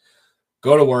on,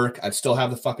 go to work. I'd still have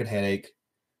the fucking headache.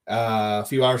 A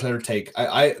few hours later,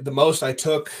 the most I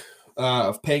took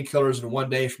of painkillers in one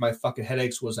day for my fucking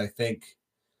headaches was, I think,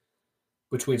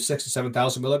 between 6,000 to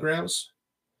 7,000 milligrams.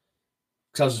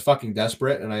 Because I was fucking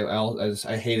desperate and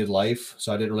I hated life,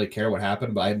 so I didn't really care what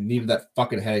happened, but I needed that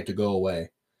fucking headache to go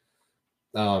away.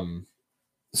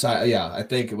 I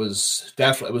think it was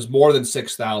more than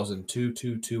 6,000,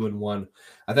 2, and 1.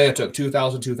 I think I took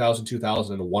 2,000, 2,000,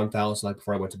 2,000, and 1,000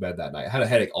 before I went to bed that night. I had a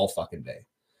headache all fucking day.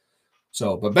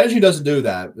 So, but benching doesn't do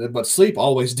that, but sleep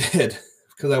always did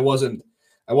because I wasn't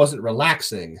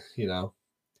relaxing,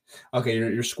 Okay,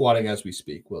 you're squatting as we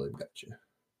speak. William, got you.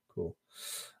 Cool.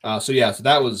 So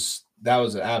that was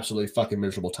an absolutely fucking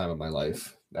miserable time of my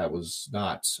life. That was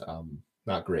not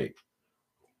great.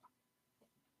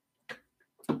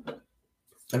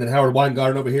 And then Howard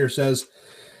Weingarten over here says,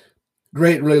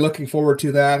 great, really looking forward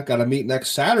to that. Got to meet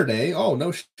next Saturday. Oh,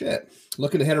 no shit.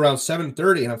 Looking to hit around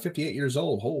 7:30, and I'm 58 years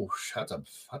old. Oh, that's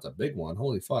a big one.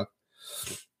 Holy fuck.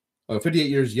 Oh, 58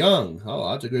 years young. Oh,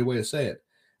 that's a good way to say it.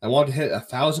 I want to hit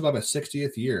 1,000 by my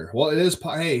 60th year. Well, it is.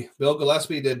 Hey, Bill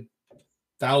Gillespie did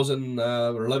 1,000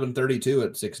 or 1132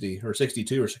 at 60 or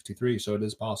 62 or 63, so it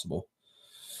is possible.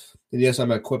 And yes,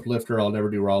 I'm an equipped lifter. I'll never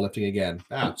do raw lifting again.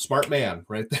 Smart man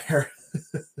right there.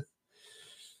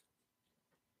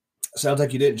 Sounds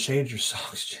like you didn't change your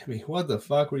socks, Jimmy. What the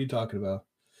fuck were you talking about?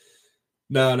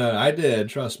 No, I did.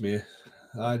 Trust me.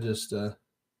 I just that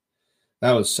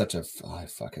was such a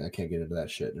fucking I can't get into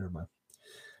that shit. Never mind.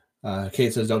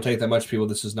 Kate says, "Don't take that much, people.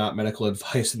 This is not medical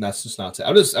advice, and that's just not."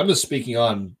 I'm just speaking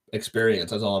on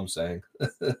experience. That's all I'm saying.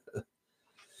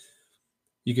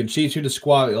 You can cheat you to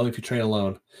squat only if you train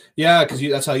alone. Yeah, because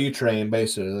that's how you train,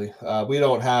 basically. We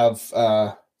don't have.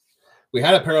 We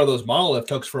had a pair of those monolift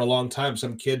hooks for a long time.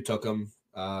 Some kid took them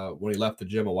when he left the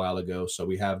gym a while ago. So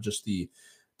we have just the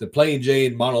plain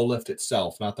Jane monolift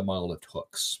itself, not the monolift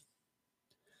hooks.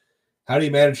 How do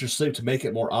you manage your sleep to make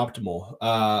it more optimal?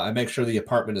 I make sure the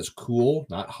apartment is cool,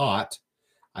 not hot.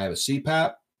 I have a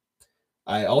CPAP.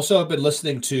 I also have been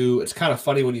listening to, it's kind of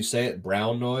funny when you say it,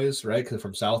 brown noise, right? Because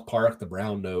from South Park, the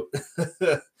brown note.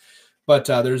 But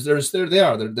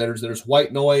there's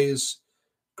white noise,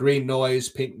 green noise,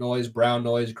 pink noise, brown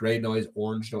noise, gray noise,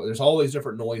 orange noise. There's all these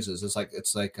different noises.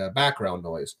 It's like a background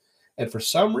noise. And for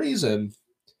some reason,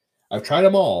 I've tried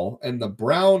them all, and the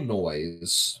brown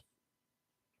noise,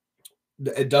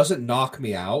 it doesn't knock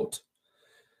me out.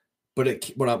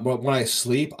 But when I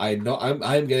sleep, I know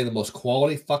I'm getting the most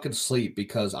quality fucking sleep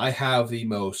because I have the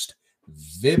most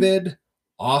vivid,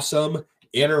 awesome,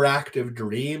 interactive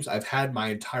dreams I've had my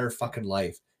entire fucking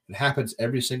life. It happens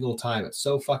every single time. It's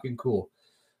so fucking cool.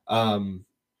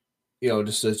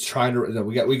 Just trying to.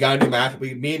 We got a new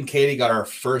mattress. Me and Katie got our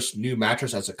first new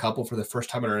mattress as a couple for the first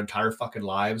time in our entire fucking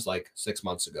lives, like 6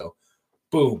 months ago.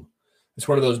 Boom! It's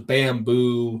one of those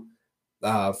bamboo.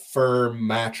 Firm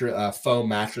mattress, foam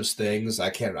mattress things.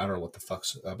 I don't know what the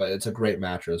fuck's, but it's a great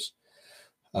mattress.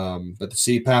 But the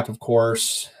CPAP, of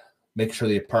course, make sure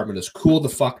the apartment is cool the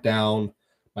fuck down.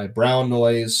 My brown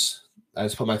noise, I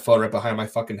just put my phone right behind my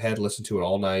fucking head, listen to it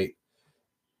all night,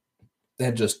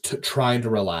 and just trying to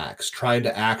relax, trying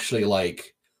to actually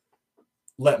like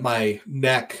let my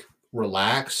neck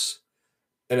relax.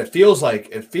 And it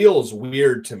feels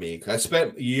weird to me. I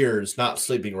spent years not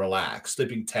sleeping relaxed,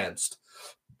 sleeping tensed.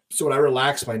 So when I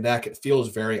relax my neck, it feels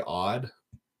very odd,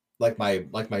 like my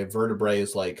vertebrae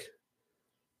is like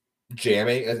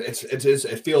jamming.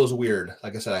 It feels weird.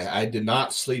 Like I said, I did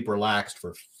not sleep relaxed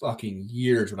for fucking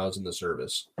years when I was in the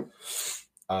service.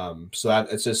 So that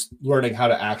it's just learning how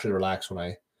to actually relax when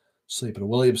I sleep. And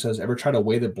William says, "Ever try to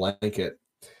weigh the blanket?"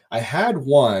 I had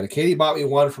one. Katie bought me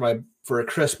one for a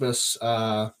Christmas,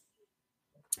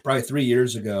 probably 3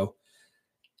 years ago.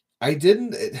 I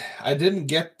didn't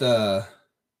get the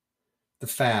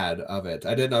fad of it.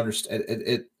 I didn't understand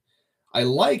it. I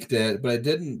liked it, but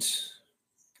it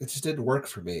just didn't work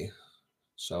for me.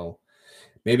 So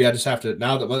maybe I just have to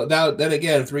then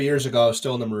again, 3 years ago, I was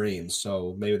still in the Marines.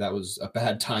 So maybe that was a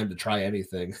bad time to try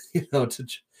anything, to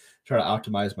try to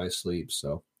optimize my sleep.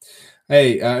 So,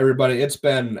 hey, everybody, it's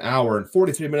been an hour and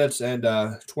 43 minutes and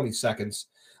 20 seconds.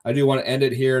 I do want to end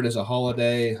it here. It is a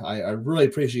holiday. I really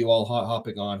appreciate you all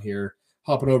hopping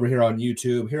over here on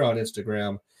YouTube, here on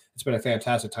Instagram. It's been a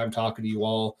fantastic time talking to you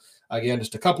all. Again,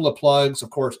 just a couple of plugs. Of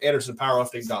course,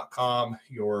 AndersonPowerlifting.com,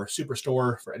 your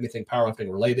superstore for anything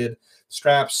powerlifting related.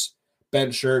 Straps,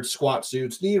 bench shirts, squat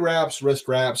suits, knee wraps, wrist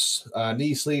wraps,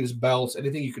 knee sleeves, belts,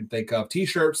 anything you can think of.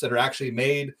 T-shirts that are actually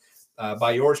made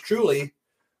by yours truly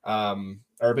are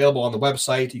available on the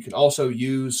website. You can also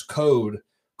use code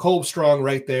Kolbstrong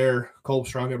right there.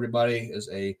 Kolbstrong, everybody, is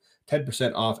a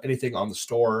 10% off anything on the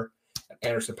store.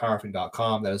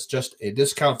 AndersonPowerlifting.com. That is just a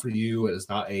discount for you. It is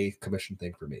not a commission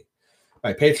thing for me.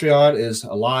 My Patreon is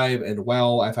alive and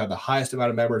well. I've had the highest amount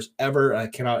of members ever. I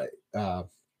cannot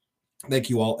thank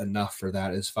you all enough for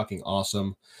that. It's fucking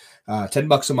awesome.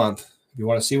 $10 a month. If you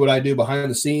want to see what I do behind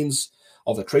the scenes,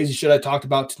 all the crazy shit I talked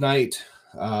about tonight,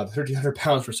 the 1,300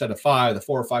 pounds for set of 5, the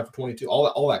 4 or 5 for 22,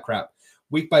 all that crap.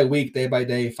 Week by week, day by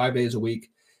day, 5 days a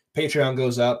week. Patreon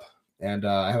goes up, and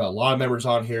I have a lot of members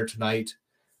on here tonight.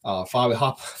 Fob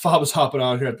is hopping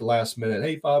on here at the last minute.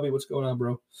 Hey, Fobby, what's going on,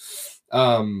 bro?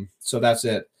 So that's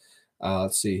it.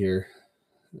 Let's see here.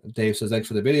 Dave says, thanks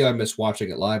for the video. I missed watching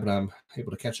it live, but I'm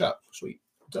able to catch up. Sweet.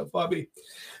 What's up, Bobby?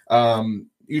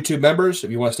 YouTube members,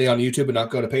 if you want to stay on YouTube and not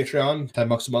go to Patreon,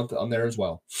 $10 a month on there as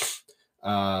well.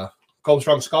 Colby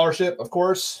Strong Scholarship, of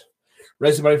course.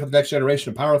 Raising money for the next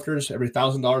generation of powerlifters. Every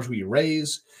 $1,000 we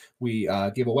raise, we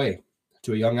give away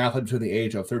to a young athlete between the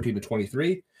age of 13 to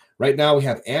 23. Right now, we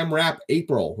have AMRAP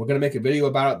April. We're going to make a video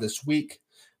about it this week.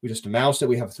 We just announced it.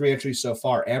 We have 3 entries so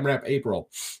far. AMRAP April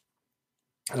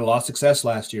had a lot of success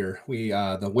last year.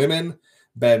 The women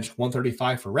bench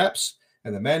 135 for reps,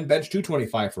 and the men bench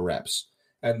 225 for reps.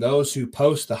 And those who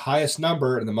post the highest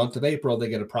number in the month of April, they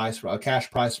get a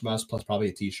cash prize from us, plus probably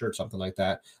a T-shirt, something like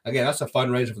that. Again, that's a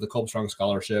fundraiser for the Colby Strong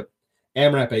Scholarship.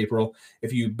 AMRAP April.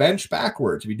 If you bench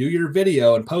backwards, if you do your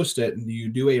video and post it, and you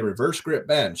do a reverse grip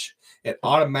bench, it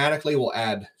automatically will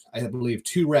add, I believe,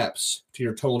 2 reps to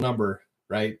your total number.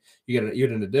 Right? You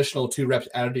get an additional 2 reps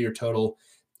added to your total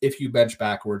if you bench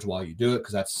backwards while you do it,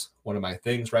 because that's one of my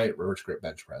things, right? Reverse grip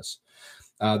bench press.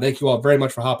 Thank you all very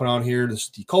much for hopping on here. This is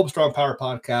the Colby Strong Power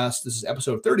Podcast. This is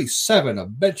episode 37 of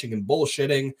Benching and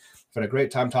Bullshitting. I've had a great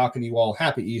time talking to you all.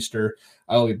 Happy Easter.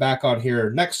 I will be back on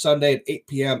here next Sunday at 8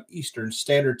 p.m. Eastern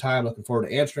Standard Time. Looking forward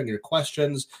to answering your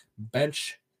questions.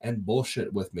 Bench and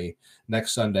bullshit with me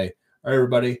next Sunday. All right,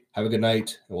 everybody. Have a good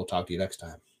night, and we'll talk to you next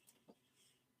time.